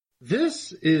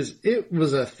This is It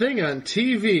Was a Thing on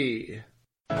TV.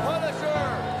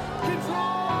 Punisher!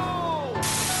 Control!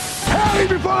 Tell me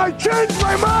before I change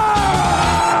my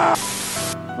mind!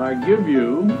 I give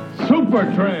you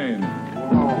Super Train.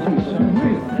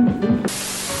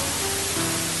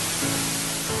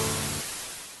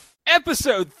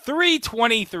 Episode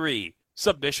 323,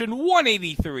 Submission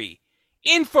 183,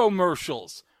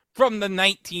 Infomercials from the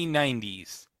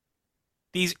 1990s.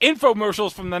 These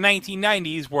infomercials from the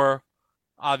 1990s were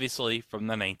obviously from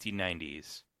the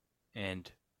 1990s,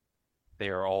 and they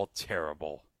are all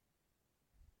terrible.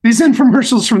 These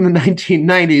infomercials from the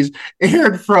 1990s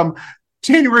aired from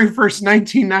January 1st,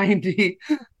 1990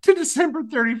 to December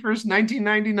 31st,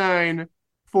 1999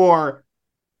 for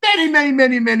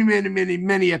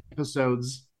many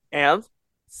episodes. And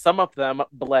some of them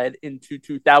bled into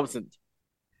 2000.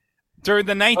 During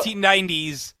the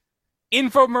 1990s,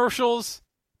 infomercials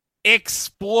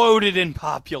exploded in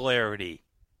popularity.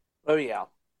 Oh, yeah.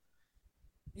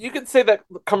 You could say that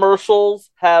commercials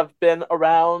have been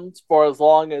around for as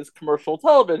long as commercial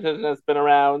television has been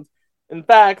around. In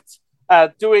fact,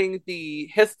 doing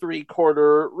the History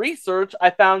Quarter research,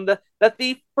 I found that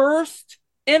the first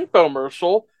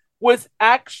infomercial was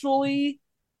actually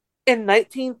in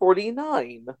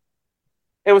 1949.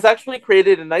 It was actually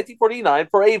created in 1949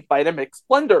 for a Vitamix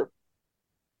blender.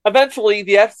 Eventually,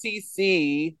 the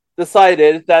FCC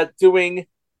decided that doing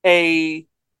a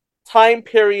time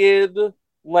period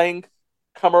length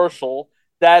commercial,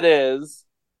 that is,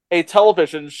 a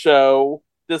television show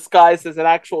disguised as an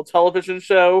actual television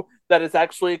show that is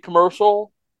actually a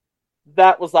commercial,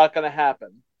 that was not going to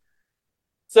happen.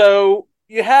 So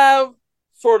you have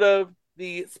sort of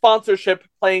the sponsorship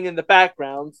playing in the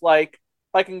background, like,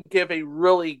 if I can give a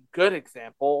really good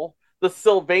example, the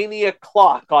Sylvania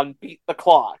clock on Beat the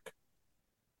Clock.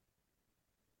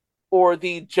 Or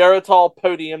the Geritol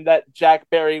podium that Jack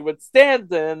Barry would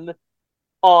stand in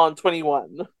on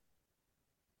 21.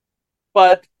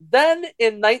 But then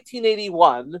in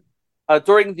 1981,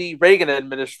 during the Reagan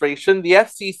administration, the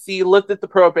FCC lifted the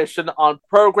prohibition on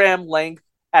program length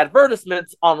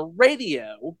advertisements on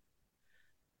radio.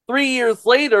 3 years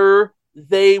later,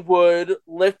 they would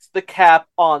lift the cap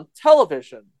on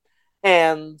television.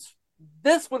 And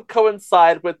this would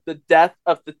coincide with the death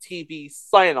of the TV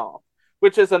sign-off,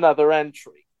 which is another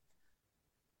entry,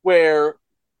 where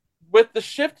with the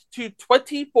shift to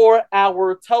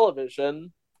 24-hour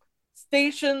television,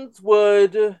 stations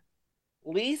would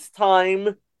lease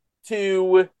time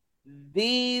to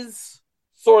these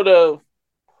sort of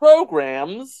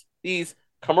programs, these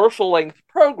commercial-length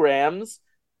programs,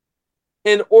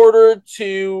 in order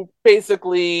to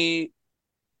basically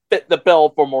fit the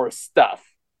bill for more stuff.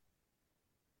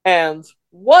 And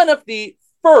one of the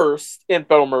first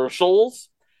infomercials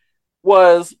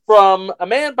was from a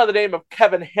man by the name of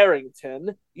Kevin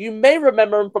Harrington. You may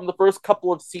remember him from the first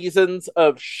couple of seasons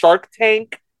of Shark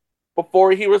Tank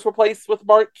before he was replaced with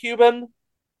Mark Cuban.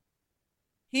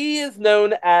 He is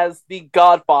known as the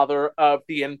godfather of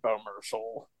the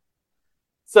infomercial.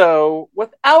 So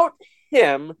without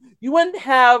him, you wouldn't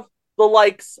have the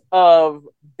likes of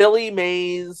Billy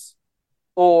Mays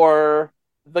or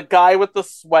the guy with the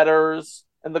sweaters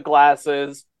and the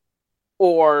glasses,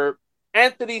 or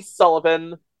Anthony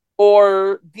Sullivan,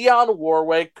 or Dionne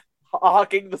Warwick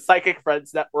hawking the Psychic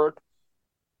Friends Network.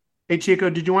 Hey,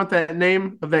 Chico, did you want that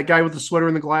name of that guy with the sweater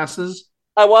and the glasses?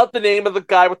 I want the name of the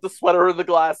guy with the sweater and the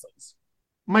glasses.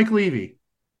 Mike Levy.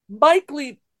 Mike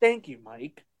Levy. Thank you,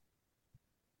 Mike.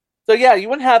 So yeah, you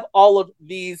wouldn't have all of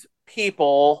these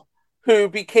people who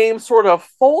became sort of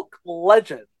folk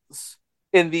legends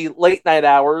in the late night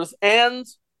hours and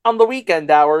on the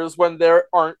weekend hours when there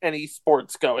aren't any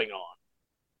sports going on.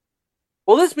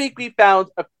 Well, this week we found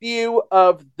a few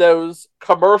of those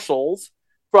commercials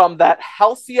from that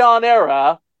halcyon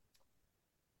era.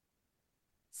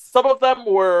 Some of them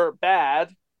were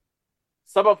bad.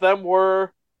 Some of them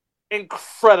were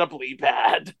incredibly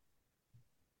bad.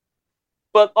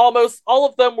 But almost all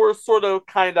of them were sort of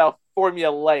kind of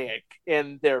formulaic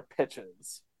in their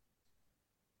pitches.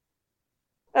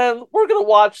 And we're going to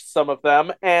watch some of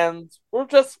them, and we're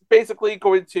just basically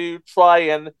going to try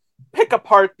and pick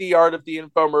apart the art of the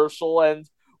infomercial and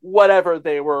whatever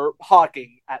they were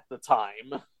hawking at the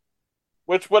time.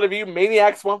 Which one of you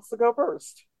maniacs wants to go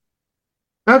first?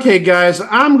 Okay, guys,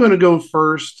 I'm going to go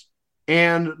first.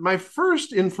 And my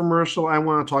first infomercial I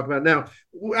want to talk about. Now,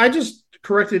 I just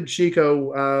corrected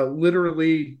Chico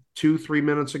literally 2-3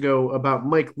 minutes ago about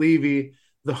Mike Levy,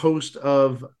 the host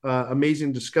of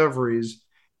Amazing Discoveries.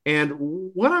 And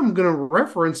what I'm going to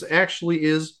reference actually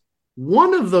is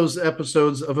one of those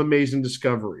episodes of Amazing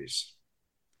Discoveries.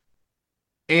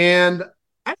 And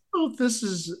I don't know if this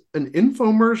is an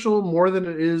infomercial more than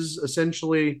it is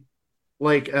essentially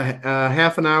like a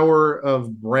half an hour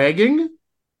of bragging.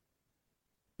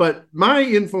 But my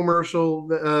infomercial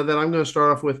that I'm going to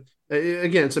start off with,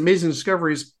 again, it's Amazing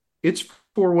Discoveries. It's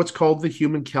for what's called the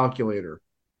Human Calculator.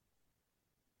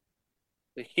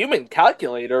 The Human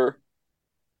Calculator?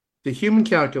 The Human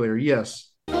Calculator, yes.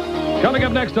 Coming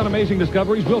up next on Amazing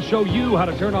Discoveries, we'll show you how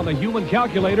to turn on the human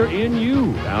calculator in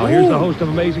you. Now, here's the host of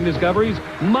Amazing Discoveries,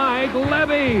 Mike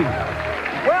Levy.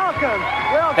 Welcome.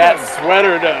 That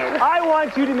sweater, though. I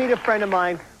want you to meet a friend of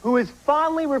mine who is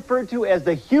fondly referred to as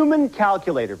the human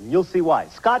calculator. You'll see why.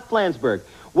 Scott Flansburgh.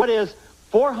 What is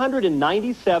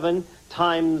 497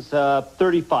 times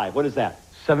 35? What is that?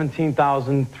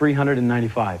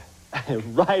 17,395.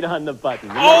 Right on the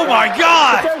button. Oh, my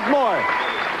God! But there's more.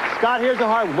 Scott, here's a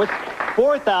hard one. What's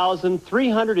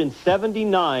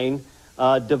 4,379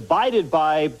 divided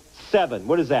by 7?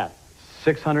 What is that?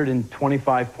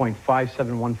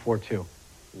 625.57142.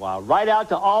 Wow, right out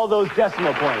to all those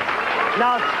decimal points.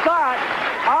 Now, Scott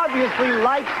obviously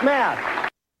likes math.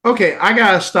 Okay, I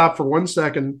got to stop for 1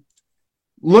 second.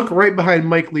 Look right behind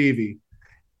Mike Levy.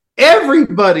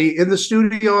 Everybody in the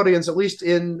studio audience, at least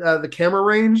in the camera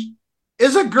range,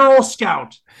 is a Girl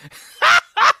Scout.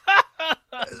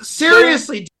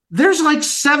 Seriously, there's like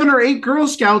 7 or 8 Girl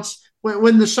Scouts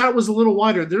when the shot was a little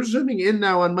wider. They're zooming in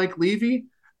now on Mike Levy,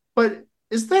 but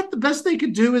is that the best they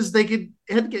could do? Is they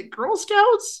had to get Girl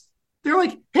Scouts? They're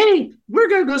like, hey, we're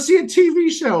going to go see a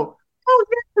TV show. Oh,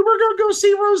 yeah, we're going to go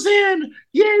see Roseanne.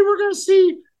 Yay, we're going to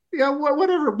see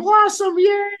whatever, Blossom.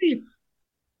 Yay.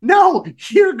 No,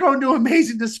 you're going to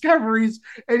Amazing Discoveries,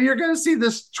 and you're going to see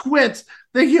this twit,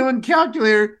 the Human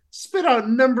Calculator, spit out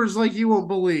numbers like you won't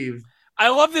believe. I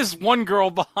love this one girl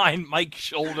behind Mike's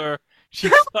shoulder. She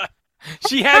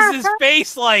has this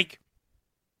face like,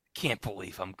 can't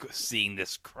believe I'm seeing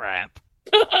this crap.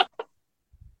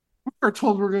 We're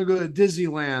told we're going to go to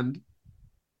Disneyland.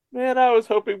 Man, I was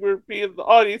hoping we would be in the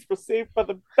audience for Saved by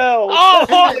the Bell. Oh!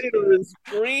 That is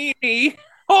dreamy.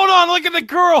 Hold on, look at the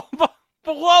girl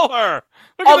below her.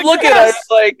 I'm looking at her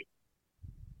like,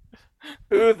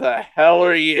 who the hell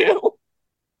are you?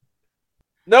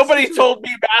 Nobody told me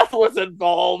math was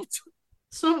involved.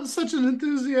 Such an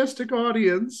enthusiastic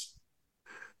audience.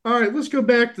 All right, let's go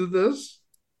back to this.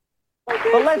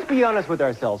 But let's be honest with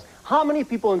ourselves. How many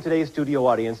people in today's studio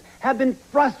audience have been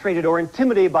frustrated or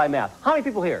intimidated by math? How many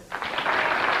people here?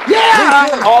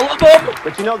 Yeah! All of them?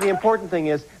 But you know, the important thing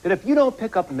is that if you don't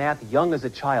pick up math young as a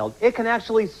child, it can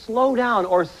actually slow down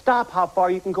or stop how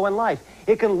far you can go in life.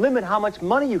 It can limit how much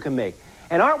money you can make.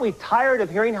 And aren't we tired of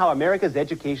hearing how America's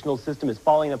educational system is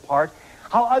falling apart?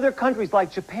 How other countries like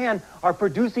Japan are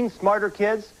producing smarter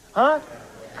kids? Huh?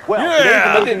 Well,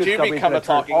 yeah. today's Amazing Discovery is going to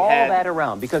turn all that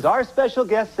around, because our special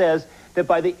guest says that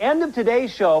by the end of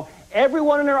today's show,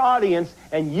 everyone in our audience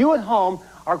and you at home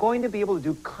are going to be able to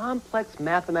do complex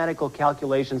mathematical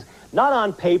calculations, not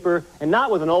on paper and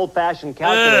not with an old-fashioned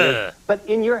calculator, but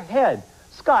in your head.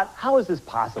 Scott, how is this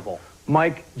possible?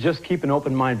 Mike, just keep an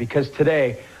open mind, because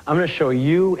today I'm going to show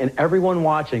you and everyone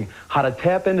watching how to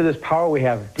tap into this power we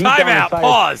have deep down inside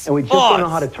us, and we just don't know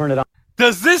how to turn it on.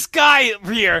 Does this guy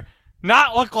here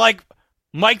not look like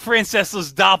Mike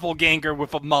Francesa's doppelganger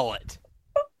with a mullet?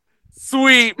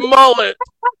 Sweet mullet.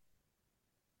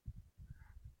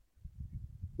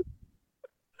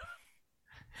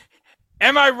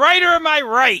 Am I right or am I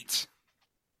right?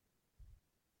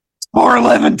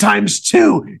 411 times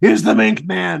 2 is the Mink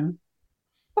Man.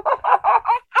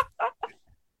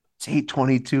 It's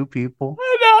 822, people.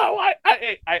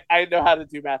 I know how to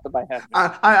do math in my head.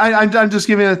 I'm just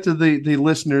giving it to the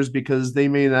listeners because they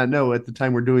may not know at the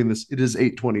time we're doing this. It is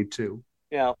 822.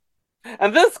 Yeah.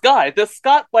 And this guy, this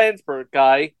Scott Flansburgh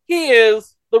guy, he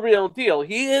is the real deal.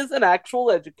 He is an actual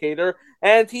educator,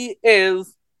 and he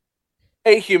is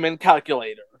a human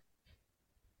calculator.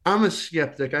 I'm a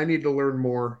skeptic. I need to learn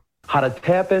more. How to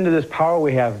tap into this power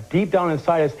we have deep down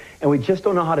inside us, and we just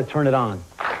don't know how to turn it on.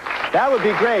 That would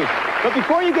be great. But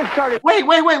before you get started... Wait.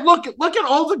 Look at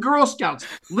all the Girl Scouts.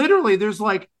 Literally, there's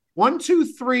like 1, 2,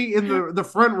 3 in the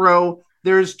front row.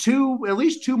 There's at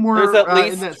least two more in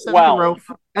that second row.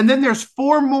 And then there's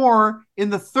 4 more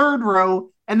in the third row.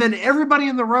 And then everybody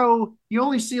in the row, you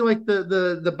only see like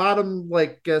the bottom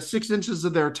like 6 inches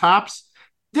of their tops.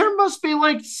 There must be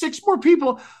like 6 more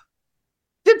people.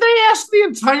 Did they ask the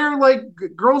entire like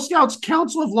Girl Scouts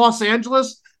Council of Los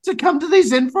Angeles to come to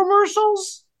these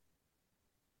infomercials?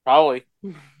 Probably.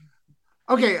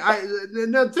 Okay,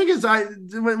 the thing is,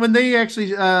 when they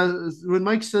actually when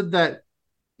Mike said that,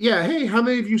 yeah, hey, how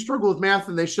many of you struggle with math?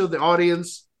 And they showed the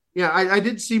audience Yeah, I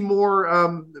did see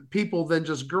more people than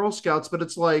just Girl Scouts, but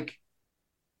it's like,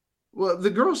 well, the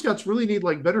Girl Scouts really need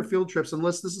like better field trips,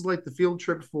 unless this is like the field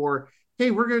trip for,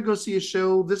 hey, we're gonna go see a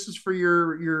show. This is for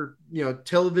your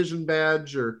television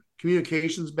badge or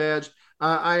communications badge.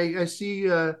 I see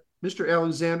Mr.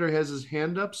 Alexander has his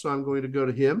hand up, so I'm going to go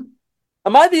to him.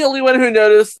 Am I the only one who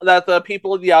noticed that the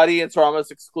people in the audience are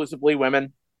almost exclusively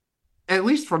women? At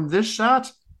least from this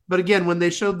shot. But again, when they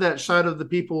showed that shot of the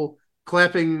people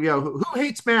clapping, who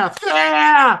hates math?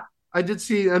 Yeah! I did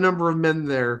see a number of men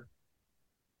there.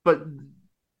 But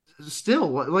still,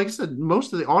 like I said,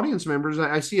 most of the audience members,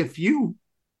 I see a few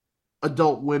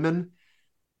adult women.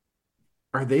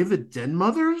 Are they the den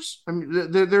mothers? I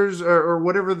mean, there's, or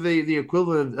whatever the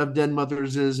equivalent of den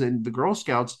mothers is in the Girl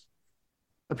Scouts.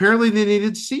 Apparently, they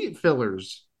needed seat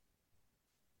fillers.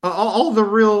 All the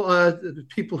real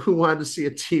people who wanted to see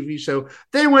a TV show,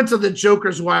 they went to the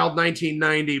Joker's Wild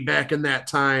 1990 back in that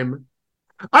time.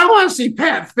 I want to see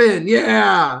Pat Finn,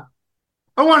 yeah.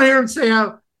 I want to hear him say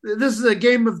how this is a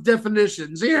game of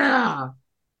definitions, yeah.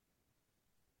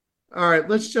 All right,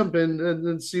 let's jump in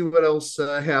and see what else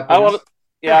happens. I want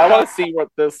to see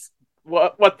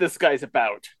what this guy's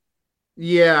about.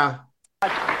 Yeah.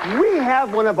 We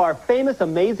have one of our famous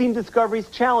Amazing Discoveries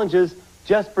challenges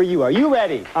just for you. Are you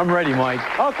ready? I'm ready, Mike.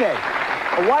 Okay.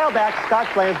 A while back, Scott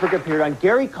Flansburgh appeared on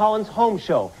Gary Collins' home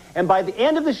show. And by the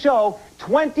end of the show,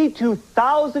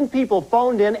 22,000 people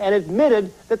phoned in and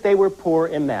admitted that they were poor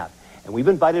in math. And we've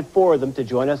invited 4 of them to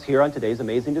join us here on today's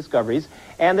Amazing Discoveries.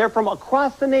 And they're from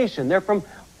across the nation. They're from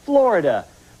Florida,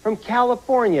 from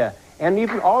California, and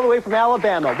even all the way from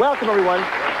Alabama. Welcome, everyone.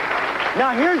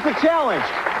 Now, here's the challenge.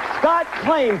 Scott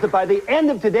claims that by the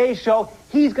end of today's show,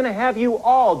 he's going to have you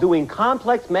all doing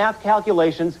complex math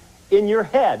calculations in your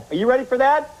head. Are you ready for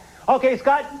that? Okay,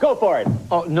 Scott, go for it.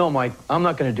 Oh, no, Mike, I'm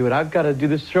not going to do it. I've got to do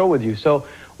this show with you. So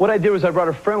what I did was I brought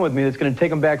a friend with me that's going to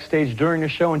take him backstage during the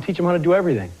show and teach him how to do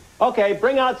everything. Okay,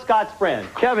 bring out Scott's friend.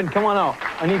 Kevin, come on out.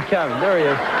 I need Kevin. There he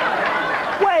is.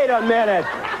 Wait a minute.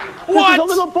 What? This is a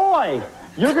little boy.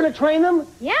 You're going to train them?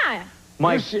 Yeah.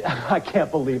 Mike, I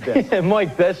can't believe this.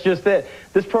 Mike, that's just it.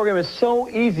 This program is so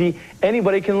easy,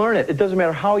 anybody can learn it. It doesn't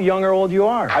matter how young or old you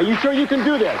are. Are you sure you can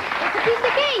do this? It's a piece of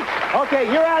cake.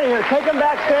 Okay, you're out of here. Take him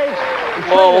backstage.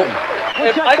 Well,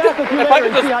 if I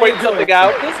could just point something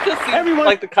out, this just seems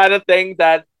like the kind of thing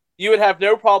that you would have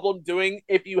no problem doing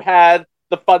if you had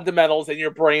the fundamentals in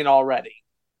your brain already.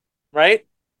 Right?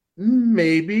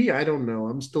 Maybe. I don't know.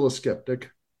 I'm still a skeptic.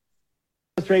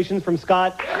 Illustrations from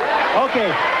Scott.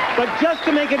 Okay, but just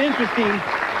to make it interesting,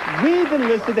 we've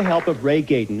enlisted the help of Ray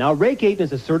Gayton. Now, Ray Gayton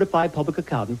is a certified public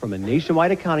accountant from a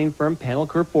nationwide accounting firm, Panel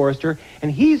Kerr Forrester, and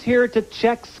he's here to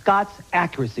check Scott's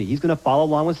accuracy. He's going to follow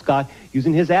along with Scott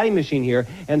using his adding machine here.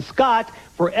 And Scott,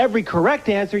 for every correct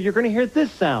answer, you're going to hear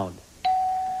this sound.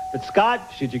 But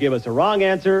Scott, should you give us a wrong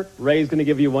answer, Ray's going to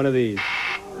give you one of these.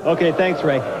 Okay, thanks,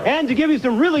 Ray. And to give you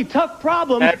some really tough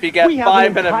problems, and if you get we have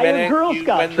 5 an in a entire minute, Girl you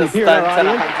Scout win the troop here in our stunts and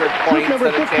audience. 100 Troop points number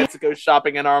and a 15. chance to go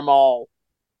shopping in our mall.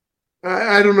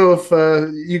 I don't know if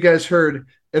you guys heard,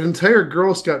 an entire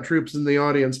Girl Scout troop's in the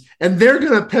audience, and they're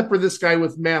going to pepper this guy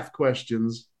with math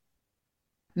questions.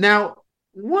 Now,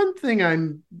 one thing I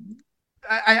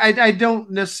don't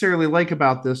necessarily like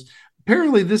about this,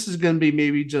 apparently this is going to be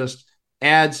maybe just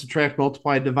add, subtract,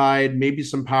 multiply, divide, maybe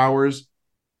some powers.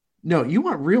 No, you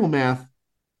want real math.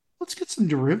 Let's get some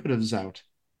derivatives out.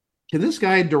 Can this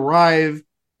guy derive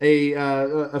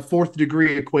a fourth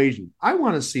degree equation? I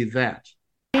want to see that.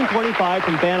 25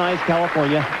 from Van Nuys,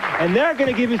 California, and they're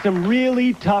going to give you some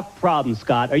really tough problems,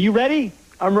 Scott. Are you ready?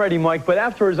 I'm ready, Mike, but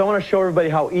afterwards I want to show everybody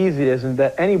how easy it is and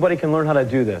that anybody can learn how to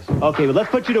do this. Okay, well, let's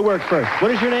put you to work first.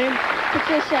 What is your name?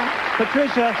 Patricia.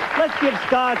 Patricia, let's give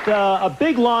Scott a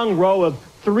big long row of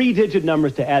 3-digit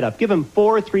numbers to add up. Give him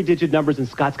 4 3-digit numbers, and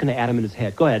Scott's going to add them in his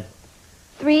head. Go ahead.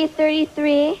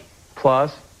 333.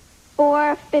 Plus.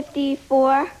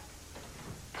 454.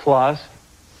 Plus.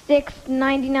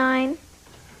 699.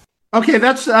 Okay,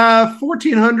 that's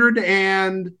 1,400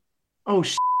 and... Oh,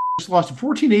 just lost it.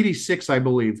 1486, I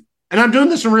believe. And I'm doing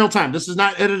this in real time. This is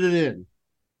not edited in.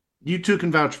 You two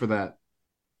can vouch for that.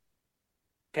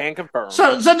 Can confirm.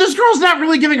 So this girl's not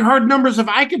really giving hard numbers if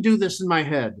I could do this in my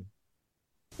head.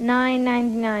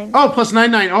 999. Oh, plus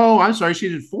 99. Oh, I'm sorry. She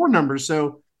did 4 numbers.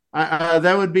 So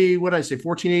that would be, what did I say,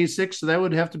 1486. So that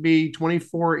would have to be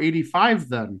 2485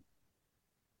 then.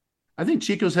 I think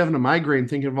Chico's having a migraine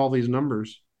thinking of all these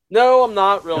numbers. No, I'm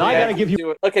not really. I gotta give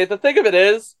you... Okay, the thing of it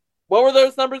is, what were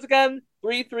those numbers again?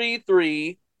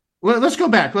 333. Let's go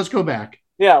back.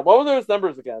 Yeah, what were those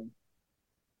numbers again?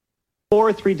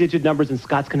 4 3-digit numbers, and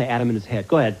Scott's going to add them in his head.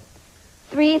 Go ahead.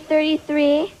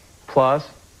 333. Plus.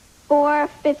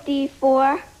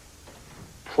 454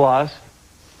 Plus.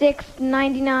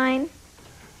 699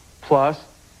 Plus.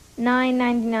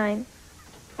 999.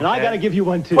 And I got to give you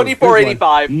one, too.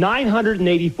 2485.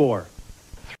 984.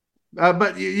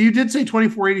 But you did say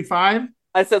 2485?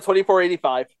 I said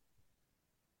 2485.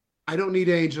 I don't need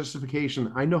any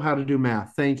justification. I know how to do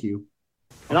math. Thank you.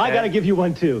 And I got to give you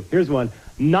one, too. Here's one.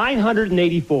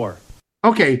 984.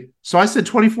 Okay, so I said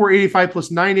 2485 plus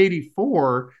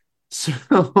 984.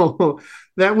 So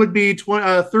that would be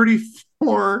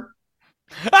 34.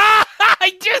 I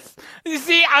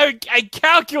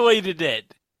calculated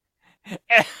it.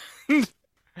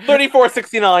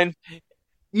 3469.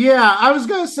 Yeah, I was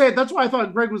going to say it. That's why I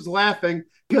thought Greg was laughing,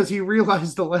 because he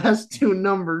realized the last two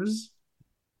numbers.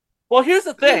 Well, here's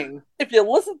the thing. If you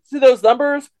listen to those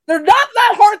numbers, they're not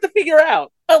that hard to figure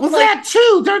out. Well, that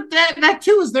too. That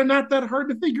too is they're not that hard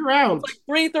to figure out. It's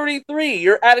like 333.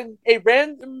 You're adding a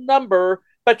random number,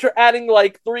 but you're adding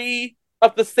like 3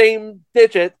 of the same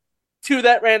digit to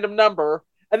that random number.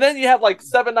 And then you have like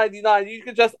 799. You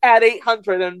can just add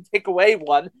 800 and take away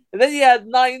 1. And then you add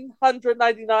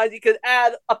 999. You can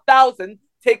add 1,000,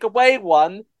 take away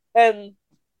 1. And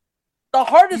the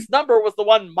hardest number was the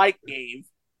one Mike gave.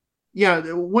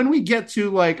 Yeah, when we get to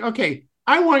like, okay,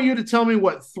 I want you to tell me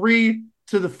what 3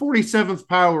 to the 47th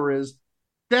power is.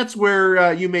 That's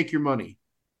where you make your money.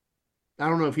 I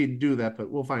don't know if he'd do that, but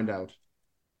we'll find out.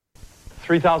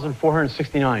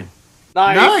 3,469.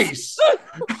 Nice.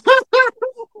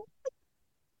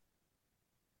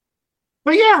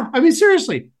 But yeah, I mean,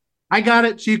 seriously, I got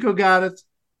it. Chico got it.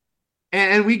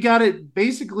 And we got it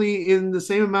basically in the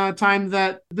same amount of time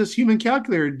that this human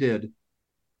calculator did.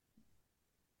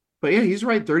 But yeah, he's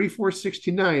right.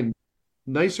 3469.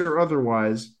 Nice or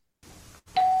otherwise.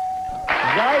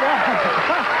 Right up.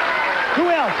 Who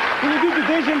else? Can you do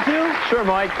division too? Sure,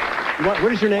 Mike.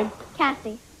 What is your name?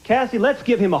 Cassie. Cassie, let's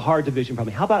give him a hard division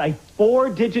problem. How about a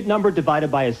 4-digit number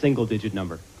divided by a single-digit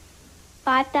number?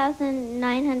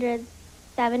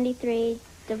 5,973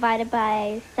 divided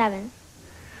by 7.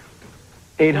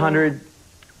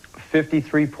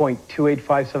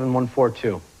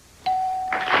 853.2857142.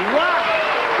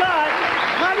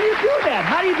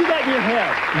 How do you do that in your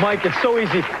head? Mike, it's so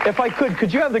easy. If I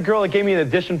could you have the girl that gave me the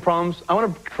addition problems? I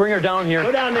want to bring her down here.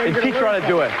 Go down there and teach her how to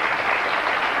do it.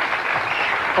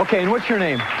 Okay, and what's your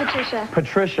name? Patricia.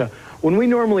 Patricia. When we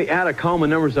normally add a column of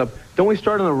numbers up, don't we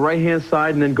start on the right-hand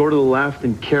side and then go to the left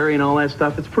and carry and all that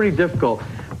stuff? It's pretty difficult.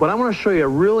 But I want to show you a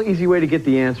real easy way to get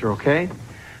the answer, okay?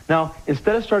 Now,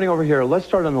 instead of starting over here, let's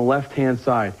start on the left-hand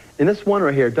side. And this 1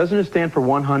 right here, doesn't it stand for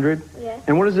 100? Yes.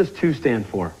 And what does this 2 stand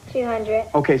for? 200.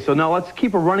 Okay, so now let's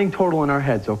keep a running total in our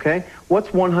heads, okay?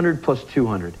 What's 100 plus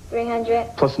 200?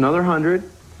 300. Plus another 100.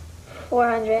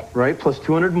 400. Right, plus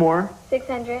 200 more.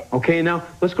 600. Okay, now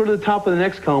let's go to the top of the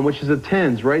next column, which is the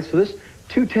tens, right? So this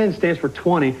 210 stands for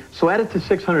 20. So add it to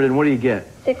 600, and what do you get?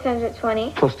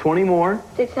 620. Plus 20 more.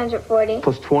 640.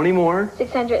 Plus 20 more.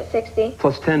 660.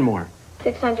 Plus 10 more.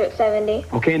 670.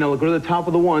 Okay, now go to the top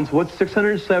of the ones. What's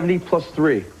 670 plus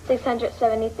 3?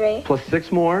 673. Plus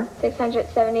 6 more.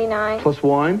 679. Plus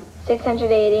 1.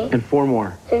 680. And 4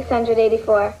 more.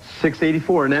 684.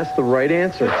 684, and that's the right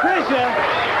answer. Patricia,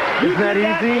 Isn't that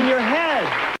easy? in your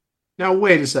head. Now,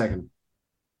 wait a second.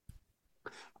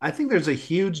 I think there's a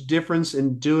huge difference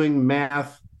in doing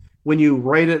math when you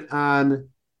write it on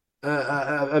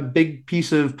a big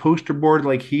piece of poster board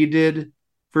like he did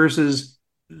versus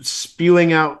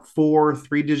spewing out 4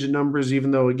 3-digit numbers,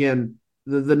 even though, again,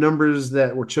 the numbers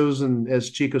that were chosen, as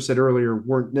Chico said earlier,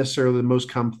 weren't necessarily the most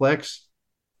complex.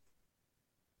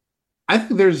 I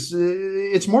think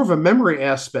it's more of a memory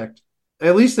aspect,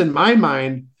 at least in my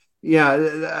mind. Yeah,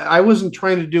 I wasn't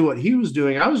trying to do what he was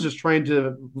doing. I was just trying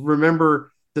to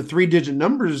remember the 3-digit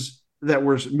numbers that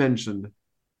were mentioned.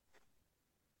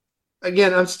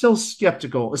 Again, I'm still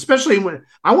skeptical, especially when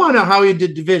I want to know how he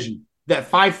did division. That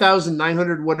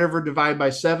 5,900 whatever divided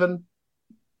by 7.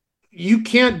 You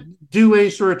can't do any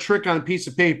sort of trick on a piece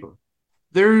of paper.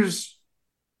 There's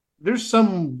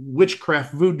some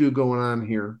witchcraft voodoo going on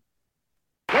here.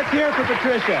 Let's hear it for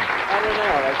Patricia. I don't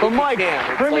know. But Mike,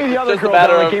 bring me the other girl down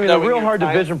that gave me the real hard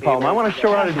division problem. I want to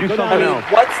show her how to do something else.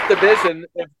 What's division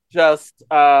if just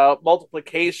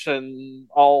multiplication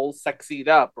all sexied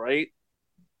up, right?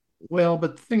 Well,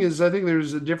 but the thing is, I think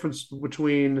there's a difference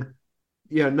between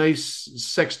nice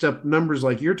sexed up numbers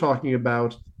like you're talking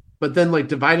about, but then like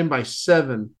dividing by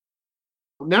 7.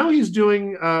 Now he's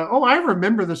doing I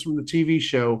remember this from the TV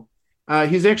show.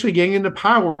 He's actually getting into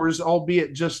powers,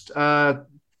 albeit just to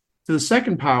the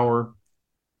second power.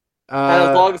 And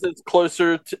as long as it's close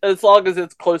to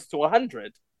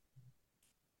 100.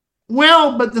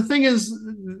 Well, but the thing is,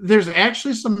 there's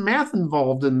actually some math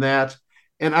involved in that,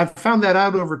 and I've found that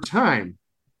out over time.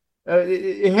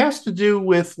 It has to do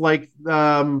with like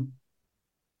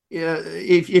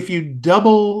if you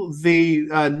double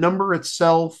the number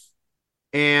itself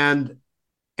and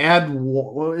add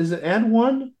is it add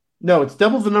one? No, it's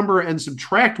double the number and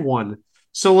subtract one.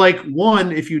 So like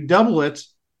 1, if you double it,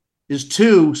 is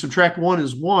 2, subtract 1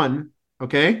 is 1,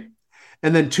 okay?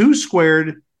 And then 2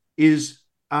 squared is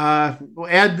add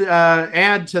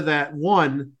to that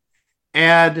 1,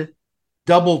 add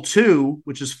double 2,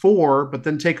 which is 4, but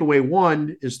then take away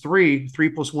 1 is 3. 3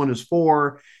 plus 1 is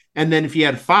 4. And then if you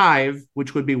add 5,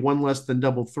 which would be 1 less than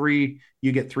double 3,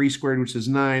 you get 3 squared, which is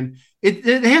 9.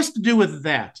 It has to do with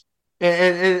that.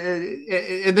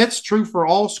 And that's true for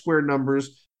all square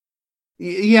numbers.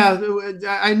 Yeah,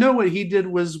 I know what he did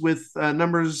was with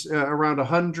numbers around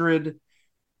 100.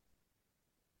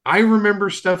 I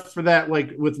remember stuff for that,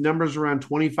 like with numbers around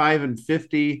 25 and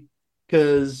 50,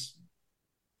 because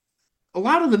a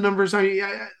lot of the numbers,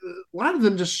 a lot of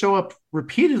them just show up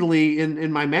repeatedly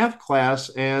in my math class.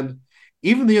 And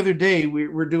even the other day,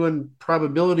 we're doing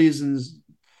probabilities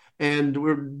and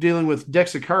we're dealing with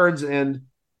decks of cards, and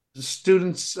the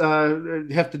students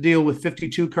have to deal with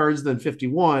 52 cards, then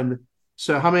 51.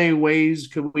 So how many ways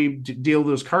could we deal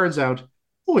those cards out?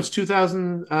 Oh, it's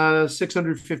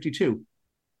 2,652.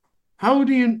 How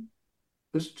do you...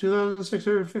 Is it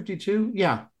 2,652?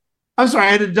 Yeah. I'm sorry,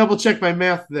 I had to double check my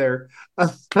math there.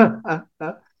 But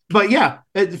yeah,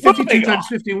 52 times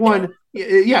 51,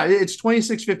 yeah, it's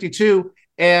 2,652.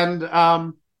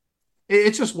 And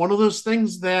it's just one of those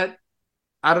things that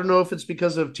I don't know if it's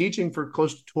because of teaching for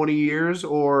close to 20 years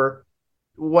or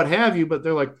what have you, but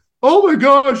they're like, oh my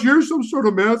gosh, you're some sort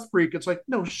of math freak. It's like,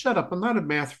 no, shut up. I'm not a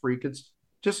math freak. It's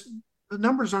just the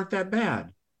numbers aren't that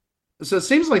bad. So it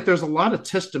seems like there's a lot of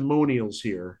testimonials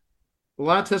here. A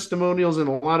lot of testimonials and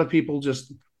a lot of people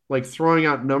just like throwing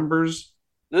out numbers.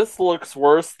 This looks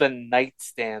worse than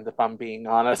Nightstand, if I'm being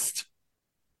honest.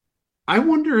 I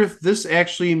wonder if this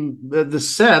actually, the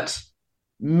set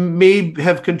may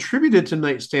have contributed to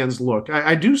Nightstand's look.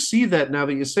 I do see that now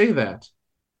that you say that.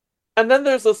 And then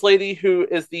there's this lady who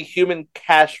is the human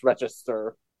cash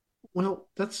register. Well,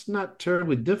 that's not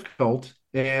terribly difficult.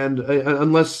 And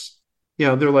unless,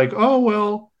 they're like, oh,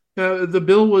 well, the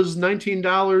bill was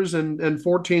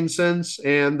 $19.14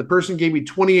 and the person gave me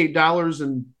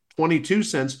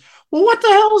 $28.22. Well, what the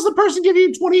hell is the person giving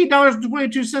you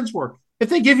 $28.22 for? If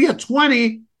they give you a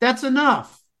 20, that's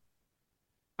enough.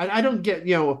 I don't get,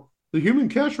 the human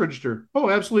cash register.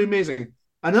 Oh, absolutely amazing.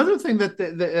 Another thing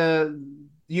that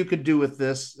you could do with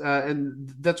this,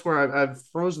 and that's where I've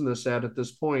frozen this at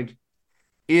this point,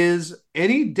 is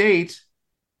any date,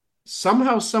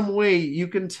 somehow, some way you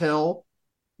can tell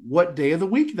what day of the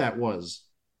week that was.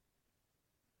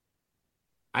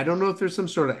 I don't know if there's some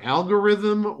sort of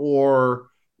algorithm or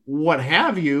what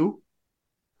have you,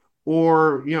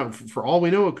 or, for all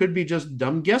we know, it could be just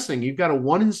dumb guessing. You've got a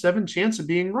 1 in 7 chance of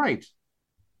being right.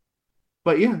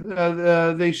 But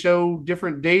yeah, they show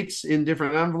different dates in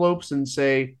different envelopes and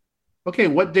say, okay,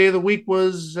 what day of the week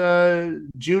was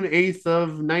June 8th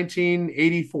of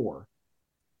 1984?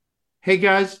 Hey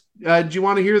guys, do you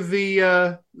want to hear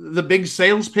the big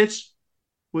sales pitch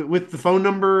with the phone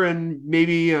number and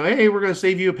maybe, hey, we're going to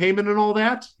save you a payment and all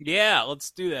that? Yeah, let's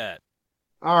do that.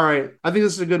 All right. I think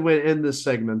this is a good way to end this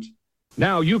segment.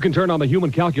 Now you can turn on the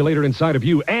human calculator inside of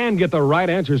you and get the right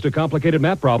answers to complicated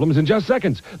math problems in just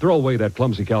seconds. Throw away that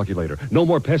clumsy calculator. No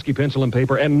more pesky pencil and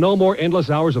paper, and no more endless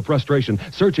hours of frustration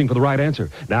searching for the right answer.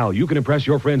 Now you can impress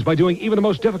your friends by doing even the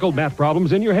most difficult math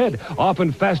problems in your head,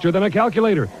 often faster than a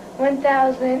calculator.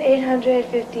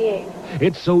 1,858.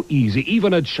 It's so easy,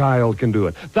 even a child can do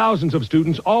it. Thousands of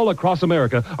students all across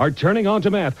America are turning on to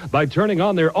math by turning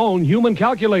on their own human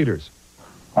calculators.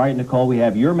 All right, Nicole, we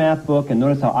have your math book, and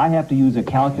notice how I have to use a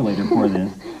calculator for this.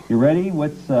 You ready?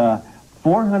 What's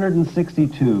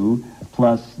 462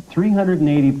 plus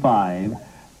 385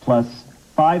 plus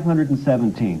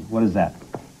 517? What is that?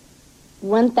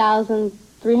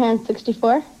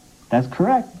 1,364. That's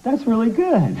correct. That's really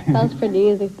good. That was pretty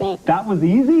easy, thanks. That was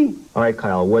easy? All right,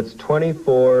 Kyle, what's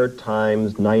 24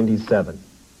 times 97?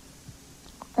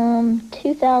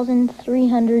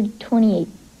 2,328.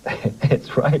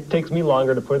 It's right. It takes me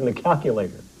longer to put in the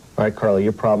calculator. All right, Carly,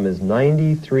 your problem is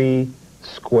 93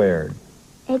 squared.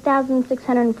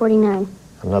 8,649.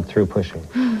 I'm not through pushing.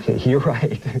 You're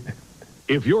right.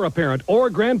 If you're a parent or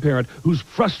a grandparent who's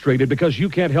frustrated because you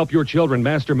can't help your children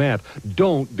master math,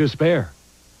 don't despair.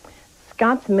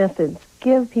 Scott's methods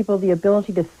give people the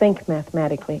ability to think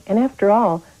mathematically. And after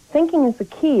all, thinking is the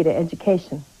key to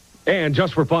education. And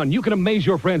just for fun, you can amaze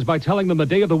your friends by telling them the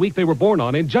day of the week they were born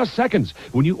on in just seconds.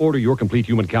 When you order your complete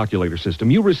human calculator system,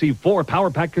 you receive 4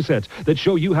 power-packed cassettes that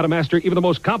show you how to master even the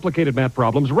most complicated math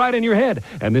problems right in your head.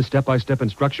 And this step-by-step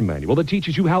instruction manual that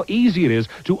teaches you how easy it is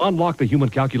to unlock the human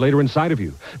calculator inside of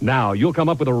you. Now, you'll come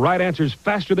up with the right answers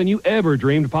faster than you ever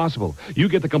dreamed possible. You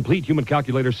get the complete human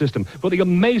calculator system for the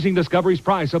amazing Discovery's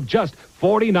price of just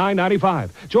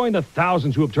 $49.95. Join the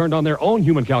thousands who have turned on their own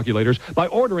human calculators by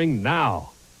ordering now.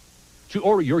 To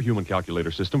order your human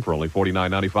calculator system for only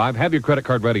 $49.95, have your credit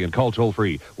card ready and call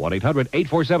toll-free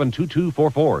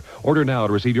 1-800-847-2244. Order now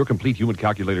to receive your complete human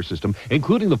calculator system,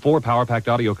 including the 4 power-packed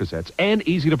audio cassettes and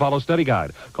easy-to-follow study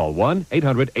guide. Call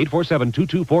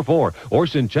 1-800-847-2244 or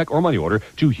send check or money order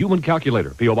to Human Calculator,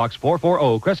 P.O. Box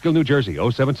 440, Cresskill, New Jersey,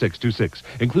 07626.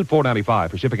 Include $4.95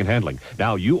 for shipping and handling.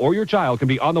 Now you or your child can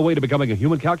be on the way to becoming a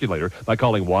human calculator by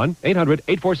calling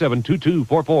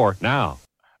 1-800-847-2244 now.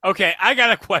 Okay, I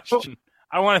got a question.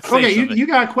 I want to say Okay, something. you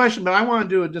got a question, but I want to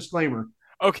do a disclaimer.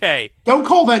 Okay. Don't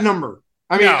call that number.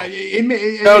 I mean, No.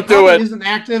 it Don't do it. isn't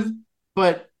active,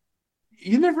 but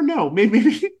you never know.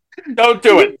 Maybe Don't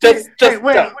do it. Just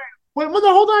wait.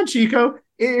 Hold on, Chico.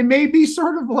 It may be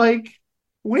sort of like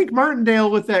Wink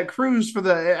Martindale with that cruise for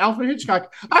the Alfred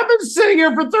Hitchcock. I've been sitting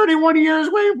here for 31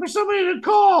 years waiting for somebody to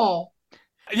call.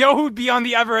 You know who'd be on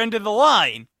the other end of the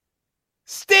line?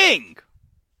 Sting!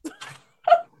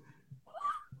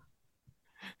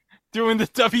 Doing the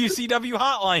WCW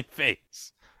hotline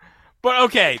face. But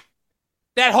okay,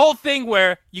 that whole thing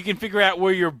where you can figure out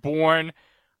where you're born,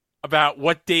 about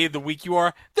what day of the week you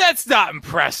are, that's not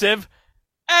impressive.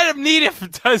 Adam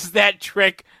Needham does that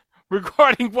trick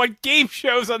regarding what game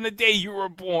shows on the day you were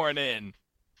born in.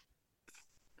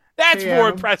 That's more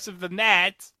impressive than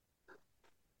that.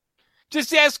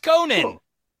 Just ask Conan.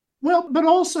 Well, but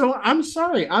also, I'm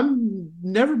sorry, I'm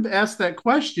never asked that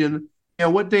question. You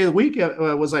know, what day of the week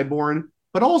was I born?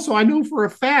 But also, I know for a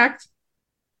fact,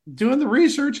 doing the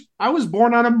research, I was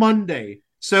born on a Monday.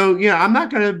 So, I'm not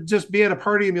going to just be at a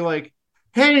party and be like,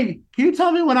 hey, can you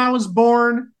tell me when I was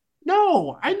born?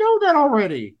 No, I know that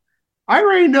already. I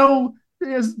already know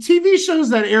there's TV shows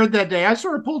that aired that day. I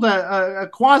sort of pulled a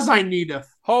quasi-Needham.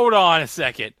 Hold on a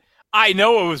second. I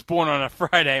know I was born on a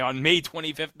Friday on May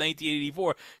 25th,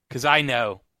 1984, because I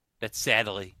know that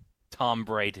sadly, Tom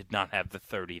Bray did not have the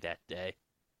 30 that day.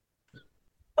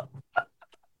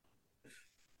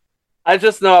 I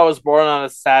just know I was born on a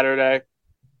Saturday.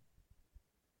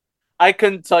 I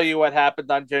couldn't tell you what happened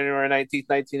on January 19th,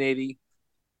 1980.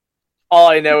 All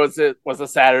I know is it was a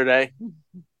Saturday.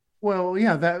 Well,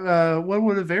 yeah, that what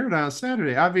would have aired on a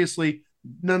Saturday? Obviously,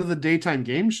 none of the daytime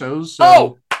game shows. So,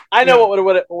 oh, I know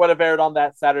what would have aired on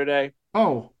that Saturday.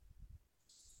 Oh.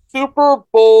 Super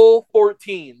Bowl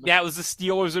 14. Yeah, it was the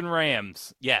Steelers and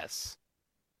Rams. Yes.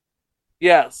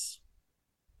 Yes.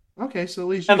 Okay, so at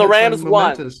least and the Rams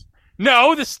won.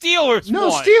 No, the Steelers won. No,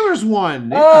 Steelers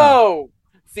won. Yeah. Oh,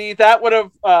 see, that would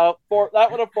have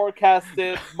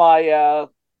forecasted my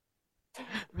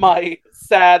my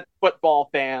sad football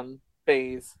fan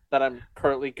phase that I'm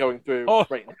currently going through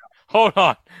right now. Hold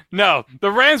on. No,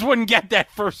 the Rams wouldn't get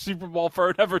that first Super Bowl for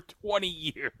another 20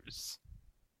 years.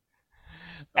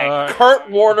 And Kurt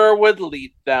Warner would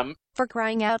lead them. For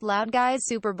crying out loud, guys,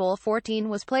 Super Bowl 14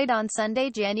 was played on Sunday,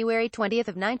 January 20th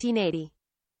of 1980.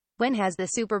 When has the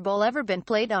Super Bowl ever been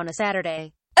played on a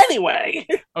Saturday? Anyway.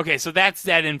 Okay, so that's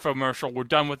that infomercial. We're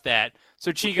done with that.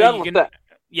 So Chico, you can...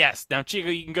 Yes, now Chico,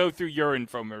 you can go through your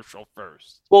infomercial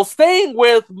first. Well, staying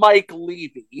with Mike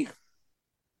Levy,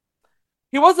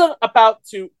 he wasn't about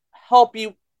to help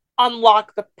you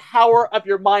unlock the power of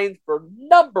your mind for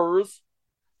numbers,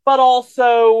 but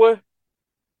also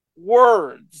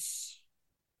words.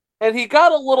 And he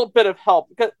got a little bit of help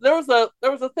because there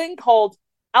was a thing called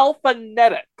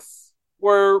alphanetics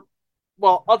where,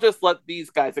 well, I'll just let these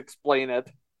guys explain it.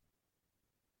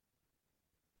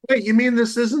 Wait, you mean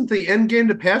this isn't the end game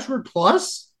to Password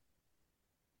Plus?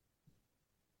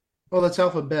 Oh, that's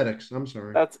alphabetics. I'm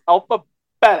sorry. That's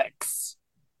alphabetics.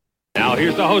 Now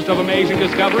here's the host of Amazing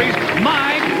Discoveries,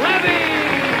 Mike Levy.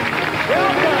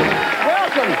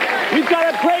 Welcome. We've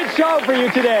got a great show for you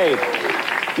today.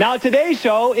 Now, today's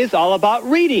show is all about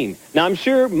reading. Now, I'm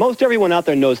sure most everyone out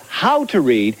there knows how to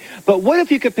read, but what if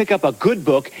you could pick up a good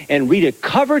book and read it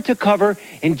cover to cover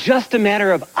in just a matter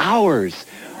of hours?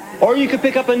 Or you could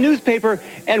pick up a newspaper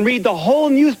and read the whole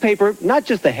newspaper, not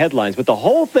just the headlines, but the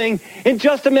whole thing in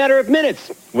just a matter of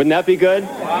minutes. Wouldn't that be good?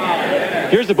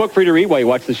 Here's a book for you to read while you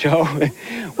watch the show.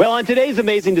 Well, on today's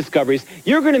Amazing Discoveries,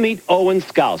 you're going to meet Owen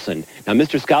Skousen. Now,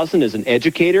 Mr. Skousen is an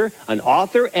educator, an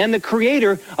author, and the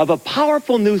creator of a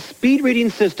powerful new speed reading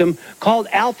system called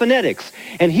Alphanetics.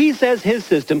 And he says his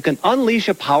system can unleash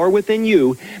a power within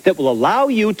you that will allow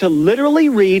you to literally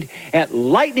read at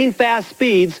lightning fast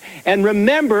speeds and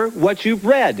remember what you've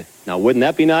read. Now, wouldn't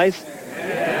that be nice?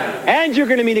 And you're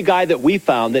going to meet a guy that we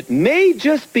found that may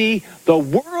just be the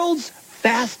world's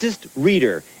fastest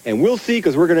reader. And we'll see,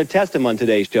 because we're going to test him on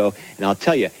today's show. And I'll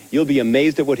tell you, you'll be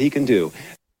amazed at what he can do.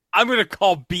 I'm going to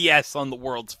call BS on the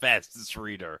world's fastest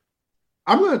reader.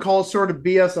 I'm going to call sort of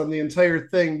BS on the entire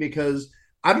thing, because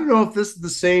I don't know if this is the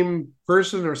same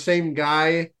person or same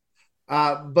guy,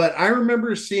 but I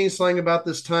remember seeing something about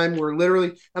this time where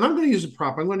literally, and I'm going to use a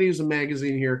prop, I'm going to use a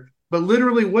magazine here, but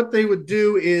literally what they would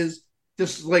do is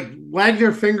just like wag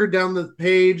their finger down the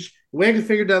page, wag the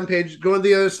finger down the page, go to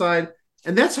the other side,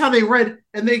 and that's how they read.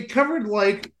 And they covered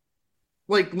like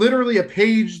literally a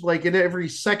page like in every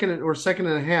second or second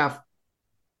and a half.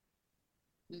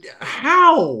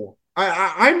 How?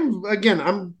 I'm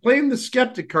playing the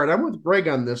skeptic card. I'm with Greg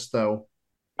on this, though.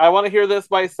 I want to hear this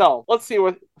myself. Let's see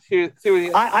what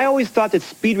I always thought that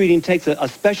speed reading takes a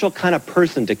special kind of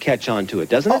person to catch on to it,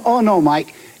 doesn't it? Oh, no,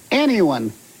 Mike.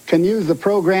 Anyone can use the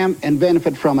program and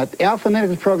benefit from it. The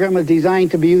Alphanetics program is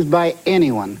designed to be used by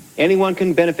anyone. Anyone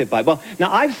can benefit by it. Well, now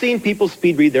I've seen people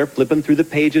speed read. They're flipping through the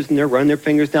pages and they're running their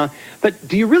fingers down. But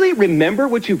do you really remember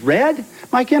what you've read?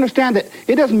 Mike, you understand that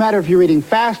it doesn't matter if you're reading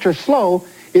fast or slow.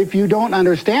 If you don't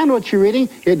understand what you're reading,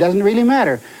 it doesn't really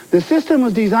matter. The system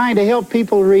was designed to help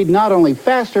people read not only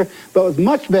faster, but with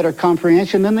much better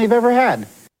comprehension than they've ever had.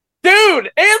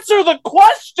 Dude, answer the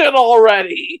question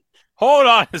already! Hold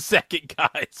on a second,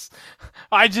 guys.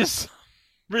 I just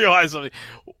realized something.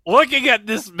 Looking at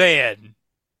this man,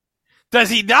 does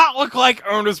he not look like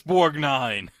Ernest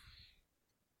Borgnine?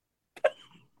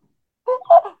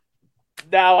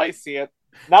 Now I see it.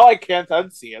 Now I can't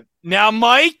unsee it. Now,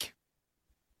 Mike,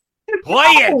 play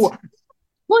it.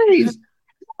 Please.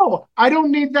 No, I don't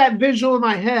need that visual in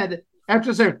my head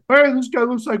after saying, hey, this guy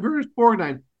looks like Ernest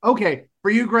Borgnine. Okay,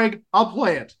 for you, Greg, I'll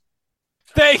play it.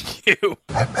 Thank you.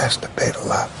 I masturbate a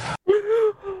lot.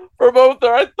 For both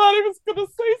there, I thought he was going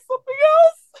to say something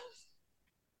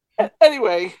else.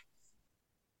 Anyway,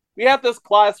 we have this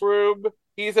classroom.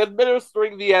 He's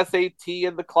administering the SAT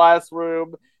in the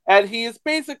classroom, and he's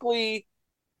basically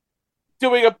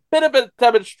doing a bit of a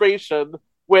demonstration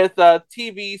with a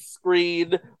TV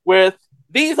screen with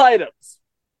these items.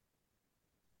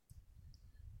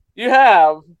 You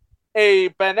have a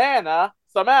banana,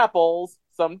 some apples,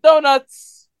 some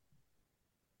donuts.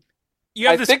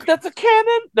 I think that's a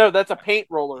cannon. No, that's a paint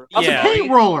roller. That's a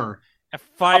paint roller. A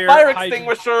fire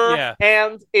extinguisher,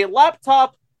 and a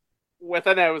laptop with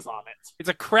a nose on it. It's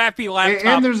a crappy laptop.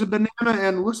 And there's a banana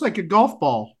and looks like a golf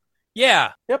ball.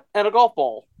 Yeah. Yep, and a golf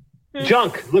ball.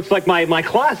 Junk. Looks like my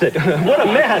closet. What a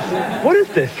mess. What is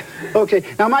this? Okay,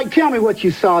 now, Mike, tell me what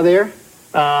you saw there.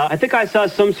 I think I saw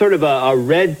some sort of a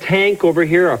red tank over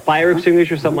here, a fire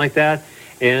extinguisher, something like that.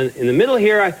 And in the middle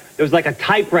here, there was like a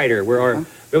typewriter where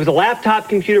there was a laptop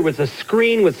computer with a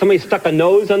screen with somebody stuck a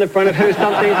nose on the front of it or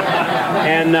something,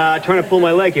 and trying to pull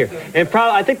my leg here. And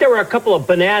I think there were a couple of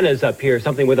bananas up here,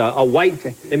 something with a white,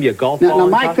 maybe a golf ball. Now,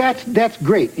 Mike, that's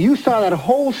great. You saw that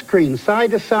whole screen,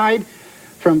 side to side,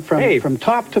 from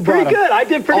top to bottom. Pretty good. I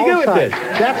did pretty good with this.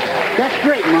 That's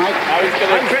great, Mike. I was going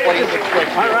to explain the trick.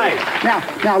 All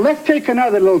right. Now let's take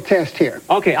another little test here.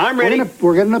 Okay, I'm ready.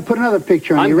 We're gonna put another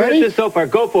picture on. I'm You ready? good at this so far.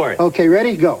 Go for it. Okay,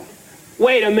 ready? Go.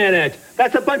 Wait a minute.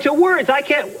 That's a bunch of words. I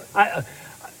can't.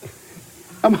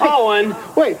 Owen.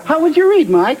 Wait, how would you read,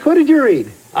 Mike? What did you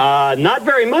read? Not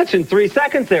very much in 3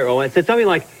 seconds there, Owen. It said something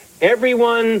like,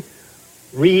 everyone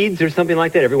reads or something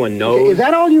like that. Everyone knows. Okay, is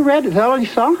that all you read? Is that all you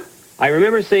saw? I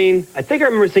remember seeing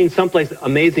someplace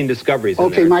Amazing Discoveries in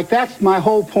Okay, there. Mike, that's my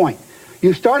whole point.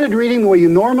 You started reading the way you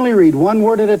normally read, one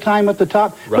word at a time at the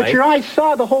top, Right. but your eyes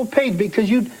saw the whole page because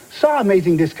you saw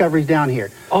Amazing Discoveries down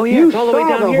here. Oh, yeah, you it's all the way saw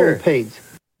down the here. whole page.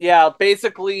 Yeah,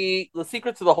 basically, the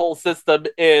secret to the whole system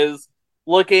is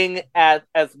looking at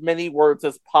as many words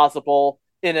as possible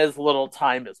in as little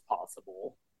time as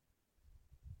possible.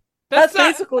 That's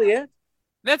basically it.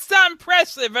 That's not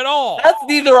impressive at all. That's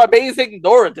neither amazing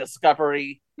nor a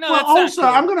discovery. No, Well, that's not also, cool.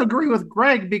 I'm going to agree with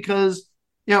Greg because,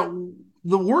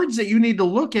 the words that you need to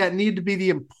look at need to be the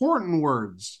important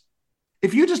words.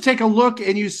 If you just take a look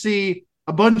and you see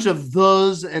a bunch of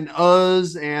thes and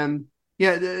us and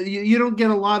you don't get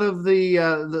a lot of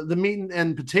the meat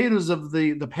and potatoes of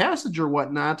the passage or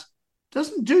whatnot,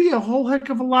 doesn't do you a whole heck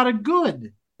of a lot of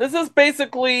good. This is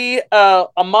basically a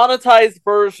monetized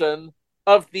version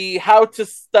of the how to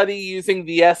study using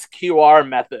the SQR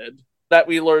method that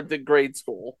we learned in grade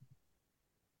school.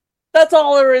 That's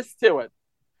all there is to it.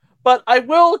 But I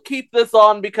will keep this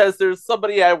on because there's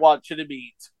somebody I want you to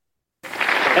meet.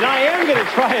 And I am going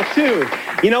to try it, too.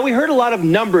 You know, we heard a lot of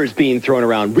numbers being thrown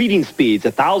around. Reading speeds,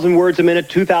 1,000 words a minute,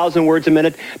 2,000 words a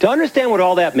minute. To understand what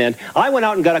all that meant, I went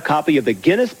out and got a copy of the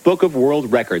Guinness Book of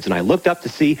World Records, and I looked up to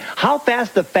see how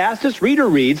fast the fastest reader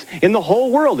reads in the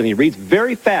whole world, and he reads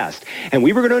very fast. And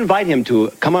we were going to invite him to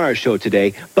come on our show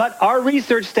today, but our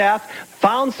research staff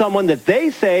found someone that they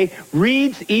say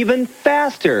reads even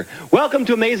faster. Welcome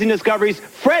to Amazing Discoveries,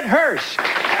 Fred Hirsch.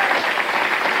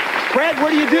 Fred,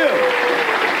 what do you do?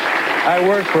 I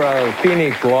work for a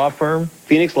Phoenix law firm.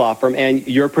 Phoenix law firm, and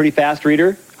you're a pretty fast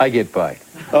reader? I get by.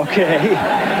 Okay.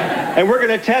 And we're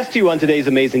going to test you on today's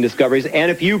Amazing Discoveries, and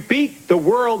if you beat the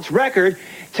world's record,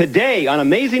 today on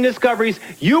Amazing Discoveries,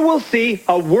 you will see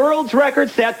a world's record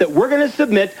set that we're going to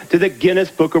submit to the Guinness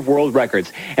Book of World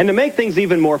Records. And to make things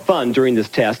even more fun during this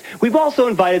test, we've also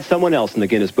invited someone else in the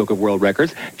Guinness Book of World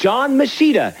Records, John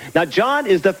Machida. Now, John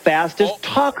is the fastest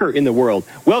talker in the world.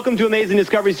 Welcome to Amazing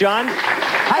Discoveries, John.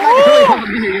 Hi, guys. It's really fun to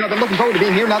be here. You know, I'm looking forward to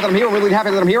being here. Now that I'm here, I'm really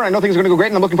happy that I'm here, and I know things are going to go great,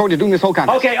 and I'm looking forward to doing this whole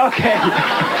contest. Okay.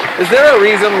 Is there a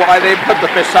reason why they put the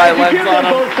fisheye lens give on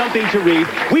them them? both something to read.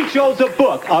 We chose a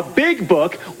book, a big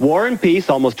book, War and Peace,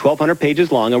 almost 1,200 pages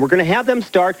long, and we're going to have them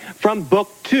start from book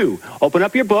 2. Open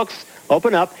up your books,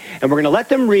 open up, and we're going to let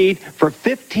them read for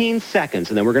 15 seconds,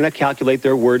 and then we're going to calculate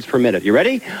their words per minute. You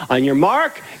ready? On your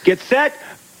mark, get set,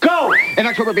 go! In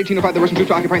October of 1805, the Russian troops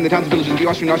occupying the towns and villages of the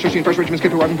Austrian 1st Regiment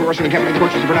skipped to Washington, Russian encampment in the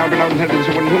fortress of Bernau. Bernau intended to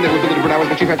when whom they were billeted Bernau as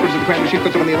the chief headquarters of the Command in Chief.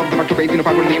 But on the 11th of October 1805,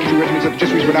 one of the infantry regiments that just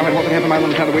reached Bernau had halted half a mile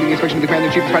on the town awaiting the inspection of the Command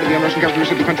in Chief. In spite of the un-Russian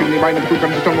characteristics of the country and the environment, the crew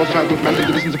comes to Stonewall Society with commands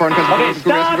the distance of foreign peasants.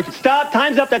 Okay, stop,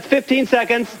 time's up, that's 15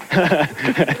 seconds.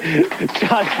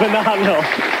 John's phenomenal.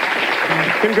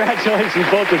 Congratulations,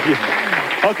 both of you.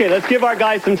 Okay, let's give our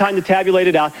guys some time to tabulate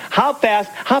it out. How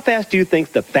fast do you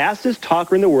think the fastest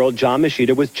talker in the world, John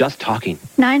Machida, was just talking?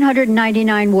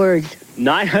 999 words.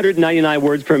 999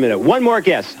 words per minute. One more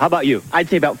guess. How about you? I'd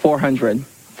say about 400.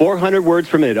 400 words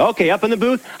per minute. Okay, up in the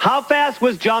booth. How fast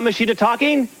was John Machida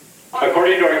talking?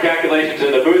 According to our calculations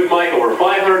in the booth, Michael, we're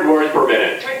 500 words per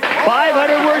minute.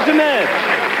 500 words a minute.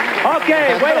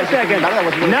 Okay, wait a second.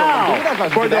 Now,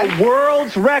 for the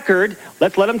world's record,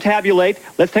 let's let them tabulate.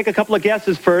 Let's take a couple of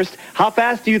guesses first. How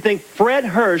fast do you think Fred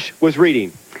Hirsch was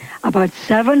reading? About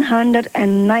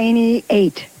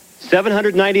 798.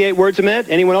 798 words a minute.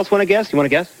 Anyone else want to guess? You want to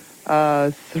guess?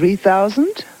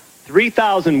 3,000?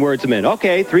 3,000 words a minute.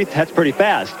 Okay, that's pretty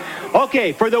fast.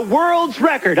 Okay, for the world's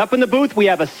record, up in the booth, we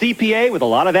have a CPA with a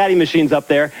lot of adding machines up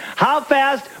there. How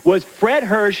fast was Fred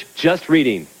Hirsch just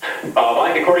reading?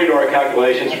 Mike, according to our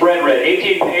calculations, Fred read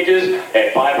 18 pages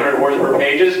at 500 words per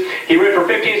pages. He read for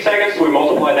 15 seconds, so we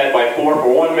multiplied that by 4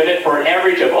 for 1 minute for an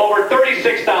average of over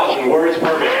 36,000 words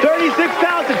per minute.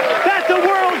 36,000! That's a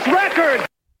world's record!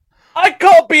 I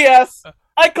call BS!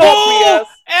 I call BS!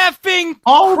 Effing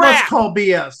All crap. of us call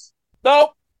BS.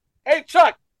 Nope. Hey,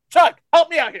 Chuck,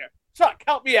 help me out here. Chuck,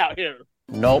 help me out here.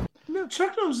 Nope. No,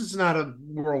 Chuck knows it's not a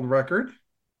world record.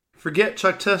 Forget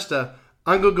Chuck Testa.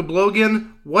 Uncle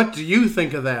Gablogan, what do you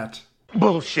think of that?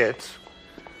 Bullshit.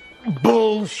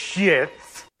 Well,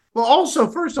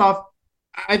 also, first off,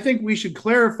 I think we should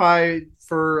clarify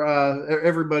for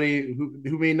everybody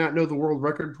who may not know the world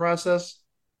record process.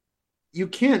 You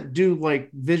can't do like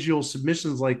visual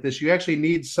submissions like this. You actually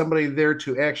need somebody there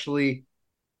to actually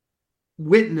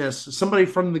witness, somebody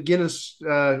from the Guinness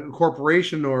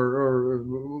Corporation or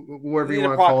whatever you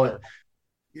want to call it.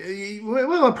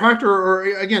 Well, a proctor or,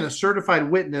 again, a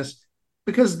certified witness,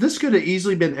 because this could have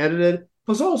easily been edited.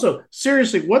 Plus, also,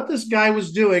 seriously, what this guy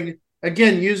was doing,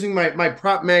 again, using my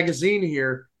prop magazine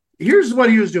here, here's what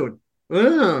he was doing.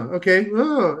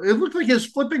 It looked like he was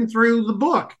flipping through the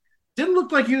book. Didn't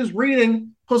look like he was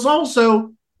reading. Plus,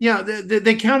 also,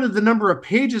 they counted the number of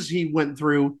pages he went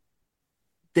through.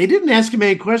 They didn't ask him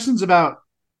any questions about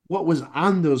what was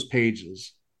on those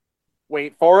pages.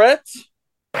 Wait for it.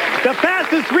 The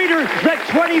fastest reader read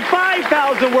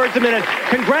 25,000 words a minute.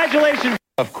 Congratulations.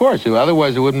 Of course,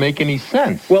 otherwise it wouldn't make any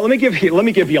sense. Well, let me give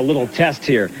you a little test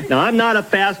here. Now, I'm not a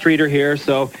fast reader here,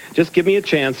 so just give me a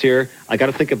chance here. I got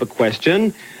to think of a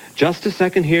question. Just a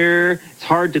second here. It's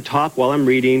hard to talk while I'm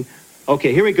reading.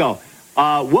 Okay, here we go.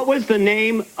 What was the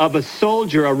name of a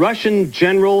soldier, a Russian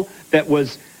general that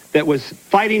was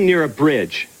fighting near a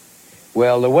bridge?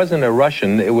 Well, there wasn't a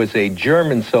Russian. It was a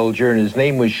German soldier, and his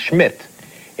name was Schmidt.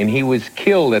 And he was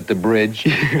killed at the bridge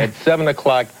at 7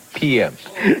 o'clock p.m.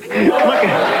 Look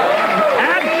at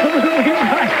absolutely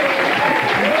right.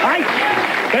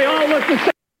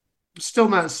 still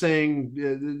not saying.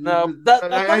 No,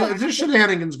 there's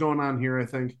shenanigans going on here, I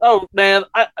think. Oh man,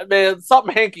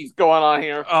 something hanky's going on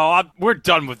here. Oh, we're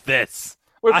done with this.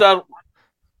 We're done.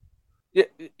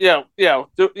 Yeah.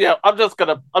 I'm just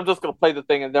gonna play the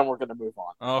thing and then we're gonna move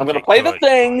on. Okay, I'm gonna play the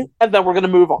thing and then we're gonna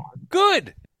move on.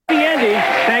 Good. The ending,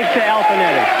 thanks to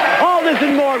Alphanetics. All this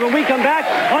and more when we come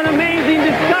back on Amazing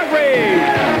Discoveries.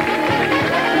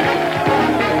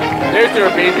 There's your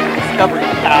amazing discovery,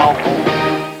 pal.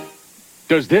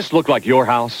 Does this look like your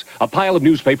house? A pile of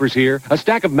newspapers here, a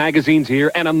stack of magazines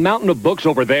here, and a mountain of books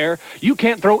over there? You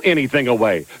can't throw anything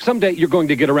away. Someday you're going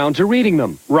to get around to reading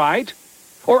them, right?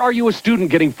 Or are you a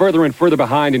student getting further and further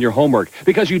behind in your homework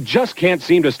because you just can't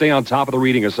seem to stay on top of the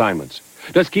reading assignments?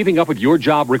 Does keeping up with your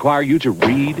job require you to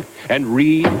read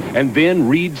and then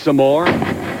read some more?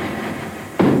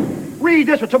 Read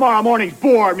this for tomorrow morning's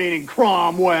board meeting,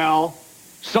 Cromwell.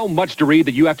 So much to read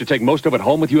that you have to take most of it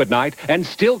home with you at night and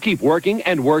still keep working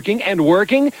and working and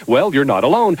working? Well, you're not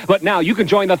alone, but now you can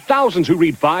join the thousands who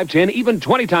read 5, 10, even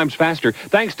 20 times faster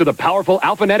thanks to the powerful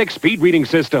Alphanetic speed reading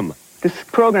system. This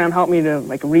program helped me to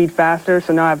read faster,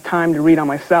 so now I have time to read on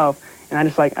myself, and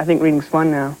I think reading's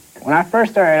fun now. When I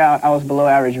first started out, I was below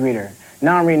average reader.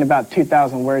 Now I'm reading about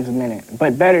 2,000 words a minute.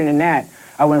 But better than that,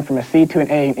 I went from a C to an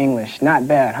A in English. Not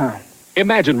bad, huh?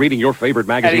 Imagine reading your favorite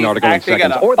magazine article in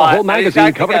seconds, or the whole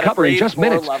magazine cover to cover in just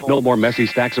minutes. No more messy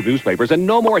stacks of newspapers, and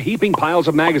no more heaping piles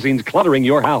of magazines cluttering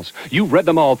your house. You've read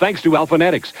them all thanks to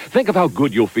Alphanetics. Think of how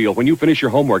good you'll feel when you finish your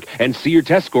homework and see your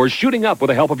test scores shooting up with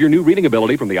the help of your new reading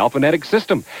ability from the Alphanetics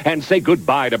system. And say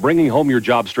goodbye to bringing home your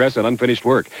job stress and unfinished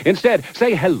work. Instead,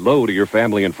 say hello to your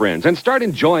family and friends and start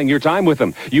enjoying your time with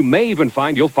them. You may even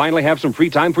find you'll finally have some free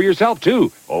time for yourself,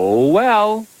 too. Oh,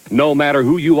 well. No matter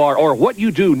who you are or what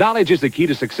you do, knowledge is the key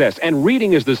to success, and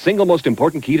reading is the single most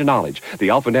important key to knowledge. The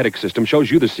Alphanetic system shows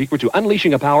you the secret to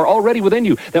unleashing a power already within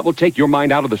you that will take your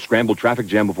mind out of the scrambled traffic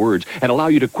jam of words and allow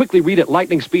you to quickly read at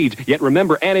lightning speeds, yet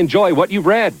remember and enjoy what you've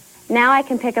read. Now I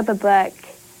can pick up a book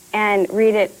and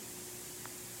read it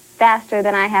faster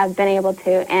than I have been able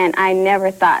to, and I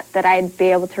never thought that I'd be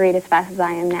able to read as fast as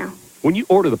I am now. When you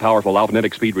order the powerful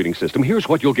Alphanetic speed reading system, here's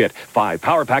what you'll get. 5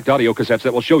 power-packed audio cassettes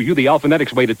that will show you the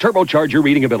Alphanetics way to turbocharge your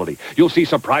reading ability. You'll see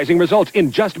surprising results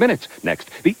in just minutes. Next,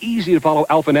 the easy-to-follow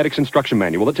Alphanetics instruction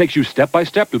manual that takes you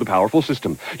step-by-step through the powerful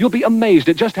system. You'll be amazed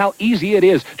at just how easy it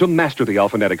is to master the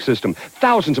Alphanetic system.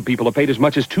 Thousands of people have paid as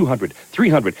much as $200,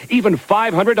 $300, even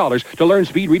 $500 to learn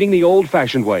speed reading the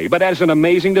old-fashioned way. But as an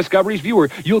Amazing Discoveries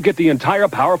viewer, you'll get the entire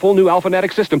powerful new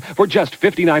Alphanetic system for just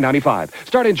 $59.95.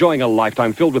 Start enjoying a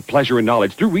lifetime filled with pleasure and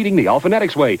knowledge through reading the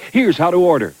Alphanetics way. Here's how to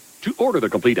order. To order the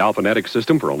complete Alphanetic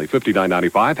system for only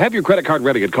 $59.95, have your credit card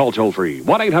ready and call toll-free.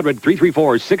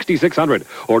 1-800-334-6600.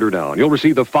 Order now, and you'll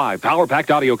receive the 5 power-packed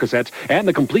audio cassettes and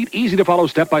the complete, easy-to-follow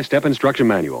step-by-step instruction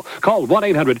manual. Call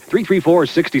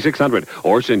 1-800-334-6600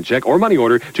 or send check or money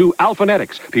order to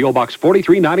Alphanetics, P.O. Box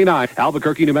 4399,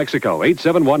 Albuquerque, New Mexico,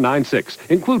 87196.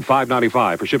 Include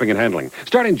 $5.95 for shipping and handling.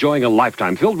 Start enjoying a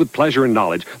lifetime filled with pleasure and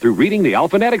knowledge through reading the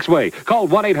Alphanetics way. Call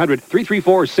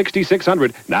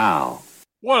 1-800-334-6600 now.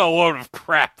 What a load of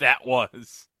crap that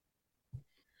was.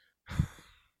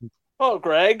 Oh,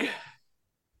 Greg.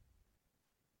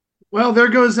 Well, there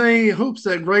goes any hopes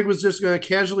that Greg was just going to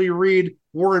casually read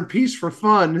War and Peace for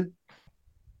fun.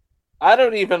 I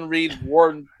don't even read War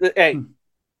and... Hey,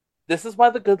 this is why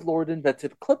the good Lord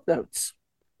invented clip notes.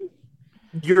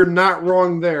 You're not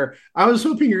wrong there. I was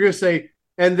hoping you were going to say,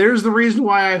 and there's the reason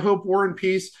why I hope War and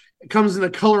Peace comes in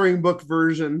a coloring book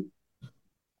version.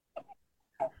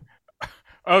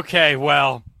 Okay,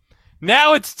 well,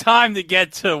 now it's time to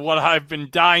get to what I've been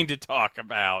dying to talk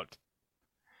about.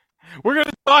 We're going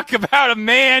to talk about a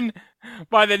man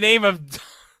by the name of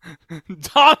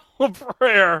Donald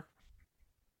LaPrere.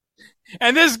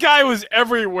 And this guy was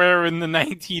everywhere in the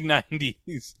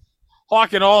 1990s,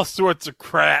 hawking all sorts of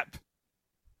crap.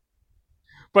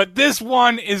 But this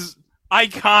one is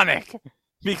iconic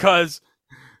because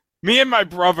me and my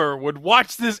brother would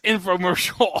watch this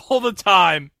infomercial all the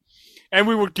time. And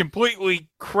we would completely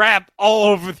crap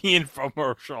all over the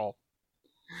infomercial.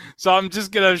 So I'm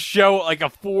just going to show like a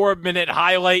 4-minute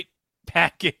highlight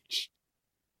package.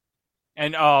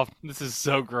 And oh, this is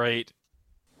so great.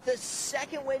 The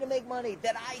second way to make money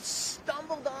that I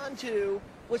stumbled onto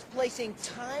was placing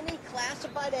tiny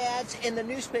classified ads in the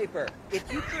newspaper. If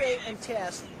you create and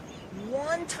test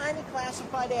one tiny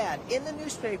classified ad in the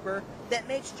newspaper that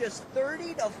makes just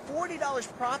 $30 to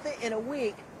 $40 profit in a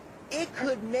week, it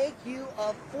could make you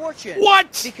a fortune.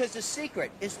 What? Because the secret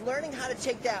is learning how to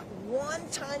take that one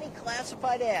tiny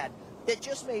classified ad that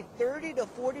just made $30 to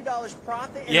 $40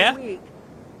 profit in a week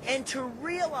And to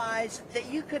realize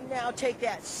that you could now take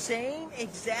that same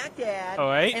exact ad All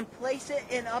right. and place it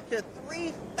in up to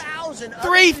 3,000 other 3,000!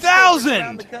 newspapers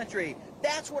around the country.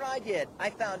 That's what I did.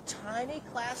 I found tiny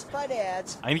classified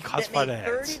ads Classified that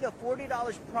made ads. $30 to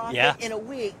 $40 profit Yeah. in a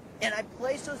week, and I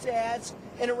placed those ads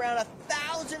in around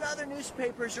 1,000 other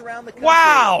newspapers around the country.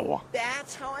 Wow!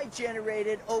 That's how I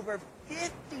generated over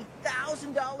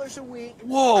 $50,000 a week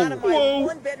Whoa. out of my Whoa.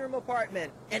 one-bedroom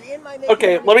apartment. And in my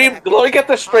Okay, let me get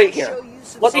this straight here.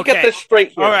 Let me get this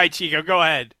straight here. All right, Chico, go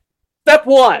ahead. Step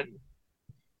 1.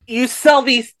 You sell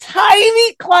these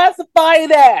tiny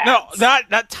classified ads. No,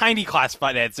 not tiny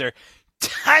classified ads. They're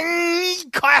tiny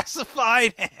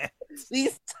classified ads.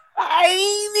 These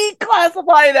tiny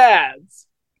classified ads.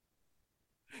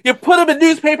 You put them in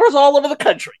newspapers all over the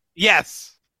country.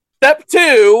 Yes. Step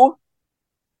 2.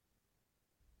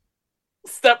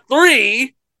 Step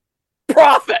 3.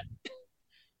 Profit.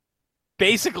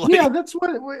 Basically. Yeah, that's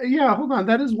what. Yeah, hold on.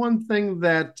 That is one thing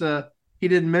that he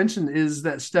didn't mention is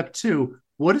that step 2.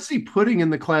 What is he putting in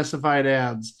the classified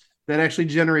ads that actually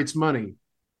generates money?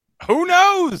 Who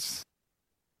knows?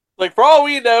 Like, for all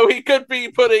we know, he could be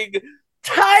putting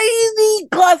tiny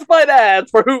classified ads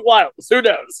for Hoot Wireless. Who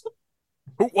knows?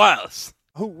 Hoot Wireless.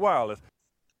 Hoot Wireless.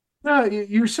 No,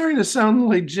 you're starting to sound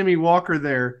like Jimmy Walker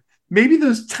there. Maybe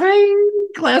those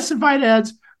tiny classified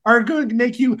ads are going to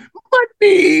make you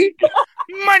money.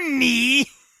 Money.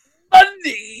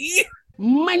 Money.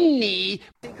 Money.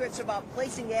 Secrets about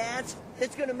placing ads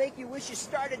that's going to make you wish you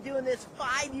started doing this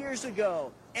 5 years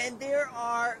ago. And there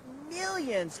are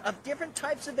millions of different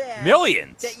types of ads.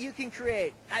 Millions? That you can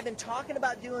create. I've been talking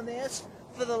about doing this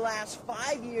for the last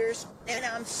 5 years, and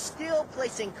I'm still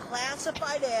placing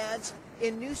classified ads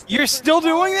in newspapers. You're still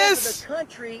doing all over this? the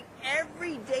country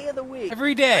every day of the week.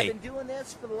 Every day. I've been doing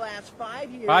this for the last 5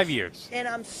 years. 5 years. And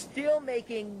I'm still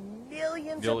making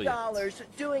millions of dollars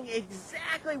doing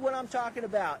exactly what I'm talking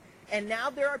about. And now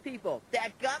there are people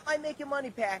that got my Making Money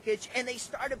package and they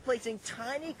started placing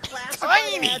tiny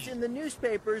classified ads in the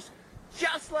newspapers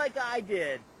just like I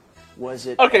did. Was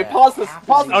it Okay, pause the tape.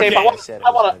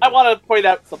 I want to point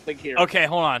out something here. Okay,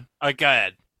 hold on. All right, go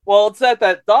ahead. Well, it said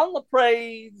that Don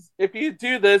LaPre's, if you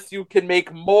do this, you can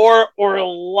make more or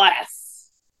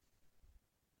less.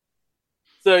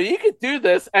 So you could do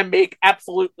this and make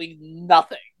absolutely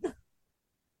nothing.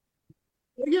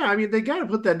 Yeah, I mean, they got to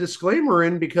put that disclaimer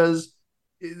in because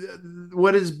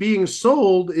what is being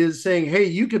sold is saying, hey,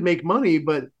 you could make money,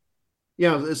 but, you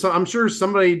know, so I'm sure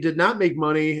somebody did not make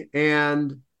money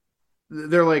and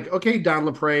they're like, okay, Don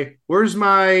LaPre, where's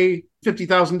my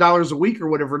 $50,000 a week or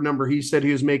whatever number he said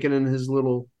he was making in his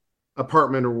little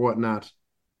apartment or whatnot.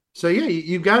 So, yeah,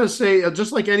 you've got to say,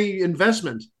 just like any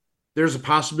investment, there's a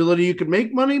possibility you could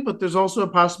make money, but there's also a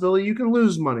possibility you can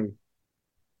lose money.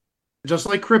 Just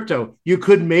like crypto, you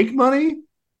could make money,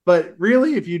 but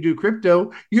really, if you do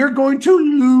crypto, you're going to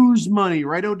lose money,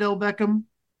 right, Odell Beckham?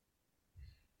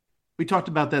 We talked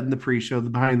about that in the pre-show,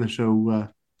 the behind the show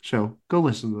show. Go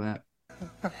listen to that.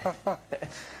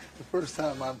 The first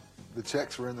time the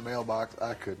checks were in the mailbox,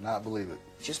 I could not believe it.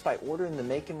 Just by ordering the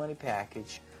Making Money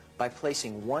package, by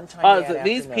placing one tiny ad after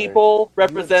These another, people you have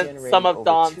represent generated some of over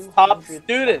Don's top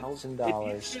students.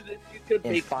 $200,000 If you do this, you could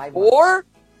in make 5 more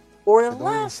or It don't even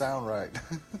less. sound right.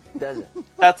 Does it?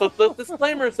 That's what the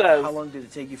disclaimer says. How long did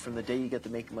it take you from the day you got the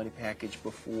Making Money package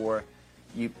before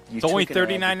you It's only took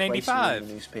an ad, you placed it in $39.95.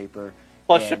 the newspaper,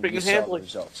 Plus and shipping you and saw the handling.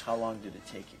 results? How long did it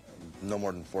take you? No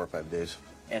more than 4 or 5 days.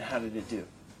 And how did it do?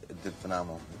 It did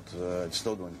phenomenal. It's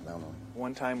still doing phenomenal.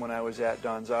 One time when I was at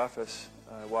Don's office,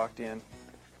 I walked in,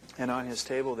 and on his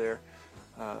table there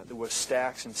was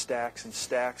stacks and stacks and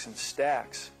stacks and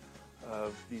stacks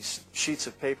of these sheets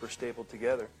of paper stapled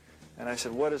together. And I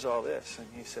said, "What is all this?" And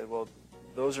he said, "Well,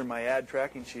 those are my ad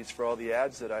tracking sheets for all the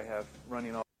ads that I have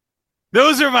running all."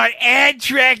 Those are my ad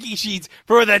tracking sheets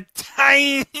for the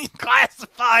tiny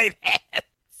classified ads.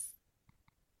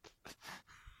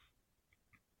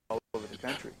 all over the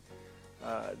country.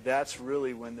 That's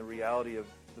really when the reality of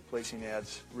the placing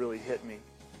ads really hit me.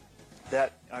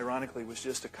 That, ironically, was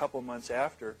just a couple months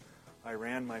after I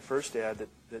ran my first ad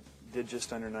that did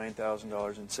just under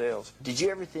 $9,000 in sales. Did you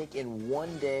ever think in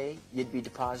one day you'd be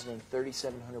depositing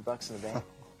 $3,700 in the bank?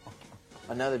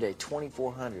 Another day,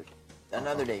 $2,400.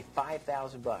 Another day,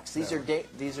 $5,000. These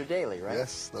are daily, right?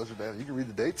 Yes, those are daily. You can read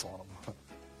the dates on them.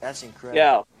 That's incredible.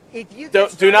 Yeah. If you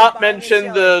Do not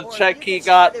mention the check he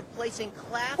got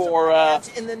for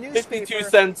 52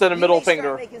 cents and a middle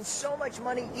finger. Making so much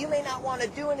money, you may not want to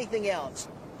do anything else.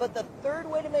 But the third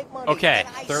way to make money Okay,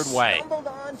 that I third way. stumbled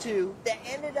onto that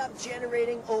ended up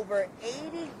generating over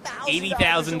 $80,000.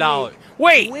 $80,000.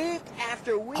 Wait. Week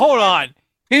after week. Hold on.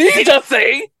 Did he just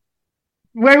say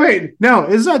Wait. No,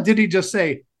 is that? Did he just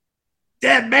say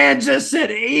that man just said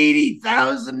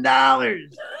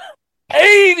 $80,000?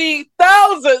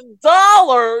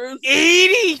 $80,000.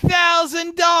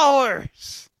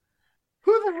 $80,000.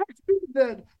 Who the heck did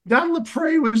that? Don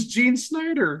LaPrey was Gene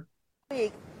Snyder.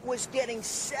 Week was getting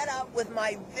set up with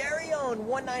my very own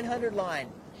 1-900 line.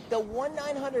 The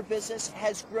 1-900 business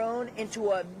has grown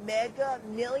into a mega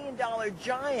million-dollar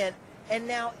giant, and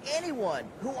now anyone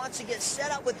who wants to get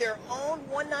set up with their own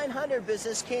 1-900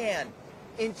 business can.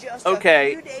 In just a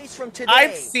few days from today,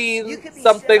 I've seen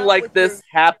something like this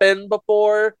happen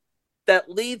before that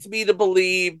leads me to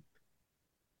believe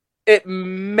it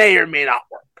may or may not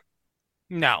work.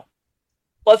 No.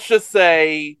 Let's just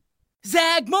say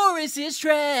Zach Morris is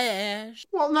trash.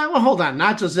 Well, no, hold on.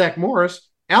 Not just Zach Morris.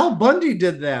 Al Bundy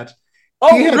did that.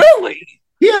 Oh, really?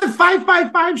 He had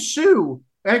 555 shoe.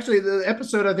 Actually, the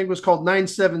episode I think was called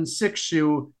 976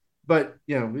 shoe, but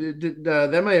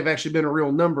that might have actually been a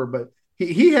real number. But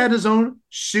he had his own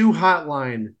shoe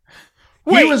hotline.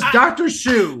 He was Dr.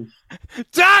 Shoe.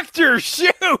 Dr.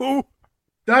 Shoe.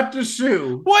 Dr.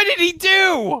 Shoe. What did he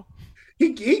do?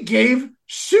 He gave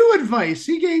shoe advice.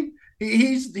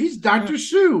 He's Dr.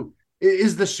 Shoe.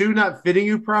 Is the shoe not fitting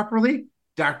you properly?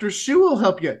 Dr. Shoe will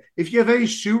help you. If you have any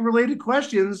shoe-related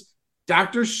questions,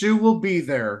 Dr. Shoe will be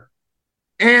there.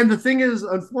 And the thing is,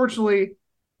 unfortunately,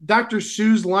 Dr.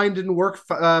 Shoe's line didn't work,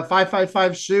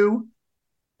 555 shoe.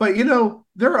 But,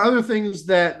 there are other things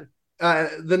that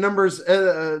the numbers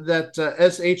that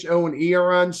S, H, O, and E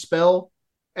are on spell.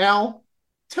 Al,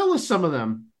 tell us some of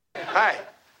them. Hi,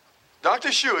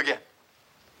 Dr. Shoe again.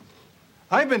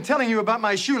 I've been telling you about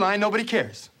my shoe line. Nobody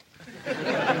cares.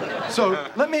 So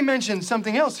let me mention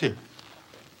something else here.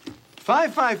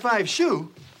 555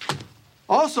 shoe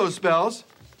also spells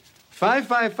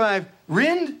 555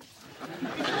 rind,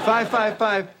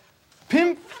 555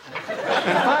 pimp,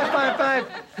 and 555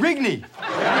 Rigney.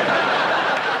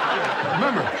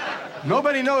 Remember,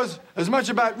 nobody knows as much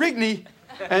about Rigney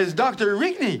as Dr.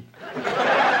 Rigney.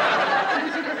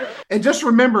 And just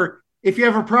remember, if you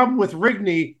have a problem with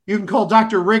Rigney, you can call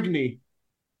Dr. Rigney.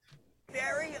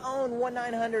 Very own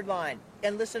 1-900 line.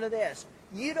 And listen to this.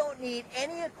 You don't need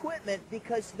any equipment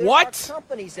because there are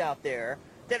companies out there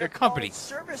that are called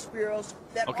service bureaus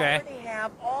that already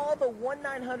have all the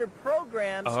 1-900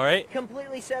 programs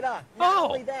completely set up.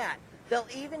 Not only that, they'll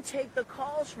even take the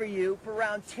calls for you for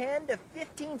around 10 to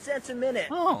 15 cents a minute.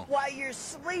 While you're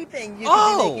sleeping, you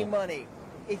can be making money.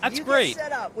 If you get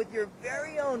set up with your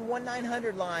very own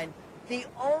 1-900 line, the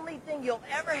only thing you'll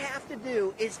ever have to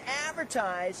do is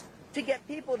advertise to get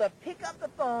people to pick up the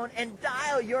phone and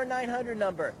dial your 900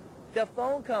 number. The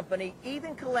phone company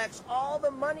even collects all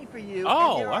the money for you,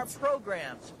 and there are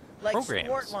programs like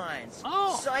sport lines,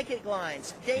 psychic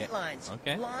lines, date lines,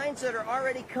 lines that are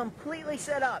already completely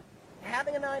set up.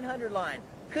 Having a 900 line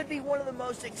could be one of the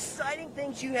most exciting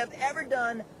things you have ever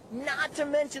done, not to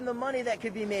mention the money that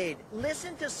could be made.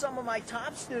 Listen to some of my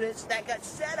top students that got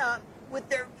set up with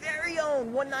their very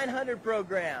own 1-900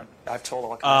 program. I've told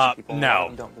all kinds of people.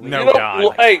 No, don't believe no,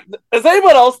 Don. Hey, does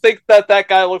anyone else think that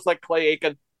guy looks like Clay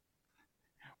Aiken?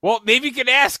 Well, maybe you could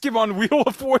ask him on Wheel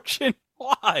of Fortune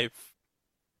Live.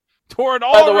 Touring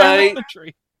all around the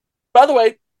country. By the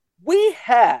way, we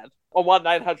had a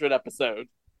 1-900 episode.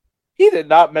 He did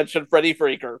not mention Freddie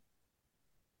Freaker.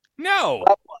 No.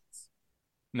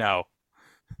 No.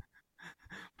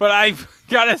 But I've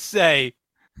got to say,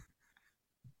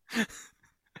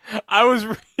 I was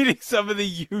reading some of the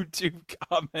YouTube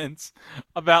comments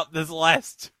about this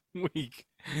last week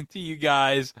to you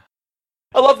guys.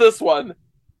 I love this one.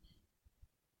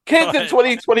 Kids in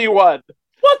 2021.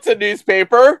 What's a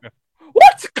newspaper?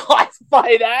 What's a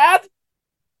classified ad?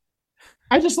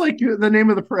 I just like the name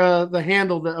of the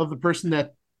handle of the person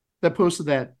that posted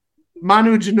that.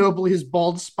 Manu Ginobili's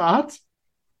bald spot.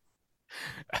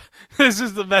 This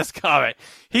is the best comment.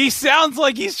 He sounds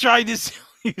like he's trying to sell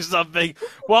you something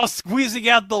while squeezing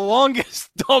out the longest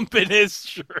dump in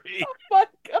history. Oh my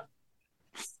god.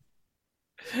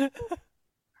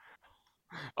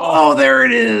 Oh, there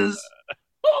it is.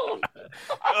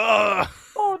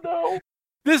 Oh no.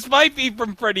 This might be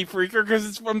from Freddie Freaker because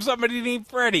it's from somebody named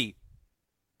Freddie.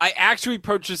 I actually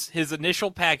purchased his initial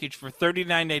package for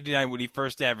 $39.99 when he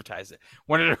first advertised it.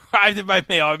 When it arrived in my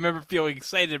mail, I remember feeling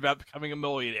excited about becoming a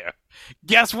millionaire.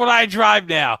 Guess what I drive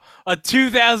now? A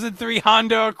 2003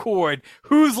 Honda Accord.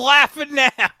 Who's laughing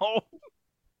now?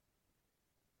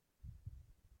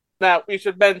 Now, we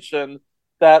should mention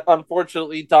that,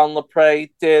 unfortunately, Don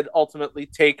LaPrey did ultimately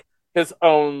take his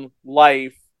own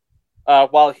life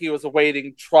while he was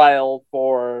awaiting trial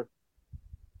for...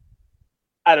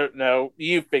 I don't know.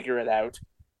 You figure it out.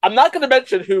 I'm not going to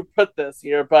mention who put this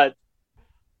here, but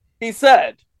he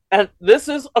said, and this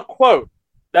is a quote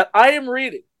that I am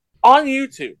reading on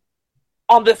YouTube,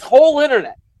 on this whole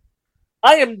internet.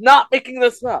 I am not making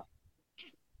this up.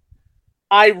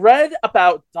 I read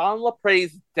about Don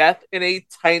LaPre's death in a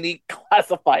tiny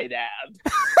classified ad.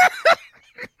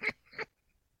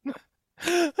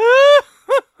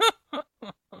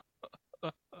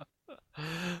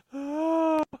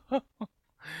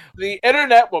 The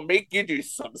internet will make you do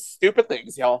some stupid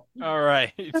things, y'all. All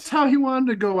right. That's how he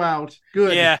wanted to go out.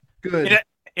 Good. Yeah. Good.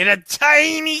 In a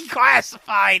tiny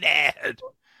classified ad.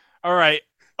 All right.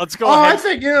 Let's go I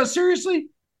ahead. think, seriously,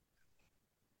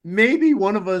 maybe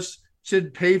one of us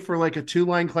should pay for like a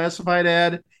 2-line classified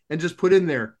ad and just put in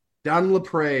there Don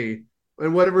LaPre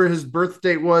and whatever his birth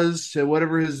date was to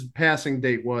whatever his passing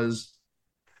date was.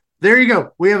 There you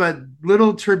go. We have a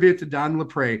little tribute to Don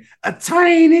LaPre. A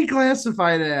tiny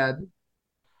classified ad.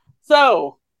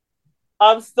 So,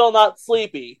 I'm still not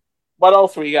sleepy. What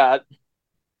else we got?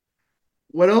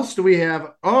 What else do we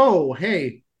have? Oh,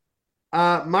 hey.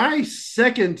 My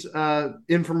second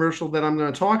infomercial that I'm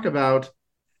going to talk about,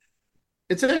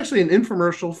 it's actually an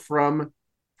infomercial from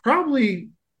probably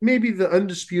maybe the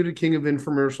undisputed king of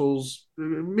infomercials,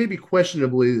 maybe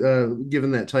questionably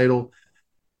given that title,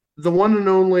 the one and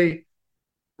only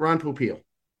Ron Popeil.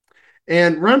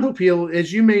 And Ron Popeil,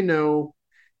 as you may know,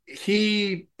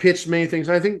 he pitched many things.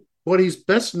 I think what he's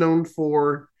best known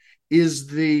for is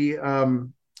the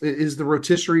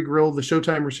rotisserie grill, the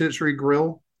Showtime rotisserie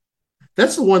grill.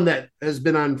 That's the one that has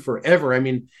been on forever. I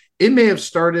mean, it may have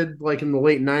started like in the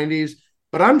late 90s,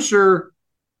 but I'm sure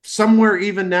somewhere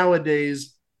even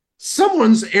nowadays,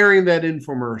 someone's airing that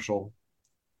infomercial.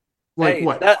 Like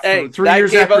hey, 3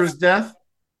 years after his death?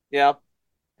 Yeah.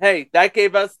 Hey, that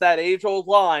gave us that age-old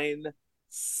line,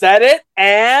 set it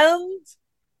and...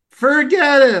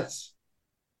 forget it!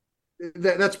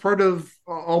 That's part of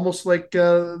almost like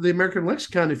the American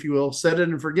lexicon, if you will, set it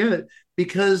and forget it,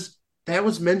 because that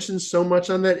was mentioned so much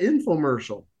on that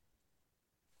infomercial.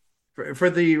 For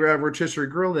the rotisserie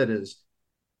grill, that is.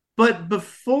 But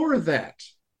before that,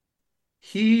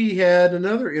 he had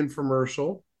another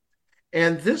infomercial,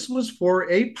 and this was for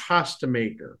a pasta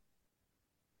maker.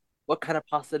 What kind of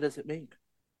pasta does it make?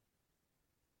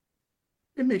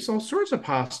 It makes all sorts of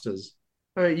pastas.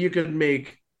 You could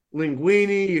make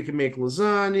linguine, you could make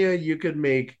lasagna, you could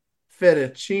make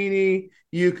fettuccine,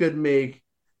 you could make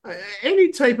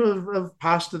any type of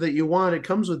pasta that you want. It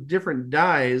comes with different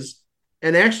dyes.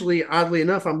 And actually, oddly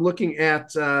enough, I'm looking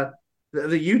at the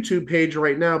YouTube page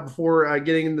right now before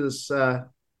getting into this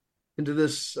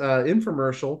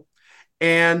infomercial,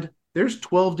 and there's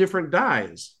 12 different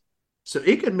dyes. So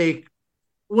it could make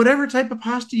whatever type of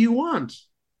pasta you want.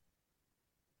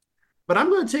 But I'm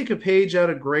going to take a page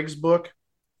out of Greg's book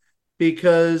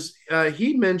because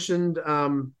he mentioned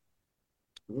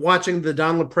watching the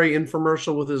Don LaPre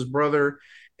infomercial with his brother,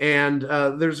 and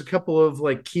there's a couple of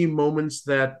like key moments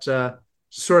that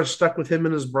sort of stuck with him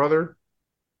and his brother.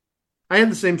 I had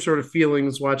the same sort of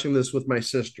feelings watching this with my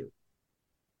sister.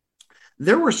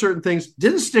 There were certain things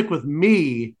didn't stick with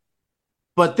me,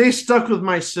 but they stuck with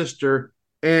my sister,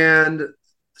 and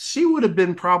she would have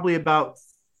been probably about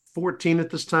 14 at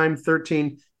this time,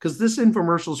 13, because this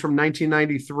infomercial is from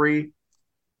 1993.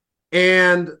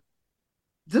 And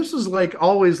this is like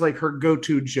always like her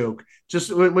go-to joke,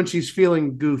 just when she's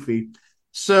feeling goofy.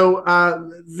 So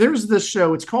there's this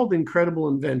show. It's called Incredible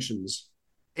Inventions.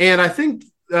 And I think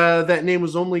that name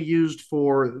was only used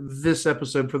for this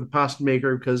episode for the pasta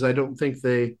maker, because I don't think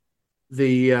the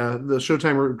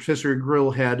Showtime Rotisserie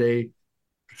Grill had a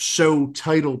show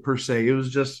title per se. It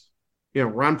was just,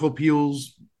 Ron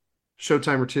Popeil's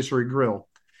Showtime Rotisserie Grill.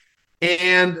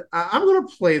 And I'm going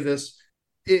to play this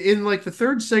in like the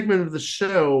third segment of the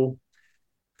show.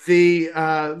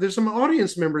 There's some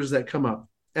audience members that come up,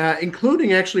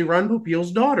 including actually Ron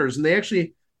Popeil's daughters, and they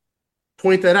actually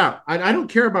point that out. I don't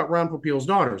care about Ron Popeil's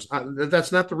daughters.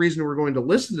 That's not the reason we're going to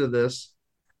listen to this,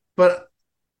 but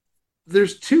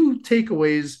there's two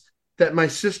takeaways that my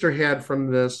sister had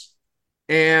from this.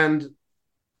 And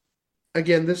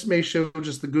again, this may show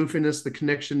just the goofiness, the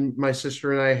connection my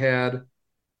sister and I had.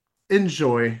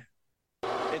 Enjoy.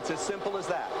 It's as simple as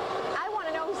that. I want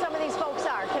to know who some of these folks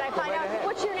are. Can I find out?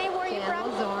 What's your name? Where are you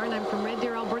from? Zorn. I'm from Red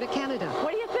Deer, Alberta, Canada.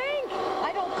 What do you think?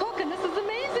 I don't cook, and this is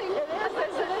amazing. It is,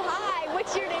 isn't it? Hi.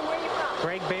 What's your name? Where are you from?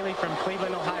 Greg Bailey from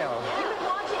Cleveland, Ohio. You've been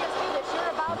watching us do this.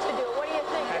 You're about to do it. What do you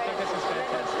think, Greg? I think this is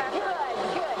fantastic.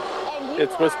 Good. And you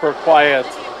It's Whisper Quiet.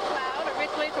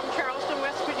 originally from Charleston,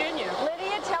 West Virginia.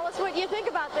 Lydia, tell us what you think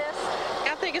about this.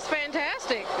 I think it's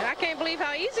fantastic. I can't believe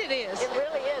how easy it is. It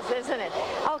really is, isn't it?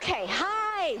 Okay,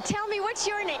 hi. Hi, tell me, what's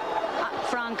your name?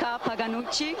 Franca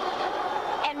Paganucci.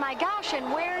 And my gosh,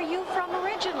 and where are you from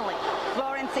originally?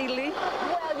 Florence, Italy.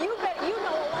 Well, you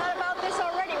know a lot about this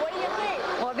already. What do you think?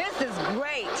 Well, this is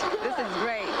great. Good. This is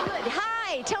great. Good.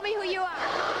 Hi, tell me who you are.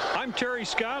 I'm Terry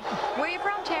Scott. Where are you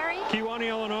from, Terry? Kewanee,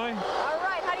 Illinois. All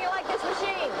right, how do you like this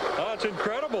machine? Oh, it's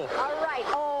incredible. All right.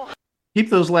 Oh. Keep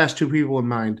those last two people in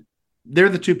mind. They're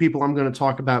the two people I'm going to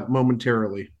talk about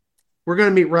momentarily. We're going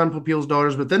to meet Ron Popeil's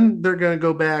daughters, but then they're going to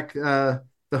go back, the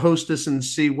hostess, and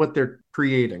see what they're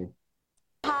creating.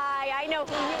 Hi, I know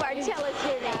who you are. Tell us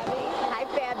your name. Hi,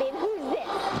 Fabi. And who's this?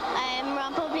 I'm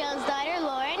Ron Popeil's daughter,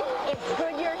 Lauren. It's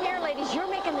good you're here, ladies. You're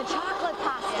making the chocolate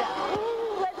pasta.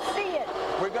 Ooh, let's see it.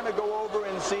 We're going to go over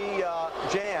and see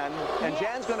Jan, and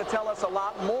Jan's going to tell us a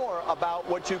lot more about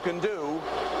what you can do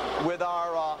with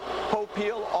our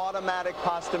Popeil automatic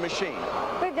pasta machine.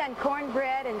 We've done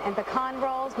cornbread and pecan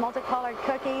rolls, multicolored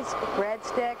cookies,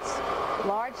 breadsticks,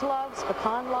 large loaves,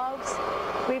 pecan loaves.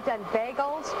 We've done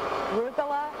bagels,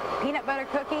 arugula, peanut butter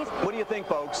cookies. What do you think,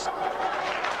 folks?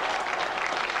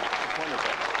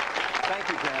 Wonderful. Thank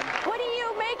you, Jan. What are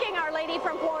you making, Our Lady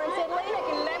from Florence, Italy?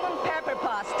 Making lemon pepper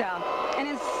pasta, and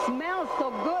it smells so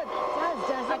good.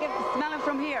 Does I can smell it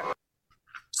from here.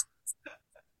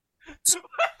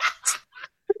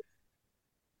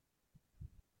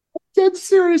 Dead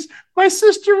serious. My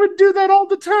sister would do that all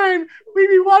the time. We'd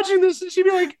be watching this, and she'd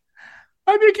be like,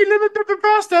 "I'm making lemon pepper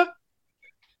pasta.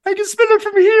 I can smell it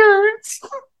from here." It's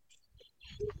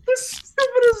the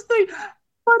stupidest thing.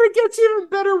 But it gets even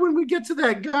better when we get to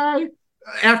that guy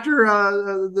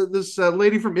after this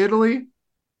lady from Italy.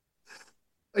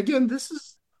 Again, this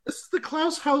is the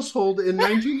Klaus household in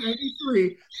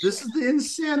 1993. This is the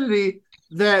insanity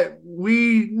that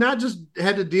we not just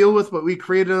had to deal with, but we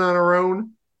created on our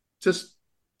own. Just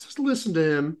listen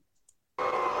to him.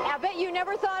 I bet you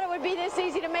never thought it would be this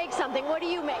easy to make something. What do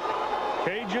you make?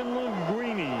 Cajun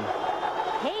linguine.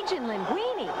 Cajun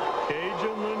linguine.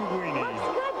 Cajun linguine. Looks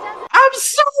good, doesn't it? I'm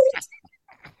sorry.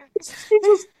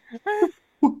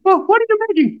 What are you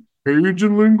making?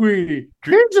 Cajun linguine.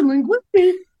 Cajun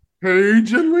linguine.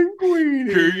 Cajun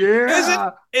linguine.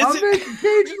 Yeah. I'm making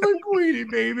Cajun linguine,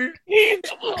 baby.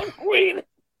 Cajun linguine.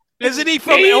 Isn't he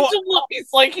from He's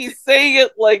like he's saying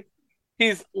it like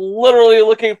he's literally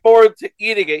looking forward to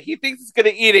eating it. He thinks he's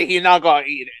gonna eat it. He's not gonna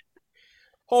eat it.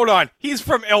 Hold on. He's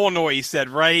from Illinois, he said,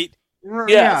 right?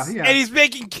 Yes. Yeah. And he's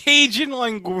making Cajun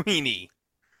linguine.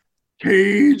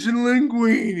 Cajun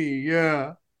linguine,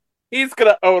 yeah. He's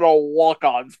gonna own a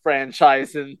walk-ons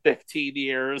franchise in 15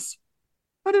 years.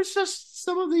 But it's just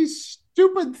some of these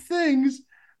stupid things.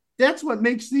 That's what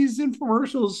makes these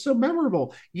infomercials so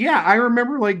memorable. Yeah, I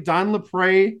remember like Don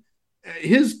LePray,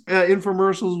 his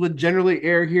infomercials would generally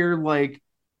air here like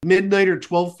midnight or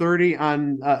 12:30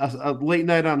 on a late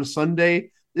night on a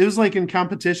Sunday. It was like in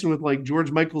competition with like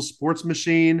George Michael's Sports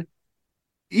Machine.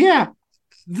 Yeah,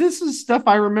 this is stuff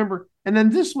I remember. And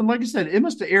then this one, like I said, it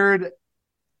must have aired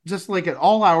just like at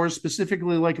all hours,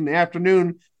 specifically like in the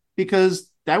afternoon, because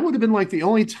that would have been like the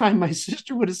only time my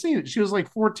sister would have seen it. She was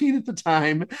like 14 at the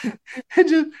time. And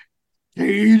just,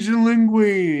 Cajun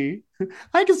linguine.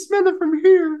 I can smell it from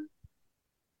here.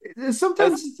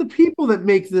 Sometimes it's the people that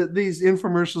make these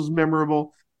infomercials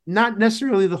memorable, not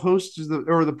necessarily the hosts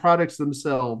or the products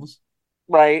themselves.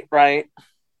 Right.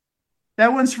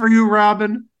 That one's for you,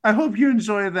 Robin. I hope you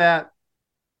enjoy that.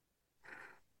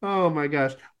 Oh, my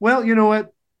gosh. Well, you know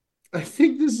what? I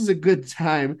think this is a good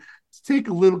time to take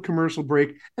a little commercial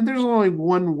break. And there's only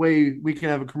one way we can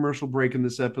have a commercial break in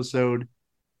this episode,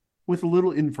 with a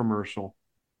little infomercial.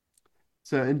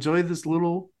 So enjoy this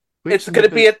little... It's going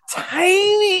to be a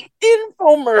tiny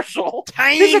infomercial.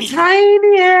 It's a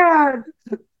tiny ad.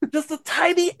 Just a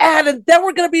tiny ad, and then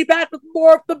we're going to be back with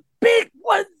more of the big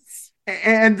ones.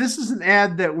 And this is an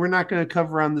ad that we're not going to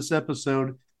cover on this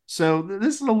episode. So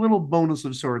this is a little bonus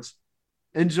of sorts.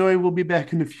 Enjoy. We'll be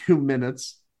back in a few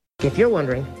minutes. If you're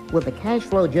wondering, will the cash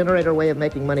flow generator way of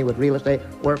making money with real estate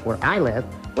work where I live,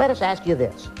 let us ask you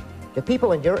this. Do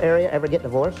people in your area ever get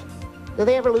divorced? Do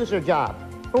they ever lose their job?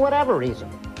 For whatever reason.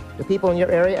 Do people in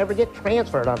your area ever get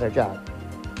transferred on their job?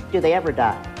 Do they ever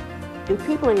die? Do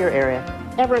people in your area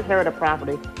ever inherit a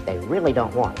property they really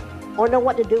don't want or know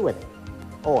what to do with it?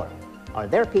 Or are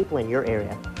there people in your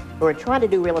area who are trying to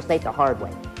do real estate the hard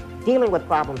way, dealing with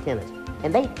problem tenants,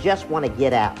 and they just want to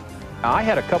get out? I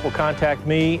had a couple contact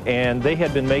me, and they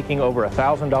had been making over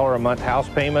 $1,000 a month house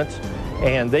payments,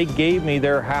 and they gave me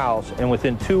their house, and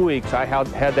within 2 weeks I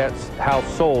had that house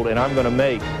sold, and I'm going to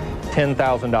make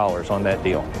 $10,000 on that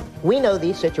deal. We know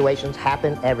these situations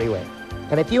happen everywhere.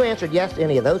 And if you answered yes to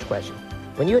any of those questions,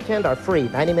 when you attend our free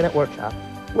 90-minute workshop,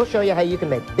 we'll show you how you can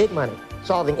make big money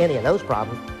solving any of those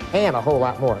problems, and a whole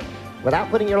lot more, without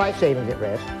putting your life savings at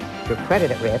risk, your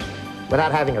credit at risk,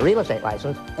 without having a real estate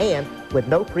license, and with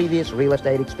no previous real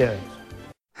estate experience.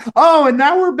 Oh, and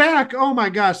now we're back. Oh my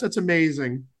gosh, that's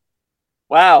amazing.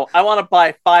 Wow, I want to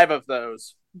buy 5 of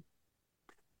those.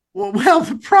 Well,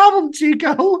 the problem,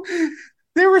 Chico,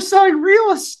 they were selling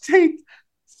real estate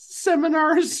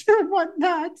seminars and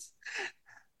whatnot.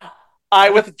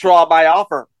 I withdraw my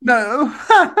offer. No.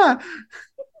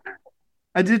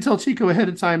 I did tell Chico ahead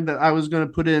of time that I was going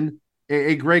to put in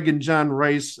a Greg and John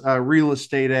Rice real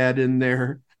estate ad in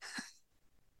there.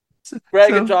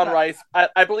 Greg and John Rice,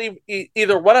 I believe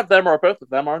either one of them or both of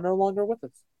them are no longer with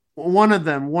us. One of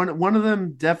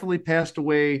them definitely passed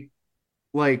away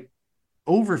like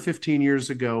over 15 years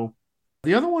ago.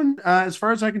 The other one, as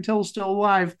far as I can tell, is still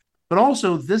alive. But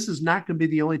also, this is not going to be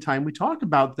the only time we talk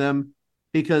about them,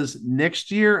 because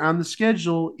next year on the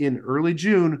schedule in early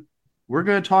June, we're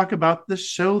going to talk about the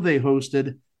show they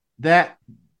hosted, that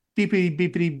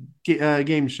beepity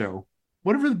game show,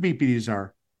 whatever the beepities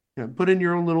are. You know, put in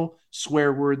your own little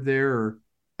swear word there, or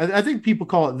I think people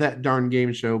call it that darn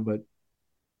game show, but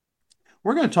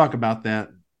we're going to talk about that.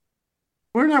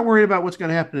 We're not worried about what's going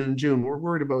to happen in June. We're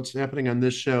worried about what's happening on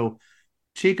this show.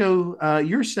 Chico,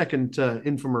 your second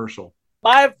infomercial.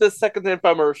 I have the second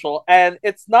infomercial, and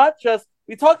it's not just,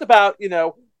 we talked about,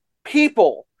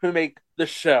 people who make the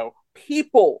show,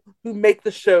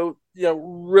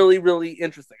 really, really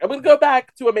interesting. I'm going to go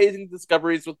back to Amazing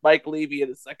Discoveries with Mike Levy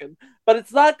in a second, but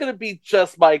it's not going to be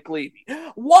just Mike Levy.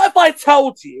 What if I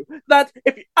told you that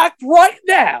if you act right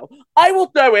now, I will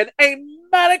throw in a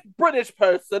manic British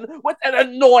person with an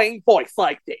annoying voice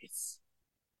like this?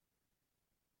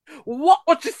 What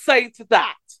would you say to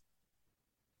that?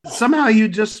 Somehow you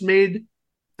just made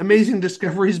Amazing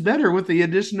Discoveries better with the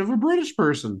addition of a British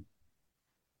person.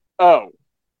 Oh,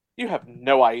 you have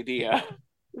no idea.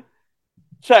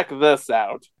 Check this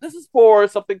out. This is for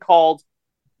something called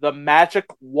the Magic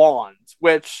Wand,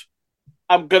 which,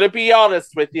 I'm gonna be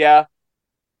honest with you,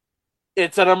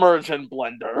 it's an immersion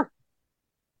blender.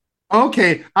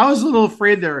 Okay, I was a little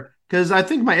afraid there, because I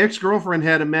think my ex-girlfriend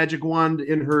had a magic wand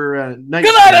in her night.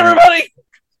 Good night, everybody!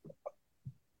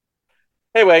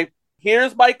 Anyway,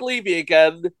 here's Mike Levy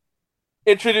again,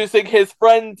 introducing his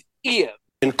friend Ian.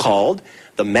 Called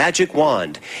the Magic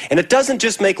Wand. And it doesn't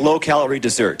just make low-calorie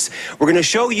desserts. We're going to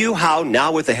show you how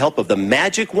now, with the help of the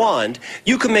Magic Wand,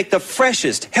 you can make the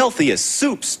freshest, healthiest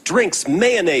soups, drinks,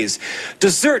 mayonnaise,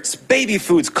 desserts, baby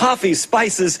foods, coffees,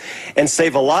 spices, and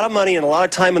save a lot of money and a lot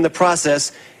of time in the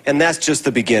process. And that's just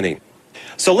the beginning.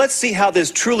 So let's see how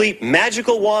this truly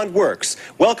magical wand works.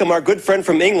 Welcome our good friend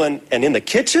from England, and in the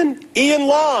kitchen, Ian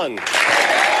Long.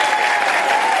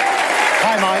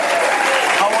 Hi, Mike.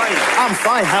 How are you? I'm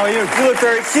fine. How are you? You look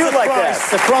very cute like that.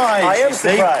 Surprise. I am see?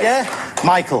 surprised. Yeah?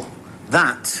 Michael,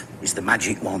 that is the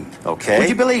magic wand. Okay. Would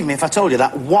you believe me if I told you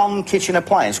that one kitchen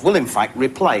appliance will, in fact,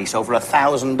 replace over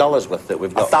 $1,000 worth that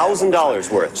we've got?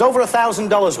 $1,000 worth? It's over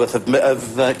 $1,000 worth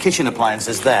of kitchen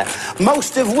appliances there,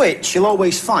 most of which you'll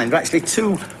always find are actually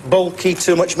too bulky,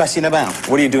 too much messing about.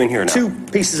 What are you doing here now? 2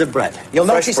 pieces of bread. You'll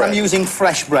notice bread. I'm using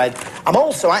fresh bread. I'm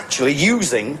also actually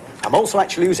using a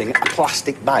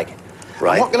plastic bag.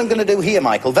 Right. And what I'm going to do here,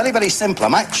 Michael, very, very simple.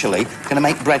 I'm actually going to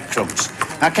make breadcrumbs.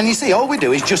 Now, can you see? All we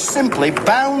do is just simply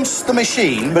bounce the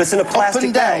machine. But it's in a plastic up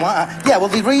and down bag. like that. Yeah, well,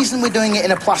 the reason we're doing it in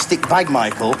a plastic bag,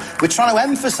 Michael, we're trying to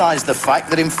emphasise the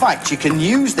fact that, in fact, you can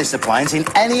use this appliance in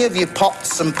any of your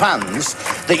pots and pans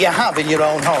that you have in your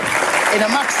own home. In a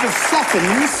matter of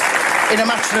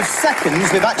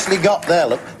seconds, we've actually got there,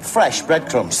 look, fresh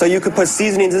breadcrumbs. So you could put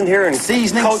seasonings in here and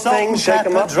coat things, shake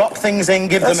them up? Drop things in,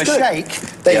 give them a shake.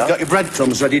 There you've got your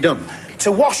breadcrumbs ready done.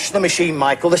 To wash the machine,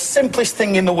 Michael, the simplest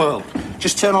thing in the world.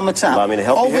 Just turn on the tap. Allow me to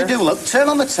help you here? All we do, look, turn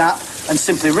on the tap and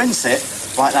simply rinse it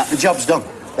like that. The job's done.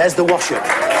 There's the washer.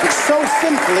 It's so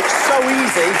simple, it's so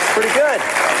easy. Pretty good.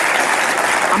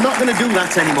 I'm not going to do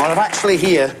that anymore. I've actually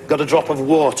here got a drop of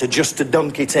water just to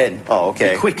dunk it in. Oh,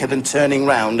 okay. Be quicker than turning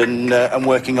round and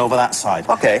working over that side.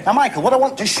 Okay. Now, Michael, what I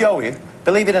want to show you,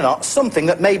 believe it or not, something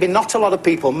that maybe not a lot of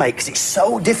people make, because it's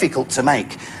so difficult to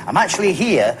make. I'm actually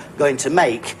here going to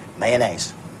make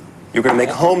mayonnaise. You're going to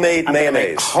make homemade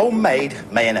mayonnaise. Homemade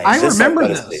mayonnaise. I remember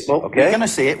this. Well, Okay. You're going to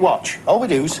see it. Watch. All we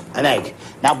do is an egg.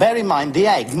 Now, bear in mind, the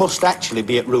egg must actually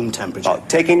be at room temperature. Oh,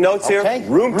 taking notes here.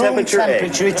 Room temperature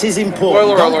egg. It is important.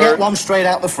 Spoiler Don't alert. get one straight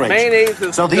out the fridge. Mayonnaise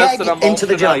is so the just egg an into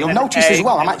the emulsion jar. of You'll an notice as egg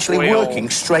well, I'm and actually oil. working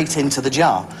straight into the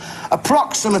jar.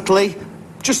 Approximately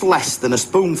just less than a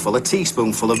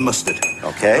teaspoonful of mustard.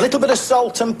 Okay. A little bit of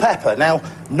salt and pepper. Now,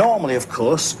 normally, of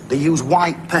course, they use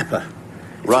white pepper.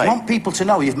 Right. If you want people to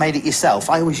know you've made it yourself,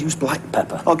 I always use black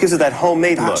pepper. Oh, it gives it that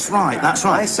homemade look. That's right, that's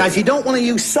right. Now, if you don't want to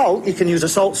use salt, you can use a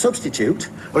salt substitute.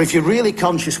 Or if you're really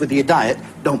conscious with your diet,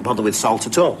 don't bother with salt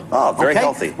at all. Oh, very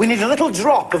healthy. We need a little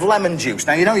drop of lemon juice.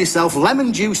 Now, you know yourself,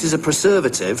 lemon juice is a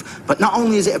preservative, but not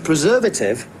only is it a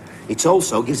preservative, it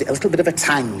also gives it a little bit of a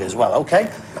tang as well,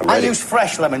 okay? I use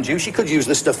fresh lemon juice. You could use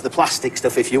the plastic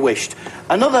stuff if you wished.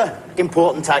 Another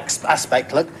important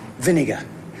aspect, look, vinegar.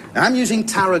 Now, I'm using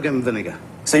tarragon vinegar.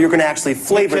 So you're going to actually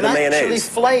flavor the mayonnaise? You can actually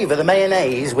flavour the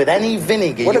mayonnaise with any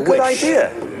vinegar you wish. What a good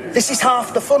idea. This is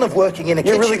half the fun of working in a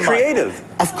kitchen. You're really creative.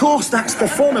 Mike. Of course, that's the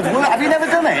fun of work. Have you never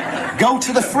done it? Go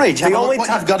to the fridge, have a look what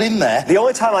you've got in there. The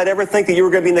only time I'd ever think that you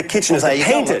were going to be in the kitchen is to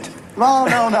paint it. No,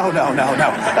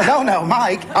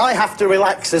 Mike, I have to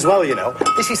relax as well, you know.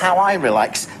 This is how I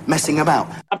relax, messing about.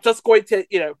 I'm just going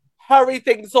to, hurry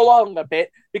things along a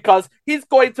bit because he's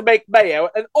going to make mayo,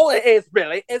 and all it is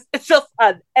really is it's just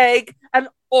an egg and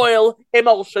oil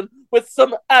emulsion with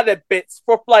some added bits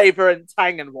for flavour and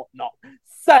tang and whatnot.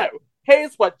 So,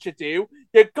 here's what you do.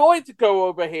 You're going to go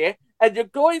over here and you're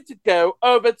going to go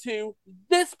over to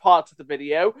this part of the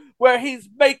video where he's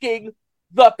making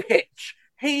the pitch.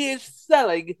 He is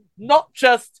selling not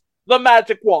just the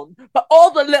magic wand, but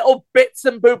all the little bits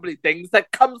and boobly things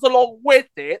that comes along with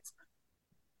it.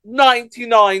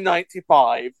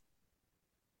 $99.95.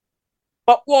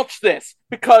 But watch this,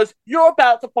 because you're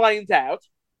about to find out.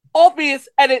 Obvious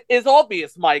edit is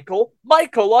obvious, Michael.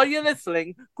 Michael, are you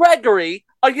listening? Gregory,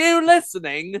 are you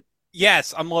listening?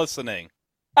 Yes, I'm listening.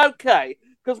 Okay,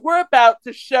 because we're about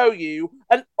to show you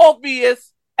an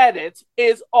obvious edit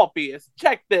is obvious.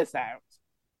 Check this out.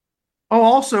 Oh,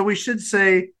 also, we should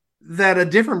say that a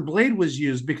different blade was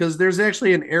used because there's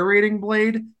actually an aerating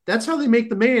blade. That's how they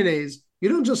make the mayonnaise. You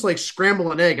don't just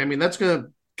scramble an egg. I mean, that's going to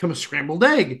become a scrambled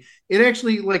egg. It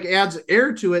actually adds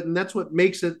air to it, and that's what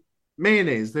makes it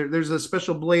mayonnaise. There's a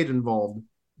special blade involved.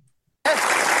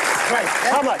 Right.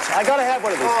 How much? I got to have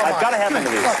one of these. I've got to have one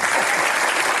of these.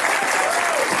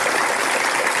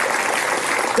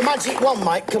 The Magic Wand,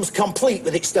 Mike, comes complete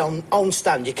with its own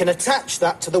stand. You can attach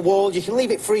that to the wall. You can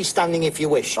leave it freestanding if you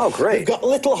wish. Oh, great. We've got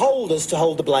little holders to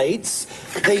hold the blades.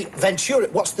 The Venturi...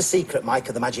 What's the secret, Mike,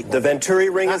 of the Magic Wand? The Venturi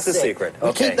ring is the secret. We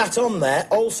Okay. keep that on there.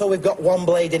 Also, we've got one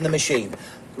blade in the machine.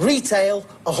 Retail,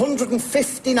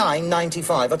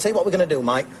 $159.95. I'll tell you what we're going to do,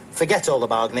 Mike. Forget all the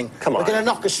bargaining. Come on. We're going to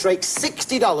knock a straight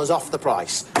 $60 off the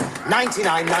price.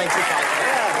 $99.95.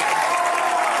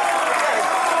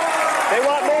 They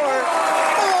want more.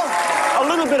 A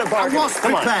little bit of bargaining.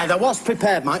 I was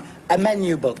prepared, Mike. A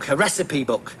menu book, a recipe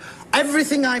book.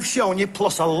 Everything I've shown you,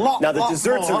 plus a lot Now, the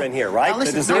desserts more. are in here, right? Now,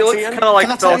 listen, the desserts are in? Kind of like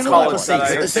Can I tell you another Phil's secret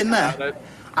Collins that's in there?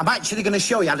 I'm actually going to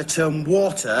show you how to turn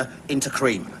water into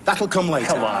cream. That'll come later.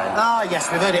 Come on. Ah,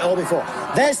 yes, we've heard it all before.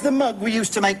 There's the mug we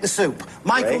used to make the soup.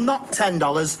 Michael, Great. not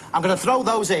 $10. I'm going to throw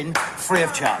those in free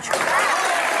of charge.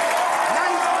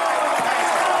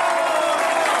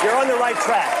 You're on the right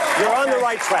track. You're on the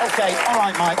right track. Okay, all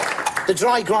right, Mike. The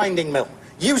dry grinding mill.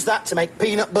 Use that to make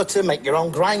peanut butter,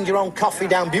 grind your own coffee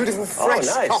down, beautiful fresh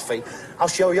nice. coffee. I'll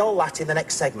show you all that in the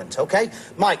next segment, okay?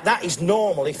 Mike, that is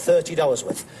normally $30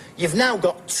 worth. You've now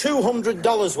got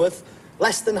 $200 worth,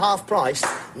 less than half price,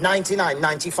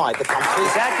 $99.95. The complete.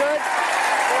 Is that good?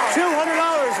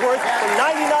 $200 worth for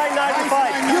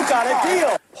 $99.95. You got a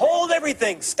deal. Hold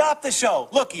everything. Stop the show.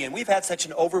 Look, Ian, we've had such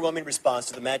an overwhelming response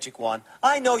to the Magic Wand.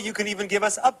 I know you can even give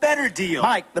us a better deal.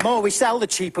 Mike, the more we sell, the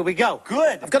cheaper we go.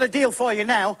 Good. I've got a deal for you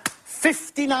now.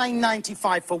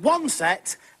 $59.95 for one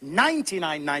set,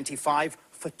 $99.95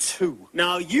 for two.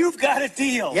 Now, you've got a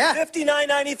deal. Yeah.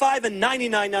 $59.95 and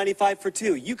 $99.95 for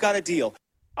two. You got a deal.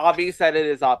 Obvious edit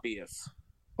is obvious.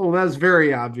 Oh, that's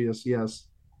very obvious, yes.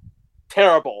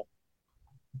 Terrible.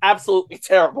 Absolutely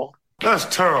terrible. That's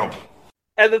terrible.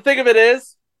 And the thing of it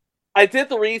is, I did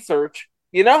the research.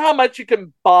 You know how much you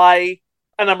can buy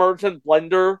an immersion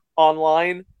blender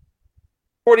online?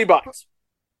 $40.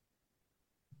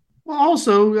 Well,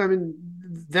 also, I mean,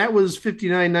 that was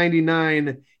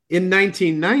 $59.99 in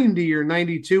 1990 or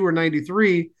 92 or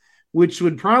 93, which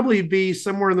would probably be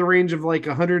somewhere in the range of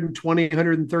 $120,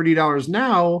 $130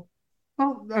 now.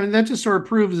 Well, I mean, that just sort of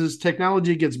proves as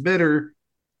technology gets better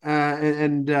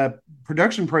and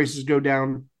production prices go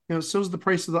down, so's the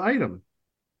price of the item.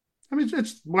 I mean,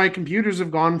 it's why computers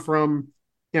have gone from,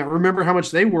 remember how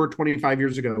much they were 25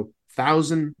 years ago,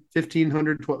 $1,000,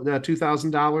 $1,500,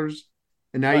 $2,000.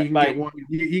 And now you can get one.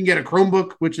 You can get a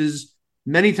Chromebook, which is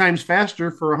many times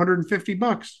faster for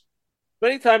 $150.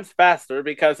 Many times faster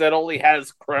because it only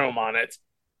has Chrome on it.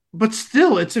 But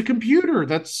still, it's a computer.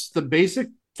 That's the basic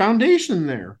foundation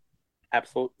there.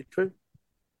 Absolutely true.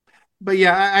 But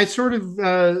yeah, I sort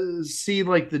of see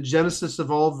like the genesis of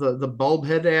all the bulb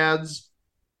head ads.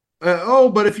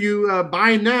 But if you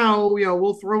buy now,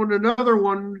 we'll throw in another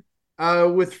one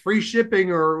with free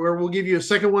shipping, or we'll give you a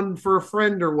second one for a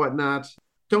friend or whatnot.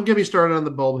 Don't get me started on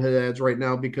the bulb head ads right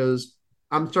now, because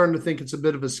I'm starting to think it's a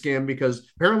bit of a scam,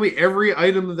 because apparently every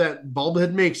item that bulb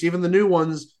head makes, even the new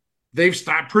ones, they've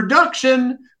stopped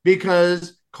production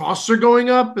because costs are going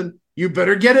up and you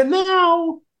better get it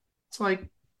now. It's like,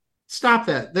 stop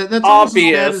that. That's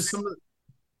obvious. As bad as some of,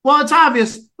 well, it's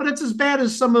obvious, but it's as bad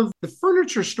as some of the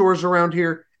furniture stores around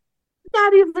here.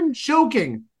 Not even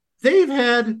joking. They've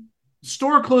had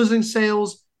store closing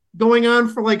sales going on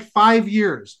for like 5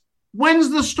 years. When's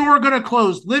the store going to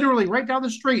close? Literally, right down the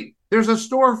street. There's a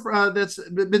store that's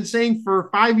been saying for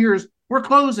 5 years, we're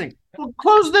closing. Well,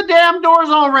 close the damn doors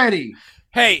already.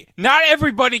 Hey, not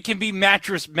everybody can be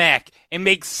Mattress Mac and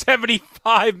make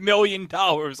 $75 million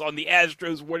on the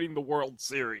Astros winning the World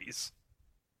Series.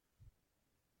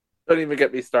 Don't even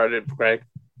get me started, Greg.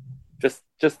 Just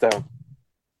don't.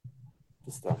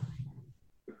 Just don't.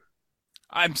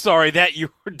 I'm sorry, that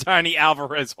your Tiny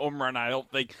Alvarez home run, I don't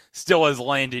think, still has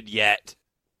landed yet.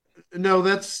 No,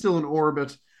 that's still in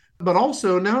orbit. But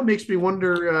also, now it makes me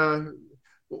wonder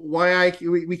why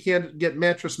we can't get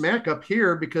Mattress Mac up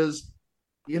here, because,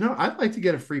 I'd like to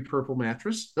get a free purple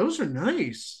mattress. Those are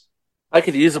nice. I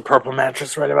could use a purple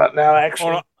mattress right about now,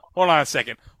 actually. Hold on a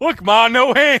second. Look, Ma,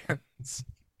 no hands.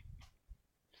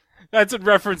 That's in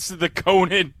reference to the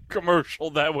Conan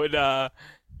commercial that would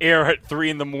air at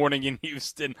 3 a.m. in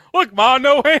Houston. Look, Ma,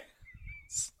 no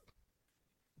hands.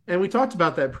 And we talked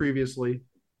about that previously.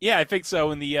 Yeah, I think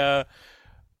so, in the a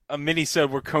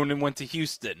minisode where Conan went to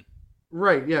Houston.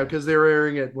 Right, yeah, because they were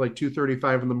airing at like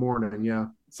 2:35 in the morning, yeah.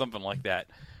 Something like that.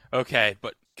 Okay,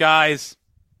 but guys,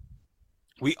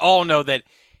 we all know that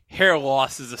hair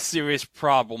loss is a serious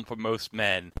problem for most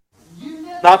men.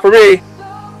 Not for me.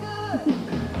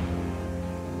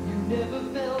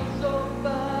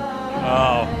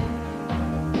 Oh.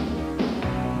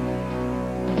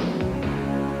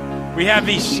 We have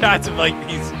these shots of like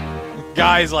these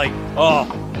guys like,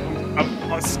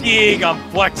 I'm skiing, I'm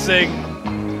flexing.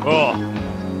 Oh.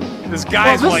 This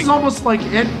guy's this is almost like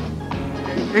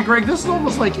hey Greg, this is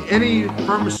almost like any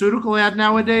pharmaceutical ad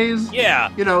nowadays. Yeah.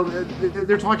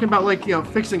 They're talking about like,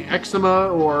 fixing eczema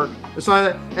or something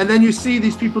like that. And then you see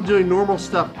these people doing normal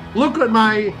stuff. Look what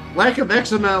my lack of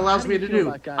eczema allows me to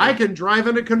do. I can drive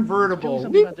in a convertible.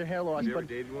 About their hair loss,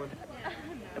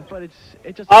 but it's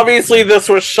just obviously this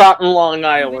was shot in Long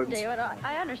Island.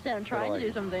 I understand I'm trying to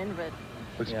do something, but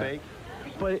it's fake.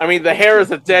 I mean, the hair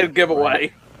is a dead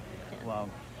giveaway. Wow.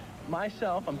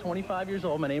 Myself, I'm 25 years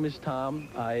old. My name is Tom.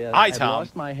 Hi, Tom.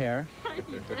 Lost my hair.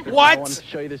 What? I wanted to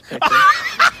show you this picture.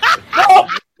 No,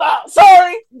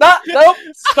 sorry. Nope.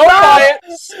 Don't buy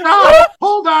it. Stop.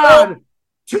 Hold on.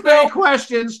 Too many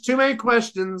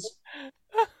questions.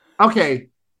 Okay.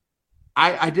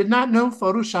 I did not know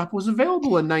Photoshop was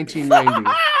available in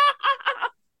 1990.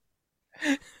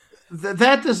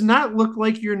 That does not look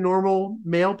like your normal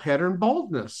male pattern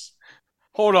baldness.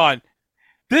 Hold on.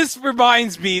 This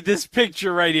reminds me, this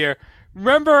picture right here.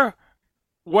 Remember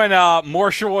when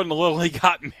Marshall and Lily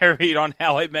got married on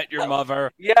How I Met Your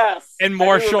Mother? Yes. And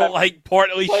Marshall,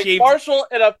 partly shaved. Marshall,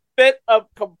 in a fit of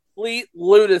complete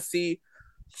lunacy,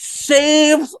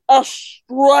 shaves a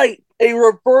stripe, a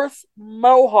reverse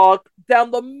mohawk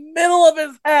down the middle of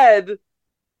his head.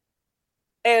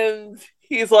 And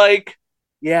he's like,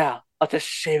 yeah, I'll just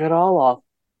shave it all off.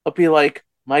 I'll be like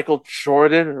Michael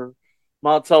Jordan or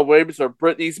Montel Williams or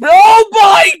Britney Spears. Oh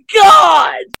my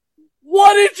God!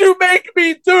 What did you make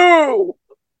me do?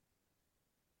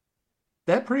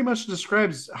 That pretty much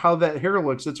describes how that hair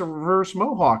looks. It's a reverse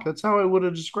mohawk. That's how I would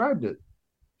have described it.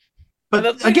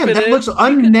 But again, that looks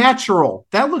unnatural.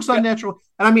 That looks unnatural.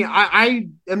 And I mean, I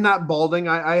am not balding.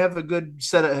 I have a good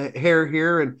set of hair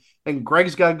here, and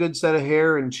Greg's got a good set of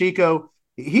hair, and Chico,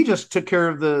 he just took care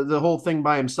of the whole thing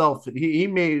by himself. He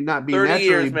may not be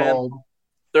naturally bald.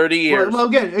 30 years.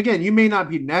 Well, again, you may not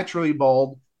be naturally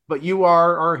bald, but you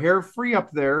are hair free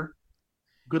up there.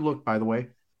 Good look, by the way.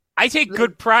 I take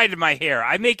good pride in my hair.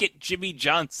 I make it Jimmy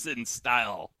Johnson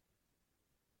style.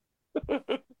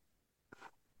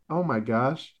 Oh my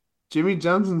gosh. Jimmy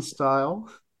Johnson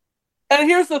style. And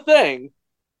here's the thing.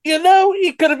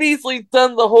 He could have easily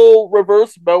done the whole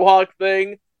reverse mohawk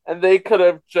thing, and they could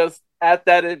have just had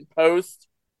that in post.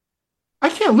 I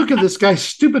can't look at this guy's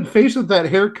stupid face with that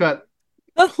haircut.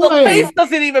 The face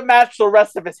doesn't even match the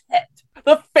rest of his head.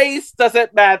 The face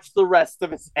doesn't match the rest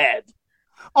of his head.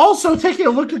 Also, taking a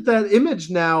look at that image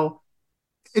now,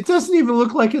 it doesn't even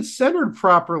look like it's centered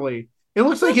properly. It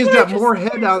looks like he's got more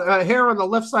hair on the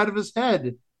left side of his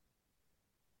head.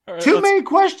 Right, too many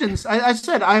questions. I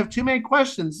said I have too many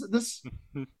questions.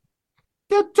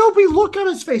 That dopey look on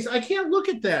his face. I can't look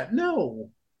at that. No.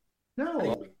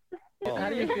 How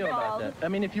do you feel about that? I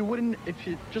mean, if you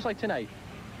just like tonight,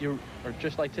 or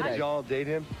just like today. Would y'all date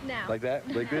him? No. Like that?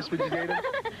 Like this? Would you date him?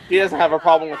 He doesn't have a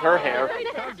problem with her hair.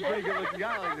 Tom's a pretty good looking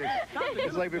guy like this.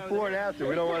 It's like before and after.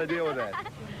 We don't want to deal with that.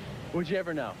 Would you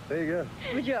ever know? There you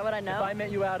go. Would I know? If I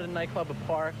met you out at a nightclub, a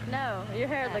park. No, your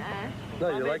hair looks.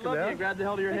 No, you like him now? Grab the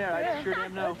hell to your hair. I sure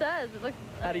damn know. It does. It looks.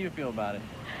 How do you feel about it?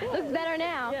 Looks better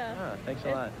now. Ah, thanks a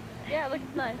lot. Yeah, it looks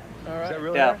nice. All right. Is that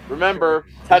really Yeah, remember,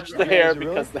 touch the hair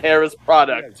because the hair is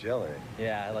product.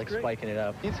 Yeah, I like spiking it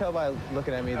up. Can you tell by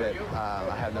looking at me that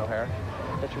I have no hair?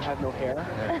 That you have no hair?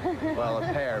 Yeah. Well, it's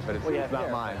hair, but it's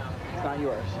not mine. It's not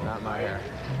yours. Not my hair.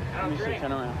 Let me see.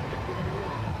 Turn around.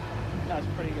 No, it's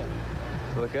pretty good.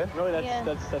 Does it look good? Really,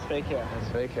 that's fake hair. That's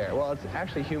fake hair. Well, it's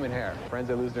actually human hair. Friends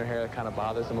that lose their hair, that kind of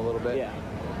bothers them a little bit. Yeah.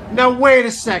 Now wait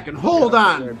a second. Hold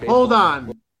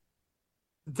on.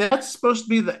 That's supposed to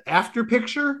be the after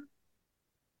picture?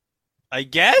 I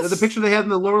guess. The picture they had in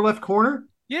the lower left corner?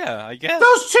 Yeah, I guess.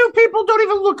 Those two people don't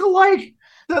even look alike.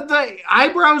 The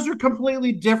eyebrows are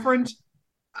completely different.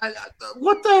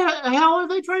 What the hell are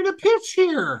they trying to pitch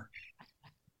here?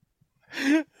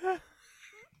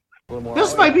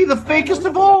 This might be the fakest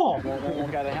of all.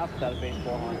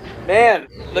 Man,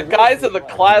 the guys in the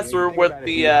classroom with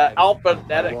the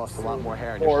alphabetics Lost a lot more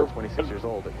hair and you're still 26 years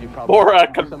old. If you more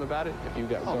do something about it, if you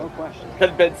got no question.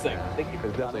 Convincing.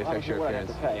 because it definitely affects your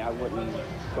appearance. I wouldn't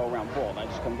go around bald. I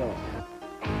just couldn't do it.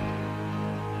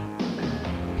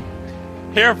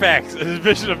 Hair Facts, a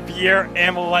division of Pierre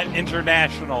Amelot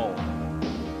International.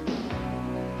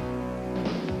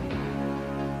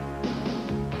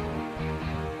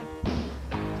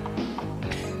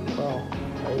 Well,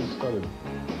 I started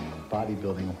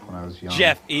bodybuilding when I was young.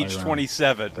 Jeff, age around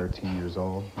 27. 13 years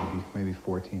old, maybe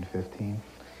 14, 15.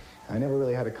 I never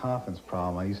really had a confidence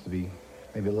problem. I used to be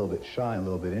maybe a little bit shy, a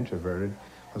little bit introverted.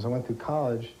 As I went through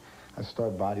college, I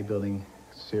started bodybuilding,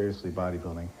 seriously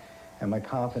bodybuilding, and my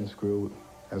confidence grew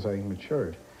as I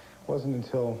matured. It wasn't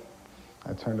until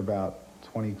I turned about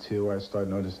 22 where I started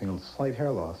noticing a slight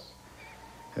hair loss.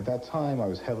 At that time, I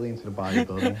was heavily into the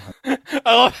bodybuilding.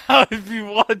 I love how if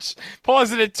you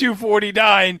pause it at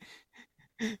 2:49,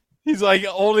 he's like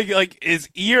holding like his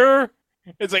ear.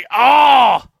 It's like,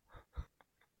 oh,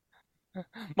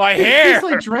 my hair. He's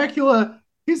like Dracula.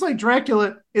 He's like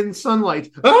Dracula in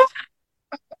sunlight. Ah!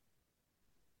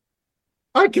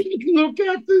 I can't look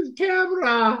at this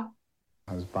camera.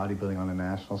 I was bodybuilding on a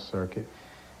national circuit,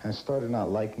 and I started not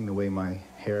liking the way my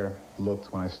hair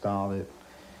looked when I styled it,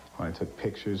 when I took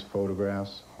pictures,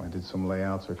 photographs, when I did some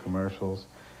layouts or commercials.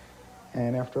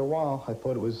 And after a while, I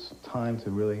thought it was time to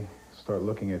really start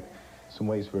looking at some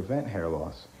ways to prevent hair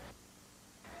loss.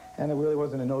 And it really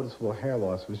wasn't a noticeable hair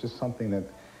loss. It was just something that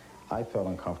I felt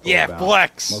uncomfortable about.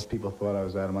 flex. Most people thought I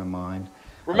was out of my mind.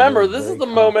 Remember, this is the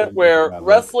moment where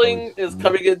wrestling is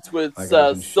coming into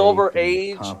its silver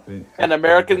age, and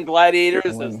American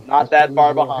Gladiators is not that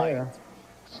far behind. Hair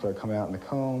started coming out in the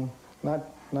comb. Not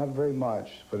very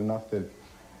much, but enough that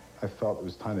I felt it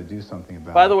was time to do something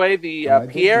about it. By the way, the And I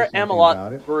did Pierre do something about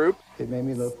Amelot it. group It made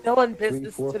me look still in 3,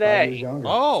 business 4, 5 today. years younger.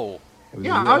 Oh. It was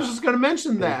Yeah, a I real was just going to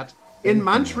mention that. In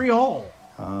Montreal.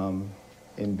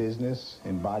 In business,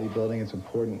 in bodybuilding, it's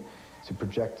important to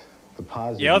project the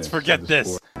positive. Yeah, let's forget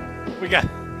this. We got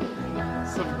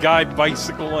some guy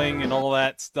bicycling and all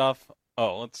that stuff.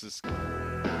 Oh, let's just.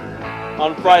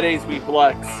 On Fridays, we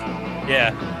flex.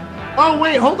 Yeah. Oh,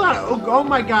 wait, hold on. Oh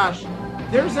my gosh.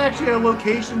 There's actually a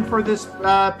location for this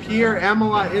Pierre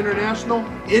Amelot International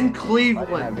in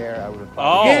Cleveland.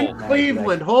 Oh. In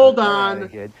Cleveland. Hold on.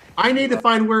 I need to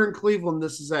find where in Cleveland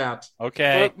this is at.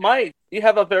 Okay. But Mike, you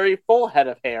have a very full head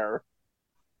of hair.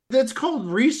 It's called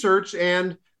research,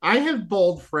 and I have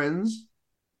bald friends.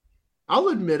 I'll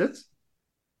admit it.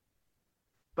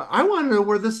 But I want to know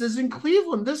where this is in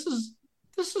Cleveland. This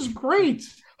is great.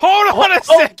 Hold on a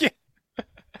second.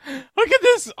 Look at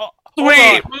this.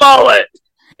 Sweet mullet.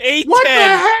 810. What the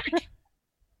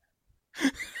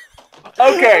heck?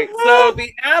 Okay, so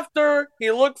the after, he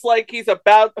looks like he's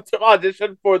about to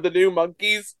audition for the new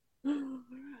Monkees.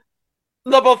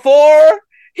 The before,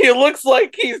 he looks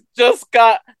like he's just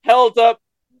got held up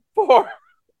for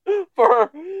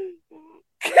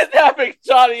kidnapping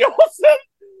Johnny Olsen.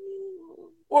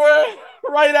 Where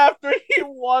right after he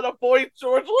won a Boy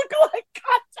George lookalike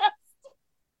contest.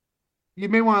 You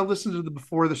may want to listen to the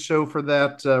before the show for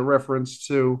that reference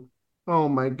too. Oh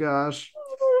my gosh.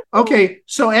 Okay,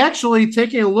 so actually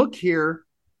taking a look here,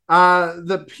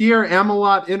 The Pierre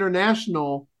Amelot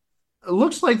International, it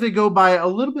looks like they go by a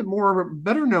little bit more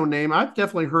better known name. I've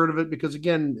definitely heard of it because,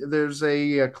 again, there's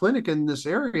a clinic in this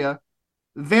area,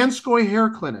 Vanscoy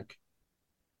Hair Clinic.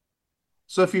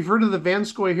 So if you've heard of the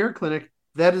Vanscoy Hair Clinic,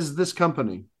 that is this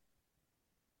company.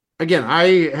 Again,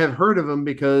 I have heard of them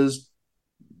because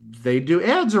they do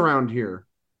ads around here.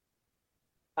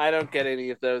 I don't get any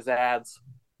of those ads.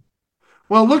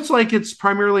 Well, it looks like it's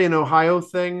primarily an Ohio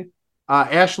thing.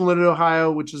 Ashland,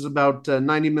 Ohio, which is about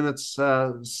 90 minutes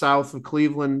south of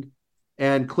Cleveland,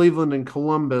 and Cleveland and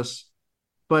Columbus.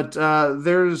 But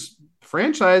there's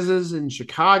franchises in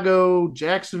Chicago,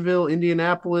 Jacksonville,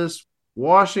 Indianapolis,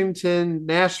 Washington,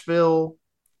 Nashville.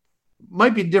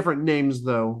 Might be different names,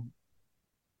 though.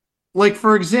 Like,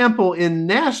 for example, in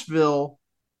Nashville,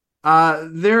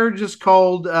 they're just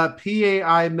called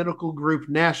PAI Medical Group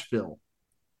Nashville.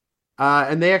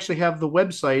 And they actually have the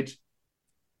website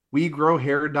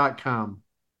WeGrowHair.com.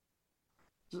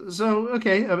 So,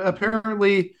 okay,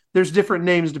 apparently there's different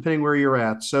names depending where you're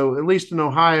at. So, at least in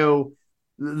Ohio,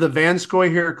 the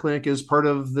Vanscoy Hair Clinic is part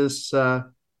of this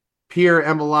Pierre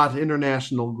Amelot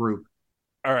International group.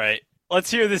 All right,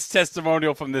 let's hear this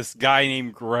testimonial from this guy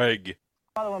named Greg.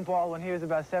 My father went bald when he was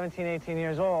about 17, 18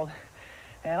 years old.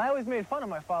 And I always made fun of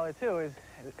my father, too.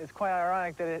 It's quite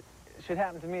ironic that it should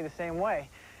happen to me the same way.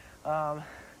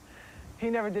 He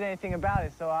never did anything about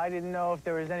it, so I didn't know if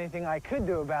there was anything I could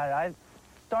do about it. I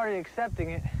started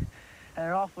accepting it at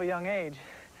an awful young age.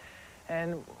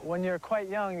 And when you're quite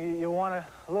young, you want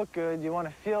to look good, you want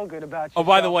to feel good about yourself. Oh,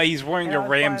 by the way, he's wearing And a I was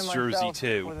Rams finding jersey, myself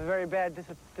too. With a very bad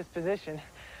disposition.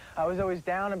 I was always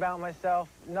down about myself.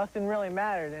 Nothing really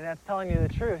mattered, and that's telling you the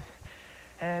truth.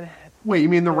 And Wait, you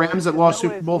mean the so Rams that to lost know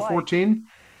Super what Bowl it's like, 14?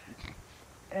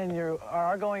 and you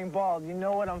are going bald, you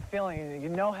know what I'm feeling. You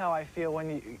know how I feel when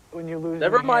you lose.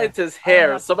 Never your mind hair. his I don't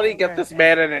hair. have to Somebody sit get there this and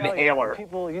man an tell you. inhaler.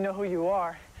 People, you know who you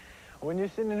are. When you're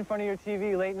sitting in front of your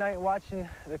TV late night watching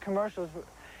the commercials,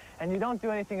 and you don't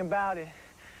do anything about it,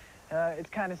 it's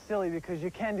kind of silly because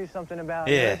you can do something about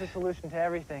it. Yeah. There's a solution to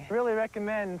everything. I really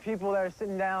recommend people that are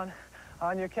sitting down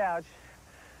on your couch.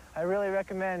 I really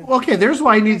recommend. Well, okay, there's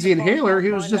why he needs the inhaler. He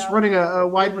was just running a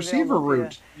wide receiver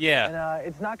route. Yeah. And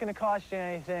it's not going to cost you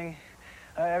anything.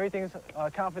 Everything's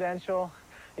confidential.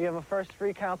 You have a first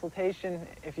free consultation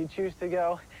if you choose to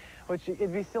go, which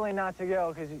it'd be silly not to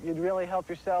go because you'd really help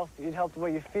yourself. You'd help the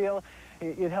way you feel.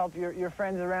 You'd help your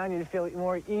friends around you to feel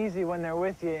more easy when they're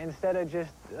with you instead of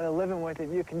just living with it.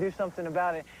 You can do something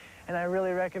about it. And I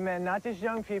really recommend not just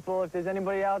young people. If there's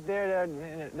anybody out there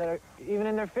that are even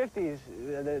in their 50s,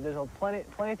 there's plenty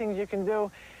of things you can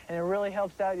do, and it really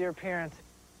helps out your appearance.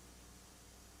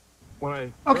 When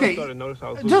I Okay, started noticing I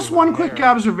was just losing one my quick hair,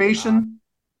 observation.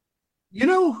 You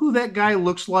know who that guy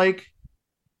looks like?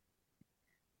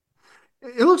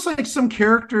 It looks like some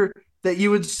character that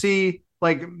you would see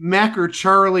like Mac or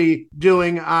Charlie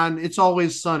doing on It's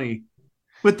Always Sunny,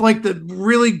 with like the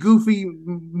really goofy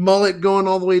mullet going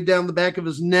all the way down the back of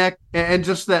his neck and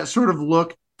just that sort of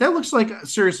look. That looks like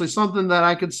seriously something that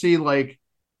I could see like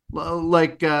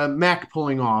Mac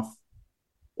pulling off.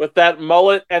 With that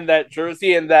mullet and that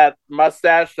jersey and that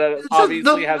mustache that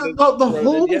obviously hasn't the grown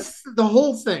whole in yet. the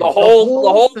whole thing. The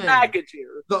whole thing. package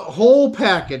here. The whole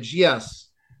package, yes.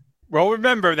 Well,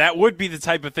 remember, that would be the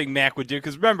type of thing Mac would do,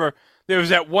 because remember, there was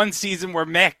that one season where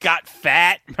Mac got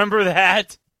fat. Remember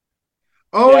that?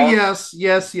 Oh, Yeah.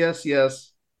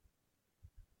 yes.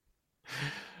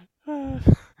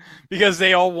 Because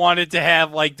they all wanted to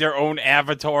have, like, their own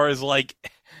avatars, like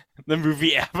the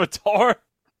movie Avatar.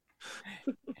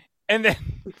 And then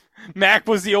Mac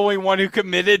was the only one who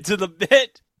committed to the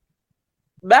bit.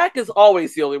 Mac is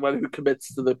always the only one who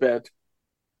commits to the bit.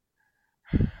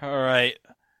 All right.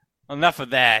 Enough of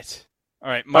that. All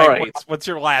right, Mike, All right. what's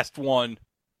your last one?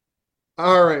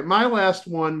 All right, my last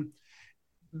one.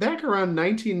 Back around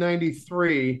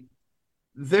 1993,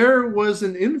 there was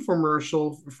an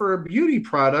infomercial for a beauty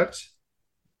product,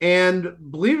 and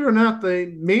believe it or not,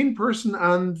 the main person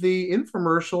on the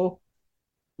infomercial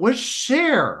was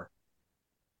Cher.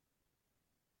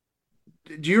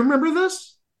 Do you remember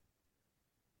this?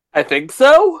 I think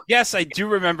so. Yes, I do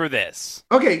remember this.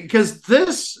 Okay, because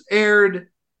this aired.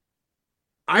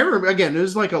 I remember, again, it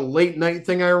was like a late night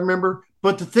thing, I remember.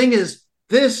 But the thing is,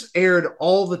 this aired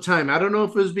all the time. I don't know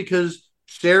if it was because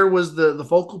Cher was the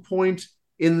focal point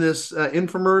in this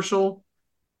infomercial,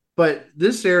 but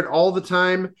this aired all the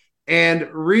time. And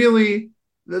really,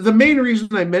 the main reason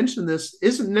I mention this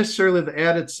isn't necessarily the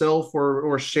ad itself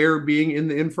or Cher being in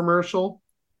the infomercial.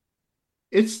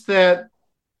 It's that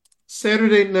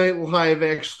Saturday Night Live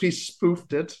actually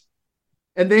spoofed it.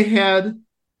 And they had,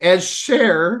 as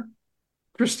Cher,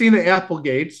 Christina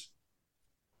Applegate,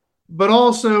 but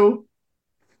also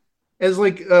as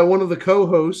like one of the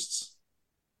co-hosts,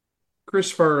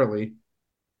 Chris Farley.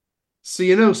 So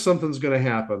you know something's going to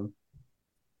happen.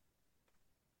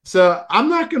 So I'm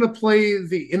not going to play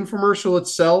the infomercial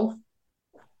itself.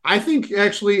 I think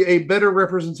actually a better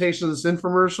representation of this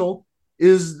infomercial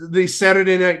is the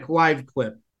Saturday Night Live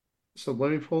clip. So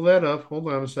let me pull that up.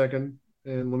 Hold on a second.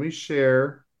 And let me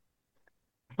share.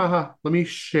 Let me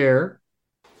share.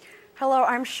 Hello,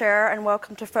 I'm Cher, and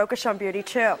welcome to Focus on Beauty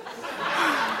 2.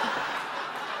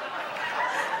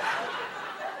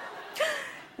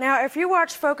 Now, if you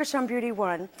watched Focus on Beauty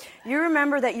 1, you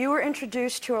remember that you were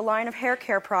introduced to a line of hair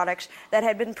care products that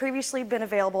had previously been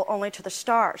available only to the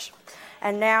stars.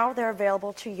 And now they're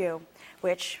available to you,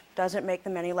 which doesn't make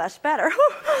them any less better.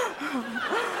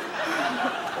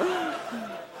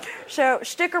 So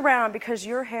stick around because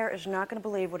your hair is not going to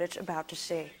believe what it's about to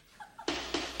see.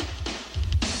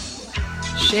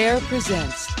 Cher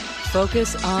presents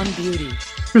Focus on Beauty.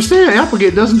 Christina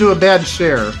Applegate doesn't do a bad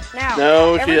share. Now,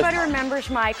 No, she everybody doesn't. remembers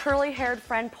my curly-haired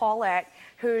friend Paulette,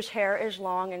 whose hair is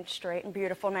long and straight and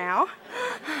beautiful now.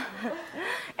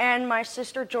 And my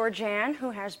sister Georgianne,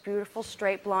 who has beautiful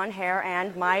straight blonde hair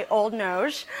and my old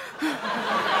nose.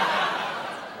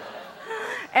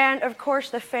 And, of course,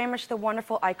 the famous, the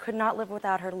wonderful, I could not live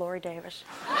without her, Lori Davis.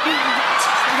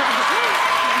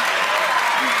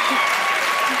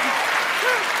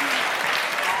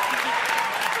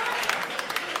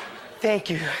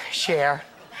 Thank you, Cher.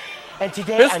 And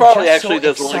today Chris I'm Farley just actually so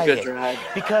does a really excited good drag.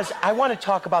 because I want to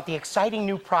talk about the exciting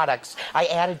new products I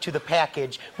added to the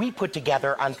package we put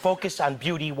together on Focus on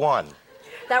Beauty 1.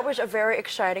 That was a very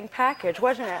exciting package,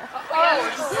 wasn't it?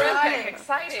 Oh, terrific,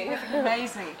 exciting.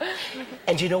 Amazing.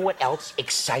 And you know what else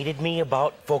excited me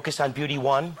about Focus on Beauty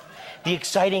 1? The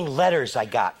exciting letters I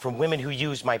got from women who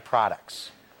use my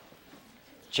products.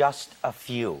 Just a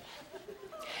few.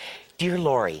 Dear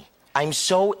Lori, I'm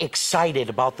so excited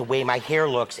about the way my hair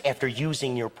looks after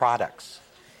using your products.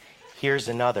 Here's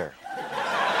another.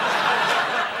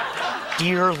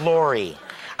 Dear Lori,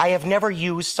 I have never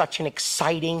used such an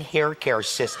exciting hair care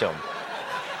system.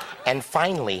 And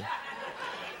finally,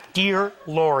 dear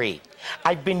Lori,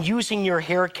 I've been using your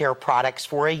hair care products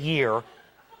for a year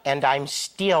and I'm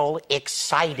still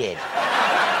excited.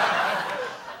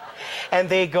 And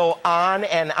they go on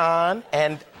and on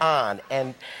and on.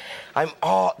 And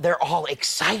they're all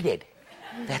excited.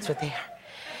 That's what they are.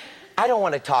 I don't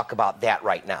want to talk about that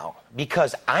right now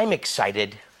because I'm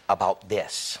excited about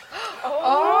this.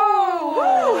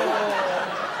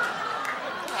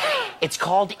 It's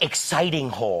called Exciting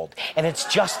Hold, and it's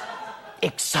just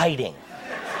exciting.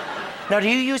 Now, do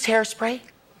you use hairspray?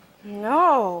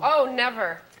 No. Oh,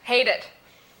 never. Hate it.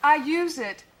 I use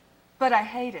it, but I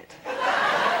hate it.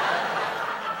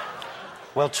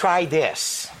 Well, try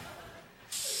this.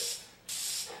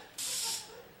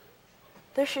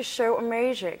 This is so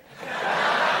amazing.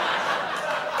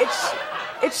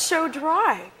 It's so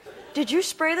dry. Did you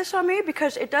spray this on me?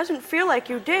 Because it doesn't feel like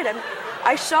you did. And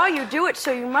I saw you do it,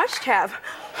 so you must have.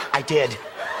 I did.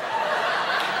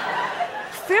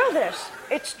 Feel this.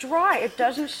 It's dry. It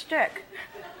doesn't stick.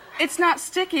 It's not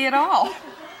sticky at all.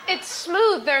 It's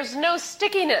smooth. There's no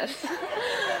stickiness.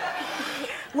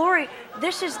 Lori,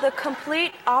 this is the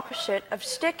complete opposite of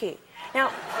sticky.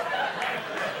 Now,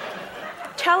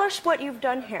 tell us what you've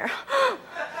done here.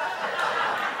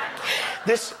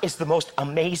 This is the most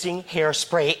amazing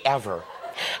hairspray ever.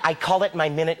 I call it my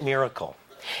Minute Miracle.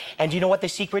 And you know what the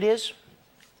secret is?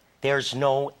 There's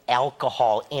no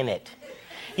alcohol in it.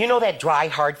 You know that dry,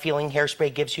 hard-feeling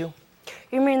hairspray gives you?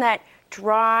 You mean that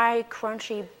dry,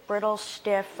 crunchy, brittle,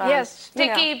 stiff... yes,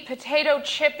 sticky, potato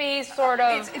chippy, sort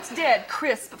of... It's dead,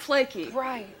 crisp, flaky.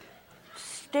 Right.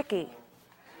 Sticky.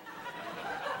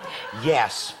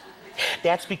 Yes.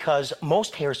 That's because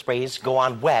most hairsprays go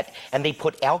on wet and they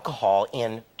put alcohol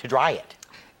in to dry it.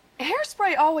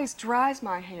 Hairspray always dries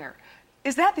my hair.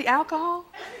 Is that the alcohol?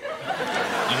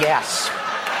 Yes.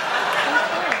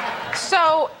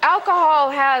 So,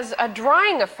 alcohol has a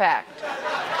drying effect.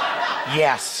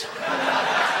 Yes.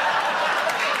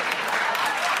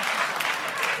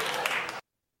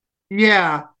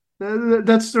 Yeah,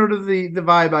 that's sort of the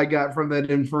vibe I got from that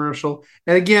infomercial.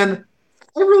 And again,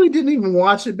 I really didn't even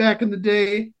watch it back in the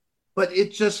day, but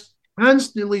it just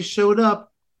constantly showed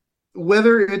up,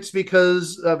 whether it's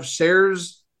because of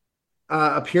Cher's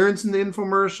appearance in the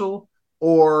infomercial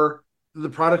or the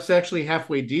product's actually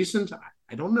halfway decent.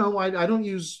 I don't know. I don't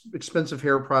use expensive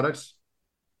hair products.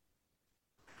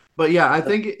 But yeah, I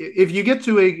think if you get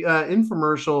to a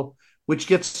infomercial which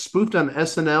gets spoofed on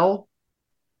SNL,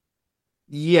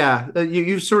 yeah,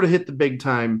 you sort of hit the big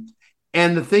time.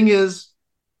 And the thing is,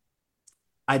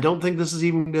 I don't think this is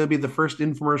even going to be the first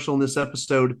infomercial in this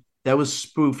episode that was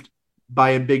spoofed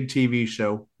by a big TV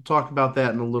show. We'll talk about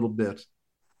that in a little bit.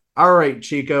 All right,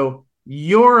 Chico,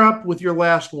 you're up with your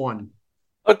last one.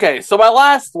 Okay, so my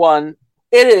last one,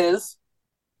 it is,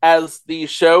 as the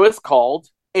show is called,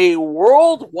 a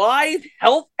worldwide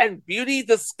health and beauty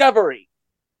discovery.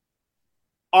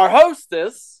 Our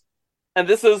hostess, and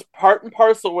this is part and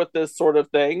parcel with this sort of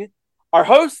thing, our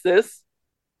hostess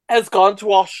has gone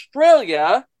to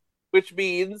Australia, which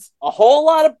means a whole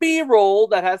lot of B-roll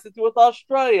that has to do with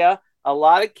Australia, a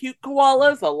lot of cute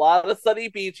koalas, a lot of sunny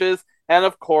beaches, and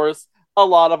of course, a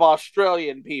lot of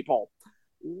Australian people.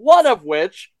 One of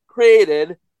which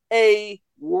created a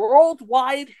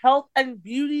worldwide health and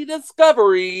beauty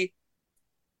discovery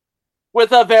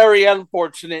with a very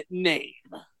unfortunate name.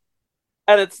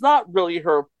 And it's not really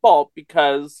her fault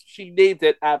because she named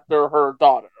it after her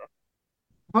daughter.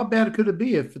 How bad could it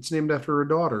be if it's named after her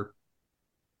daughter?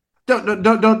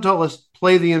 Don't tell us.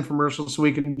 Play the infomercial so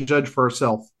we can judge for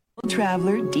ourselves.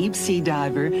 Traveler, deep sea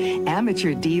diver,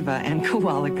 amateur diva, and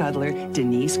koala cuddler,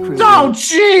 Denise Kruger. Oh,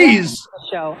 jeez!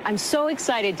 Show. I'm so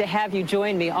excited to have you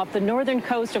join me off the northern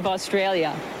coast of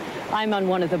Australia. I'm on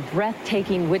one of the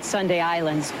breathtaking Whitsunday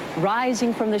Islands,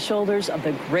 rising from the shoulders of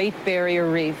the Great Barrier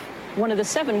Reef, one of the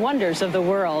 7 wonders of the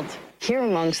world. Here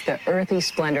amongst the earthy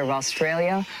splendor of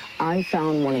Australia, I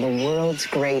found one of the world's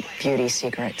great beauty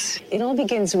secrets. It all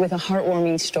begins with a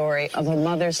heartwarming story of a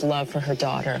mother's love for her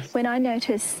daughter. When I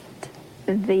noticed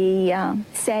the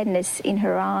sadness in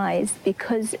her eyes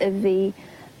because of the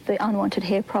unwanted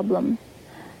hair problem,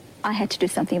 I had to do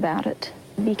something about it,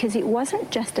 because it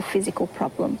wasn't just a physical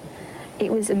problem.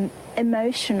 It was an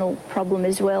emotional problem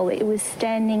as well. It was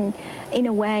standing in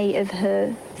a way of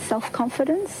her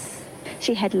self-confidence.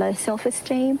 She had low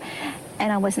self-esteem,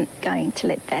 and I wasn't going to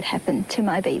let that happen to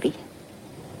my baby.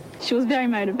 She was very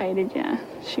motivated, yeah,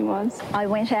 she was. I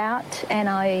went out and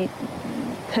I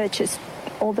purchased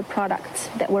all the products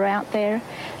that were out there,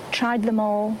 tried them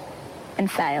all,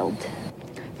 and failed.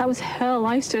 That was hell.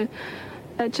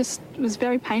 It just was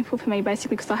very painful for me,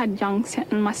 basically, because I had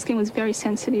and my skin was very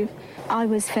sensitive. I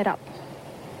was fed up,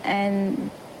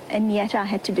 and yet I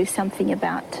had to do something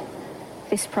about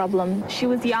this problem. She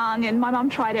was young, and my mum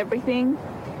tried everything.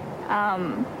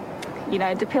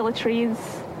 Depilatories,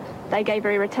 they gave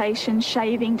her irritation.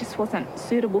 Shaving just wasn't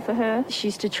suitable for her. She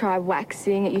used to try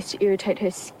waxing. It used to irritate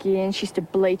her skin. She used to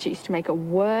bleach. It used to make it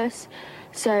worse.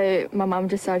 So my mum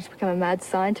decided to become a mad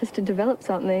scientist to develop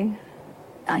something.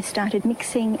 I started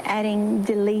mixing, adding,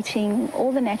 deleting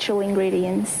all the natural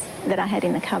ingredients that I had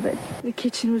in the cupboard. The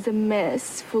kitchen was a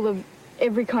mess, full of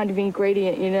every kind of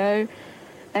ingredient, you know.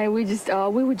 And we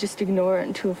would just ignore it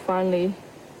until finally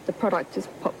the product just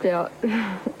popped out.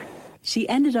 She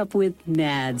ended up with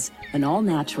NADS, an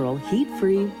all-natural,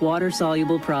 heat-free,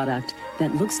 water-soluble product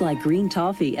that looks like green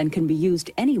toffee and can be used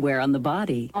anywhere on the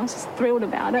body. I was just thrilled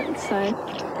about it, so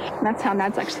that's how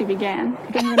NADS actually began.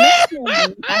 Then the next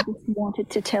morning, I just wanted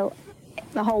to tell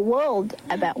the whole world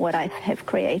about what I have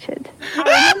created.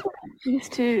 I remember I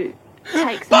used to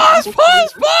take some... Pause! She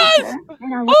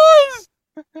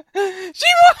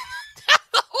wanted to tell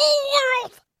the whole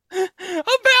world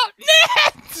about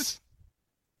NADS!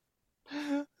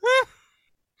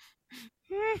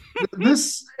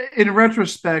 This, in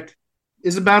retrospect,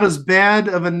 is about as bad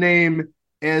of a name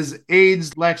as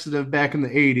AIDS laxative back in the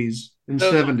 80s and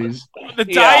 70s. The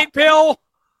diet pill?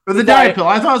 Or the diet pill.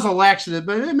 I thought it was a laxative,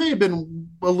 but it may have been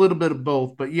a little bit of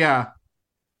both. But yeah,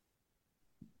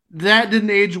 that didn't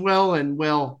age well, and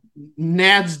well,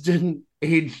 NADS didn't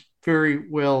age very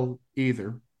well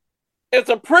either. It's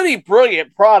a pretty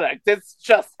brilliant product. It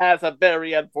just has a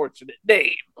very unfortunate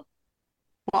name.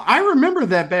 Well, I remember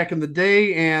that back in the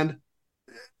day, and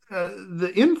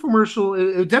the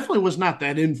infomercial, it definitely was not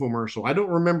that infomercial. I don't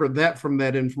remember that from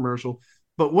that infomercial.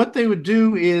 But what they would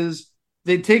do is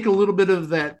they'd take a little bit of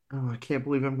that. Oh, I can't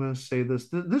believe I'm going to say this.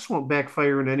 This won't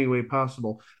backfire in any way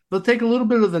possible. They'll take a little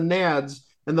bit of the NADS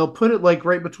and they'll put it like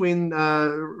right between,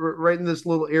 right in this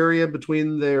little area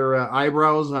between their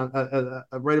eyebrows,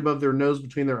 right above their nose,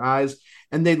 between their eyes,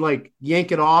 and they'd like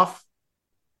yank it off.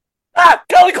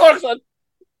 Kelly Clarkson!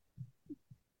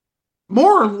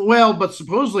 But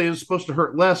supposedly it was supposed to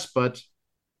hurt less, but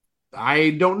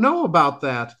I don't know about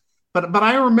that. But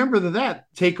I remember that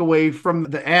takeaway from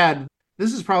the ad.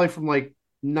 This is probably from like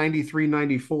 93,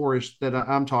 94-ish that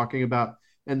I'm talking about.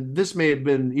 And this may have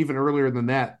been even earlier than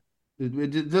that.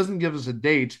 It doesn't give us a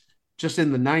date, just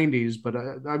in the 90s, but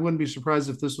I wouldn't be surprised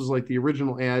if this was like the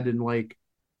original ad in like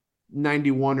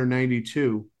 91 or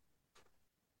 92.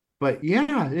 But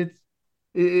yeah,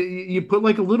 You put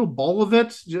like a little ball of it,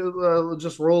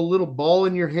 just roll a little ball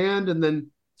in your hand, and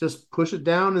then just push it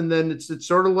down, and then it's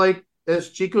sort of like, as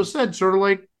Chico said, sort of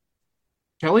like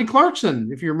Kelly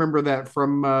Clarkson, if you remember that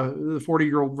from the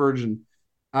 40-Year-Old Virgin,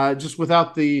 just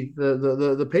without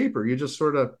the paper. You just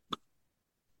sort of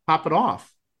pop it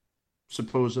off,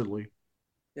 supposedly.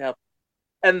 Yep.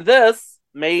 And this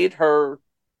made her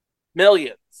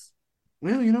millions.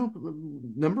 Well, a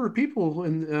number of people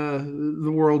in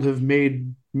the world have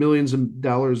made millions of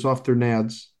dollars off their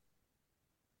nads.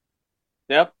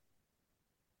 Yep.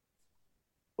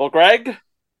 Well, Greg,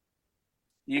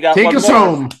 you got take one us more.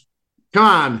 home. Come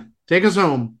on, take us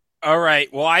home. All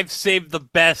right. Well, I've saved the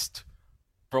best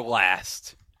for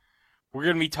last. We're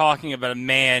going to be talking about a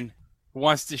man who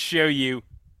wants to show you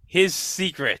his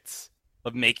secrets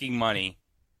of making money.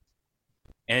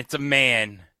 And it's a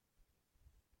man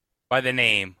by the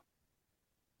name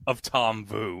of Tom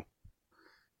Vu.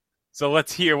 So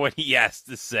let's hear what he has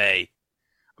to say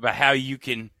about how you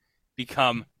can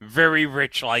become very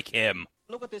rich like him.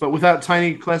 But without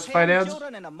tiny classified ads?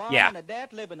 Yeah.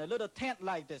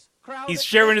 He's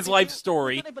sharing his life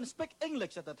story. Couldn't even speak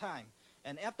English at the time.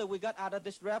 And after we got out of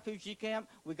this refugee camp,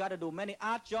 we got to do many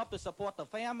odd jobs to support the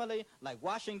family, like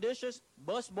washing dishes,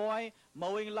 busboy,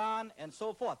 mowing lawn, and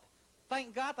so forth.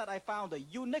 Thank God that I found a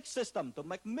unique system to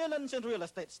make millions in real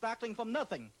estate starting from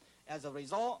nothing. As a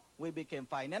result, we became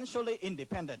financially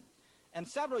independent. And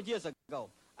several years ago,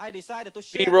 I decided to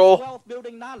share this wealth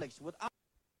building knowledge with others.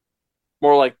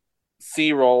 More like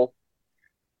C-roll.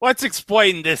 Let's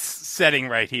explain this setting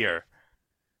right here.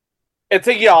 It's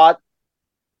a yacht,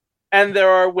 and there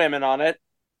are women on it,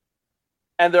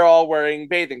 and they're all wearing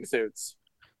bathing suits.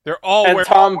 They're all and wearing...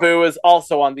 Tom Vu is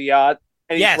also on the yacht,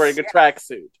 and he's Yes. wearing a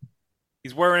tracksuit.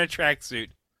 He's wearing a tracksuit.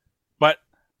 But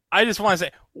I just want to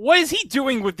say, what is he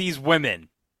doing with these women?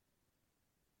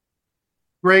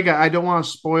 Greg, I don't want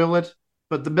to spoil it,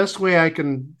 but the best way I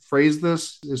can phrase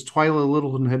this is Twyla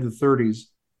Littleton had the 30s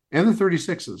and the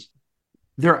 36s.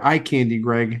 They're eye candy,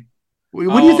 Greg.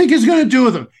 What do you think he's going to do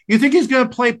with them? You think he's going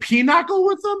to play pinochle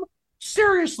with them?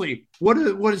 Seriously, what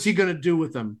is he going to do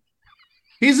with them?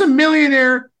 He's a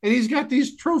millionaire, and he's got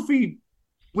these trophy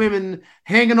women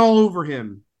hanging all over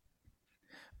him.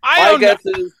 My guess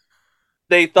is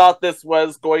they thought this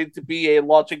was going to be a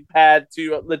launching pad to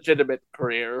a legitimate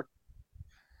career.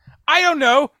 I don't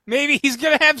know. Maybe he's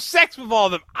going to have sex with all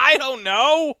of them. I don't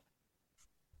know.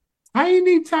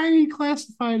 Tiny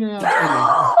classified ads.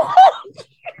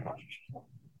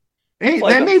 Hey,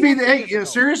 like that may be. Hey,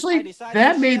 seriously,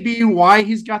 that may be why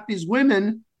he's got these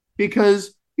women,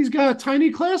 because he's got a tiny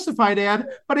classified ad,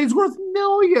 but he's worth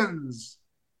millions.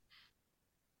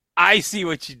 I see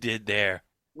what you did there.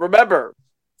 Remember,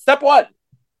 step one: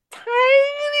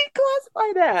 tiny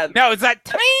classified ads. No, it's not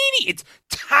tiny. It's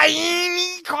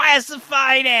tiny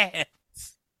classified ads.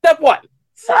 Step one: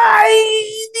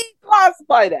 tiny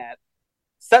classified ads.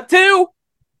 Step two: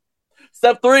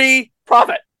 step three: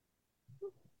 profit.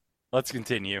 Let's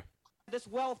continue. This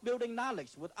wealth building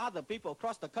knowledge with other people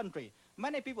across the country.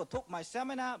 Many people took my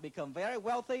seminar, become very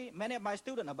wealthy. Many of my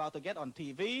students are about to get on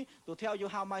TV to tell you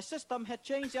how my system had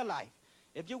changed their life.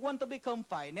 If you want to become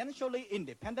financially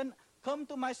independent, come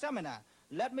to my seminar.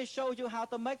 Let me show you how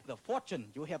to make the fortune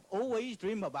you have always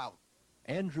dreamed about.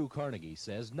 Andrew Carnegie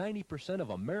says 90%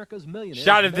 of America's millionaires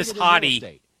shot of this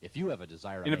hottie if you have a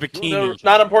desire in a to make bikini. your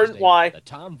Not important why. The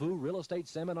Tom Vu Real Estate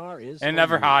Seminar is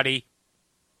Another hottie.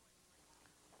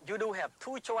 You do have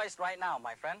two choices right now,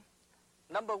 my friend.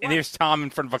 Number one, and here's Tom in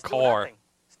front of a car.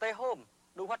 Stay home,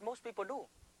 do what most people do.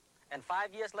 And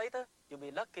 5 years later, you'll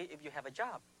be lucky if you have a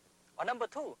job. Or number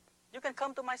two, you can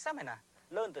come to my seminar,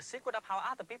 learn the secret of how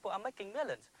other people are making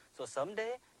millions. So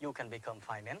someday, you can become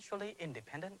financially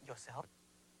independent yourself.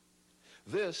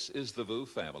 This is the Vu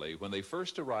family when they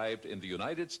first arrived in the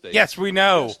United States. Yes, we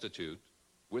know. Destitute,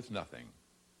 with nothing.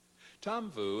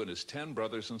 Tom Vu and his 10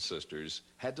 brothers and sisters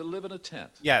had to live in a tent.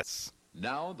 Yes.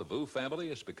 Now the Vu family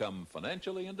has become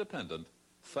financially independent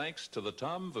thanks to the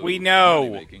Tom Vu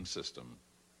money-making system.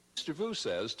 Mr. Vu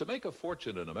says to make a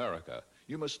fortune in America,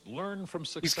 you must learn from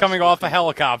successful He's coming off a people,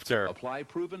 helicopter. apply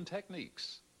proven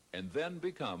techniques, and then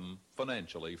become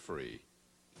financially free.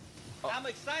 I'm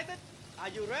excited. Are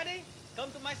you ready?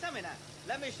 Come to my seminar.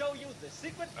 Let me show you the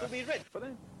secret to be rich.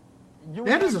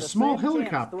 That is a small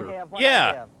helicopter.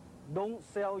 Yeah. Don't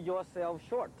sell yourself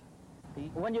short.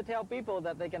 When you tell people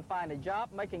that they can find a job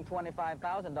making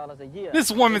 $25,000 a year. This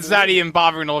woman's not even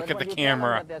bothering to look at the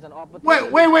camera.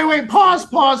 Wait. Pause.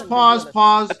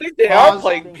 I think they are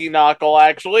playing pinochle,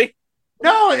 actually.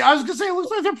 No, I was going to say, it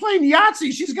looks like they're playing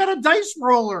Yahtzee. She's got a dice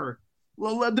roller.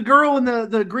 Well, the girl in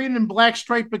the green and black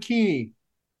striped bikini.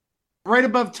 right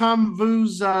above Tom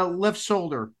Vu's left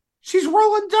shoulder. She's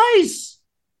rolling dice.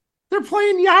 They're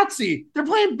playing Yahtzee. They're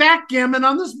playing backgammon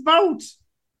on this boat.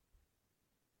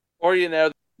 Or,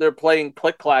 they're playing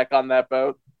click-clack on that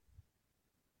boat.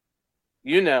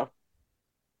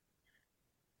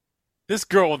 This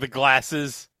girl with the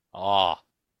glasses. Oh,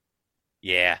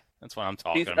 yeah. That's what I'm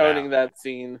talking about. She's owning that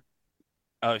scene.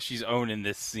 Oh, she's owning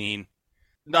this scene.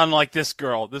 Unlike this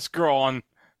girl. This girl on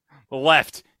the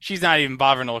left, she's not even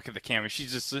bothering to look at the camera. She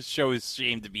just shows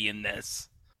shame to be in this.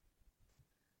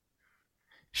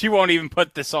 She won't even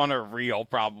put this on her reel,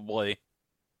 probably.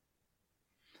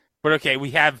 But okay,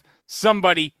 we have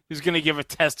somebody who's going to give a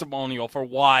testimonial for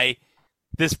why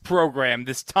this program,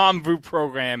 this Tom Vu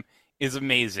program, is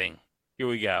amazing. Here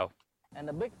we go. And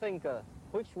the big thinker,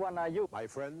 which one are you? My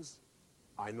friends,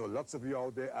 I know lots of you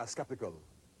out there are skeptical.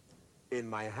 In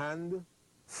my hand,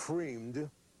 framed,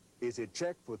 is a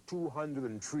check for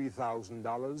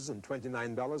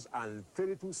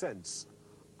 $203,029.32.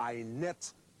 I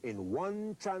net in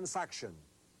one transaction,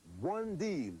 one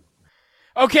deal.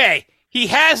 Okay, he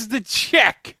has the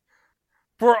check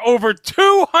for over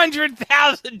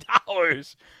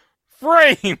 $200,000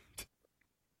 framed.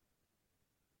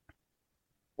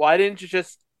 Why didn't you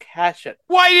just cash it?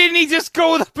 Why didn't he just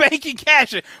go to the bank and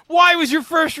cash it? Why was your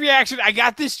first reaction, I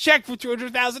got this check for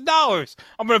 $200,000.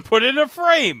 I'm going to put it in a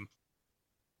frame.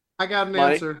 I got an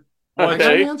Mike? answer. Okay. I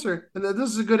got an answer. And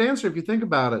this is a good answer if you think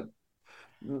about it.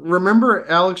 Remember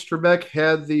Alex Trebek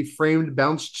had the framed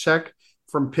bounce check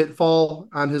from Pitfall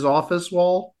on his office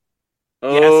wall?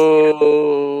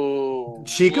 Oh.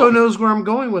 Chico knows where I'm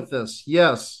going with this.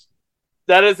 Yes.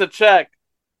 That is a check.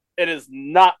 It is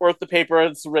not worth the paper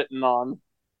it's written on.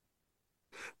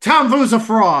 Tom Vu's a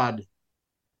fraud.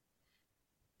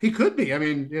 He could be. I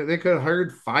mean, they could have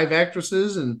hired 5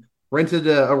 actresses and rented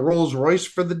a Rolls Royce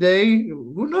for the day.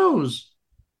 Who knows?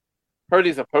 Heard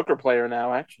he's a poker player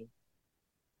now, actually.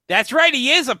 That's right,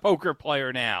 he is a poker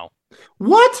player now.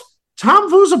 What? Tom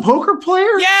Vu's a poker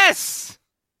player? Yes!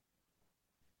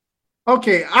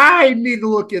 Okay, I need to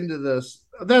look into this.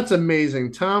 That's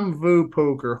amazing. Tom Vu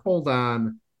poker. Hold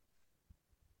on.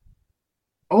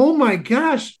 Oh my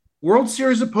gosh. World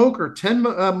Series of Poker, 10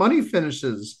 money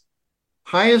finishes.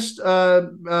 Highest in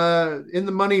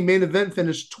the money main event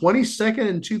finish, 22nd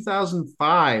in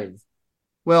 2005.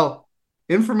 Well,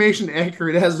 information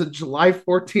accurate as of July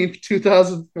 14th,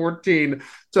 2014.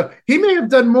 So he may have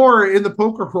done more in the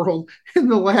poker world in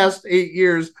the last 8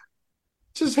 years.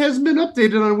 Just hasn't been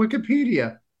updated on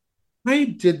Wikipedia. I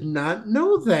did not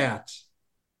know that.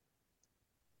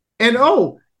 And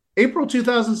April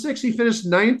 2006, he finished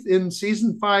 9th in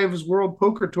Season 5's World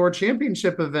Poker Tour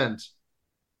Championship event.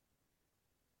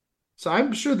 So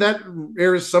I'm sure that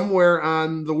airs somewhere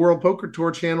on the World Poker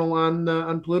Tour channel on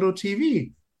Pluto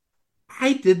TV.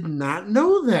 I did not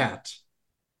know that.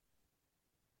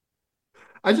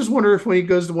 I just wonder if when he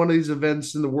goes to one of these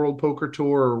events in the World Poker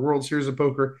Tour or World Series of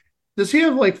Poker, does he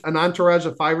have like an entourage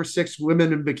of 5 or 6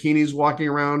 women in bikinis walking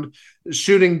around,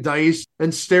 shooting dice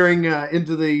and staring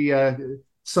into the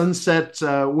sunset,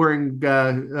 wearing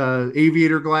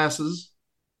aviator glasses?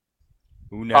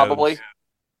 Who knows? Probably.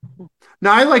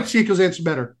 Now, I like Chico's answer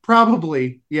better.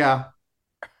 Probably, yeah.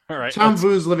 All right. Tom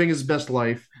Vu's living his best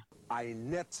life. I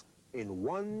net in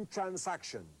one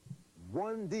transaction,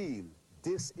 one deal.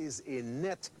 This is a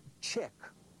net check.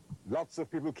 Lots of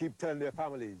people keep telling their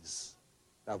families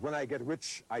that when I get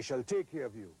rich, I shall take care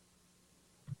of you.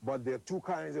 But there are 2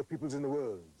 kinds of people in the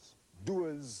world,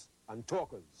 doers and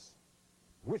talkers.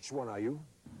 Which one are you?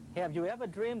 Have you ever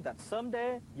dreamed that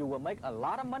someday you will make a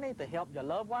lot of money to help your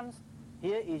loved ones?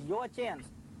 Here is your chance.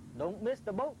 Don't miss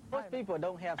the boat. Most people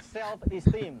don't have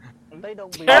self-esteem. They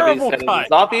don't believe Terrible Obvious. cut.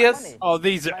 It's obvious. Oh,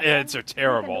 these ads are You can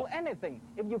terrible. do anything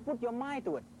if you put your mind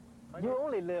to it. You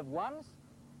only live once.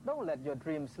 Don't let your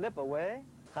dreams slip away.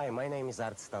 Hi, my name is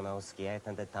Art Stanowski. I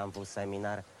attended Tom Vu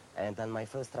seminar, and on my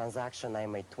first transaction, I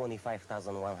made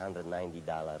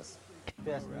 $25,190.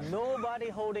 There's nobody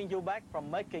holding you back from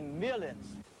making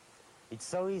millions. It's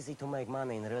so easy to make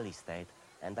money in real estate,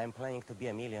 and I'm planning to be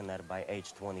a millionaire by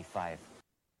age 25.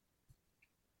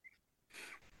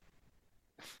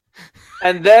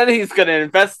 And then he's going to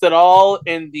invest it all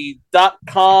in the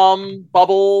 .com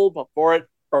bubble before it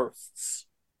bursts.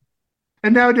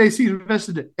 And nowadays he's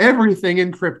invested everything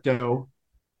in crypto.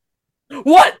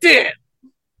 What did?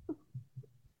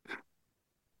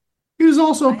 He was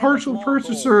also a partial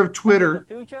purchaser of Twitter.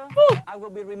 In the future, I will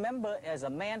be remembered as a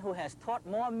man who has taught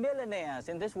more millionaires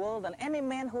in this world than any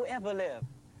man who ever lived.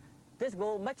 This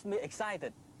goal makes me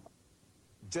excited.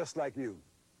 Just like you.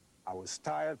 I was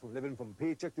tired from living from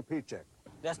paycheck to paycheck.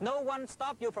 There's no one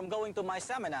stop you from going to my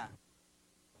seminar.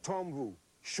 Tom Wu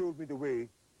showed me the way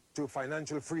to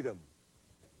financial freedom.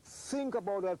 Think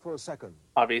about that for a second.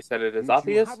 Obvious that it is If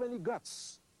obvious. you have any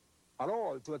guts at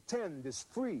all to attend this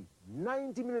free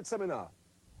 90-minute seminar,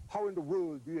 how in the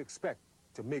world do you expect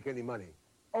to make any money?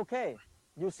 Okay,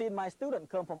 you see my student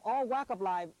come from all walk of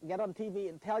life, get on TV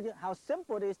and tell you how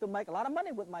simple it is to make a lot of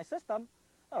money with my system.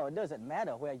 Oh, it doesn't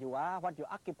matter where you are, what your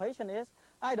occupation is.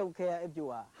 I don't care if you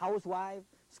are housewife,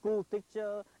 school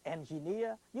teacher,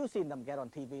 engineer. You've seen them get on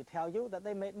TV tell you that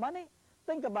they made money.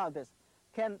 Think about this.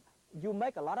 Can you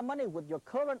make a lot of money with your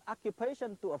current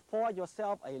occupation to afford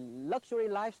yourself a luxury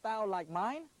lifestyle like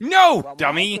mine? No, well,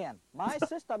 dummy. My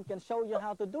system can show you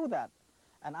how to do that.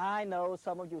 And I know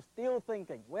some of you still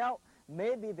thinking, well,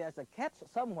 maybe there's a catch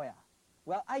somewhere.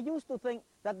 Well, I used to think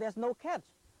that there's no catch.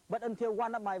 But until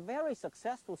one of my very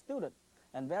successful students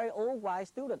and very old wise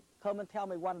student come and tell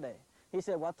me one day, he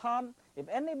said, well, Tom, if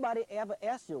anybody ever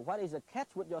asks you what is a catch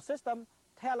with your system,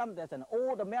 tell them there's an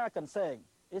old American saying.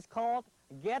 It's called,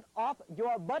 get off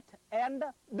your butt and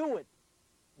do it.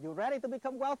 You ready to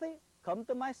become wealthy? Come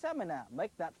to my seminar.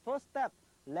 Make that first step.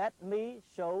 Let me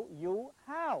show you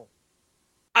how.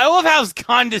 I love how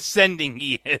condescending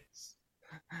he is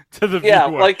to the Yeah,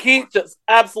 viewer. like he just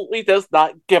absolutely does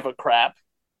not give a crap.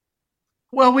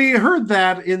 Well, we heard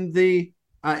that in the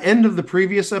end of the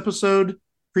previous episode,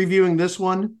 previewing this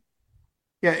one.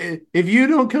 Yeah, if you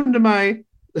don't come to my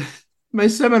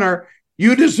seminar,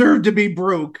 you deserve to be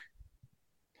broke.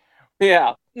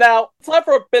 Yeah. Now, time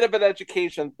for a bit of an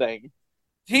education thing.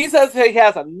 He says he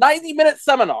has a 90-minute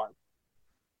seminar.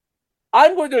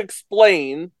 I'm going to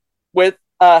explain, with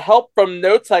help from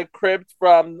notes I cribbed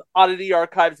from Oddity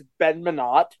Archive's Ben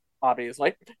Minot,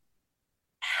 obviously,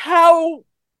 how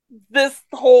this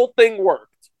whole thing worked.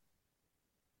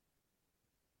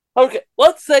 Okay,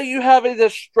 let's say you have a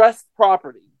distressed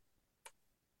property.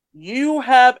 You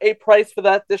have a price for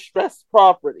that distressed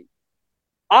property.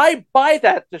 I buy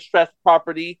that distressed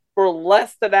property for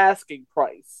less than asking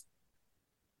price.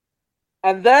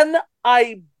 And then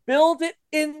I build it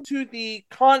into the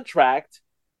contract.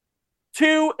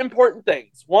 Two important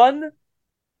things. One,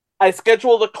 I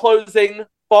schedule the closing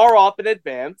far off in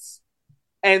advance.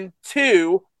 And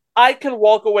two, I can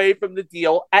walk away from the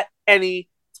deal at any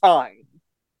time.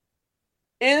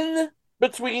 In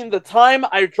between the time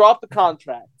I drop the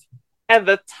contract and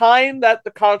the time that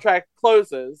the contract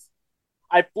closes,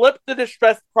 I flip the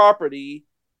distressed property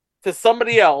to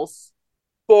somebody else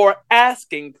for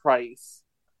asking price.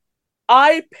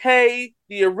 I pay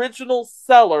the original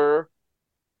seller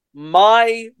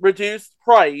my reduced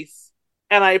price,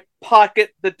 and I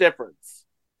pocket the difference.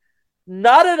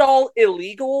 Not at all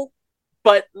illegal,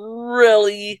 but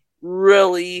really,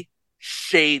 really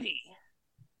shady.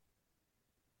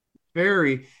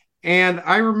 Very. And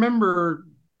I remember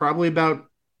probably about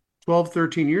 12,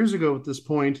 13 years ago at this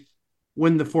point,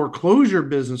 when the foreclosure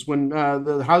business, when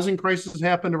the housing crisis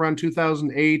happened around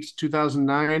 2008,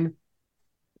 2009,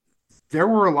 there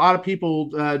were a lot of people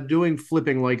doing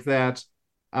flipping like that.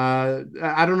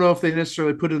 I don't know if they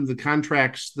necessarily put into the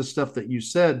contracts the stuff that you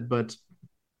said, but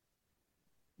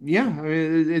yeah, I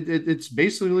mean, it's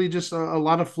basically just a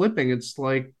lot of flipping. It's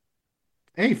like,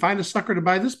 hey, find a sucker to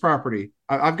buy this property.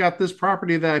 I've got this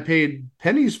property that I paid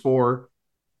pennies for.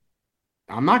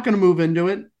 I'm not going to move into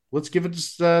it. Let's give it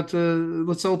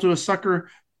let's sell it to a sucker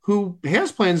who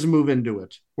has plans to move into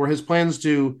it or has plans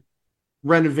to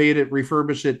renovate it,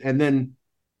 refurbish it, and then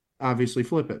obviously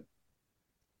flip it.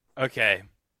 Okay.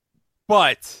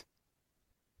 But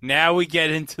now we get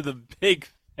into the big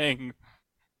thing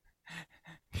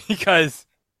because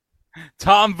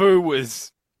Tom Vu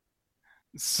was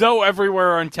so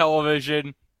everywhere on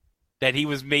television that he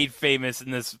was made famous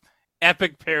in this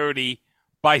epic parody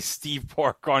by Steve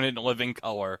Pork on In Living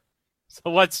Color. So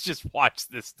let's just watch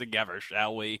this together,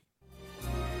 shall we?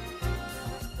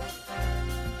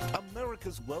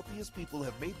 America's wealthiest people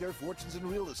have made their fortunes in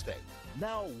real estate.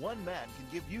 Now one man can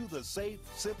give you the safe,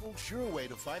 simple, sure way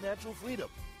to financial freedom.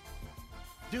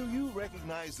 Do you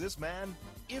recognize this man?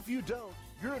 If you don't,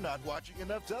 you're not watching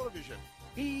enough television.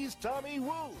 He's Tommy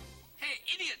Wu. Hey,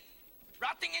 idiot!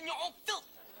 Rotting in your own filth!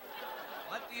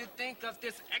 What do you think of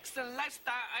this excellent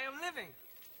lifestyle I am living?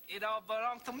 It all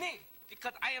belongs to me,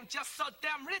 because I am just so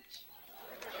damn rich.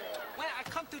 When I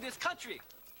come to this country,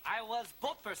 I was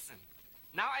boat person.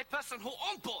 Now I person who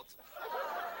own boat.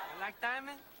 You like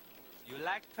diamond? You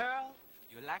like pearl?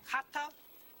 You like hot tub?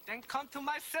 Then come to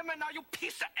my seminar, you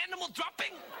piece of animal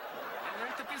dropping! And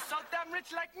learn to be so damn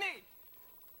rich like me.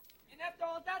 And after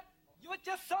all that, you're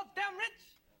just so damn rich.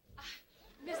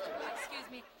 Mr. Wu, excuse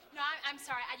me. No, I'm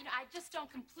sorry. I just don't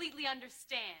completely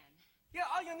understand. Yeah,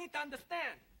 all you need to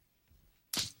understand.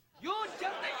 You're just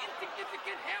an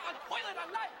insignificant hair on toilet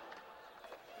of life.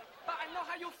 But I know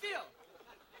how you feel.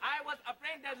 I was a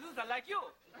brain dead loser like you.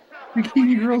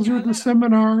 Bikini girls are at the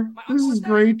seminar. This is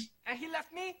great. And he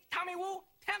left me, Tommy Woo,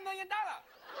 $10 million.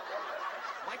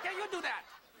 Why can't you do that?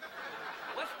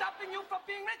 What's stopping you from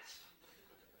being rich?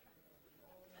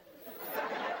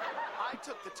 I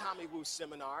took the Tommy Woo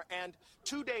seminar, and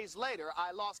 2 days later,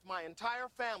 I lost my entire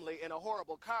family in a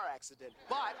horrible car accident.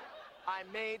 But I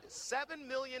made $7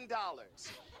 million.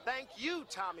 Thank you,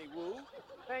 Tommy Woo.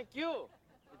 Thank you,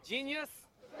 genius.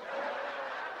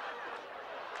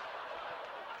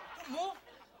 You move,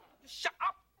 you shut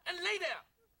up, and lay there.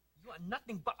 You are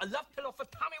nothing but a love pillow for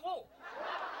Tommy Woo.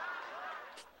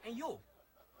 And you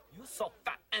so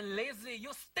fat and lazy,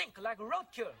 you stink like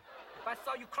roadkill. If I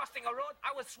saw you crossing a road,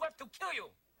 I would swear to kill you.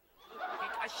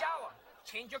 Take a shower,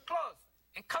 change your clothes,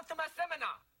 and come to my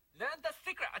seminar. Learn the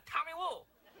secret of Tommy Woo.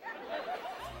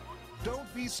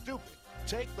 Don't be stupid.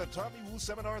 Take the Tommy Woo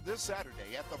seminar this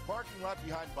Saturday at the parking lot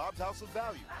behind Bob's House of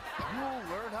Value. You'll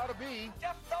learn how to be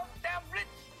just so damn rich.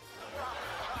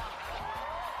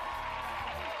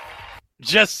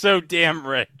 Just so damn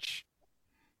rich.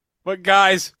 But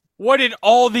guys, what did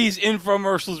all these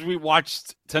infomercials we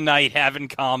watched tonight have in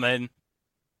common?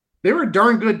 They were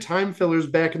darn good time fillers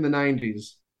back in the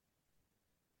 90s.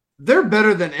 They're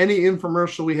better than any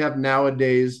infomercial we have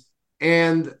nowadays.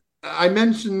 And I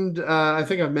mentioned, I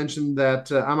think I've mentioned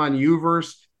that I'm on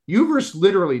Uverse. Uverse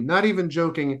literally, not even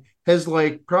joking, has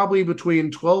like probably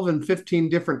between 12 and 15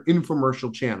 different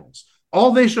infomercial channels.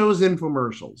 All they show is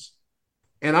infomercials.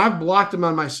 And I've blocked them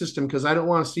on my system because I don't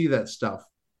want to see that stuff.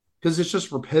 Because it's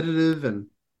just repetitive and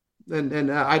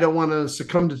I don't want to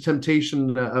succumb to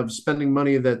temptation of spending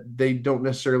money that they don't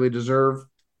necessarily deserve.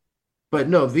 But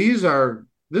no,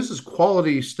 this is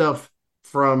quality stuff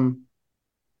from,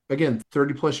 again,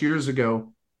 30 plus years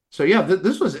ago. So yeah,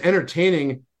 this was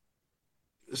entertaining,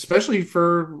 especially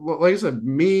for, like I said,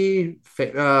 me,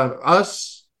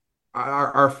 us,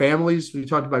 our families. We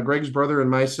talked about Greg's brother and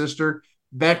my sister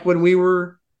back when we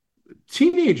were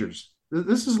teenagers.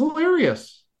 This is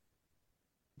hilarious.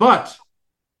 But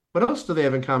what else do they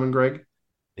have in common, Greg?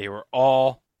 They were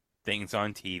all things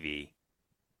on TV.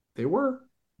 They were.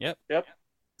 Yep.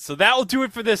 So that will do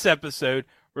it for this episode.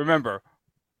 Remember,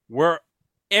 we're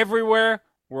everywhere.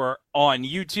 We're on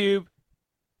YouTube.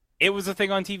 It Was a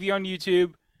Thing on TV on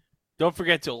YouTube. Don't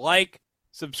forget to like,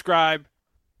 subscribe,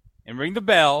 and ring the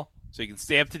bell so you can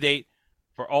stay up to date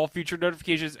for all future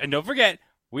notifications. And don't forget,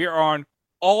 we are on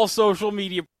all social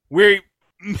media. We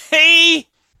may,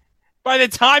 by the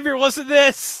time you're listening to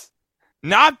this,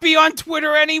 not be on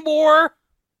Twitter anymore.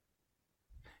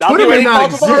 Twitter may not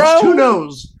exist. Who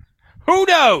knows? Who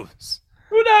knows?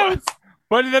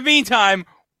 But in the meantime,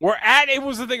 we're at It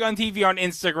Was a Thing on TV on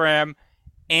Instagram,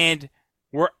 and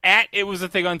we're at It Was a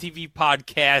Thing on TV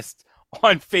podcast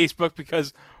on Facebook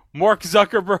because Mark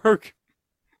Zuckerberg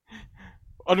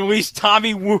unleashed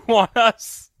Tommy Woo on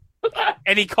us,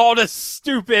 and he called us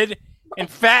stupid and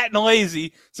fat and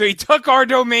lazy, so he took our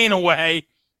domain away.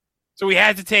 So we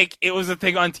had to take It Was a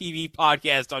Thing on TV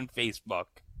podcast on Facebook.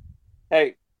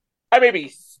 Hey, I may be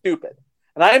stupid,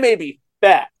 and I may be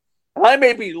fat, and I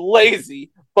may be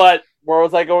lazy, but where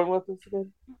was I going with this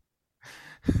again?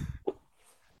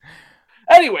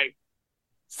 Anyway,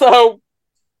 so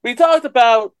we talked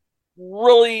about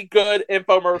really good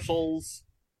infomercials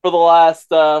for the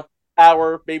last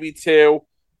hour, maybe two.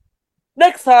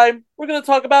 Next time, we're going to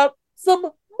talk about some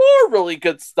more really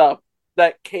good stuff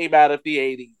that came out of the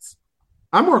 80s.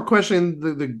 I'm more questioning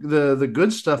the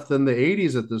good stuff than the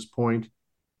 80s at this point.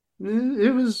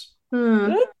 It was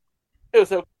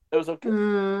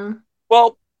okay.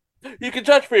 Well, you can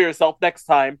judge for yourself next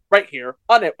time, right here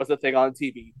on It Was a Thing on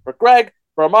TV. For Greg,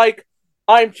 for Mike,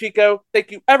 I'm Chico.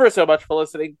 Thank you ever so much for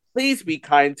listening. Please be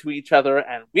kind to each other,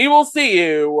 and we will see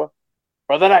you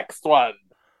for the next one.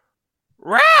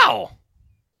 Row!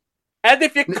 And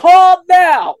if you call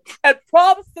now and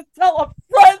promise to tell a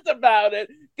friend about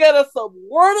it, get us some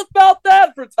word of mouth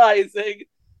advertising,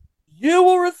 you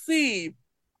will receive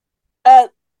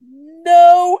at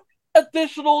no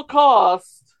additional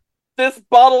cost this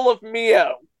bottle of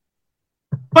Mio.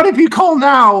 But if you call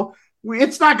now,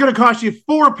 it's not going to cost you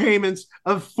 4 payments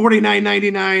of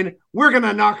 $49.99. We're going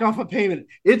to knock off a payment.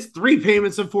 It's 3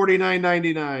 payments of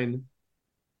 $49.99.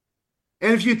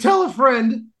 And if you tell a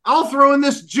friend, I'll throw in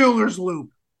this jeweler's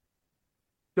loop.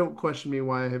 Don't question me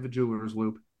why I have a jeweler's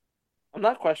loop. I'm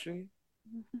not questioning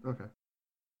you. Okay.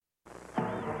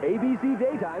 ABC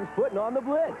Daytime's putting on the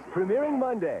Blitz, premiering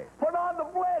Monday. Put on the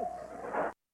Blitz!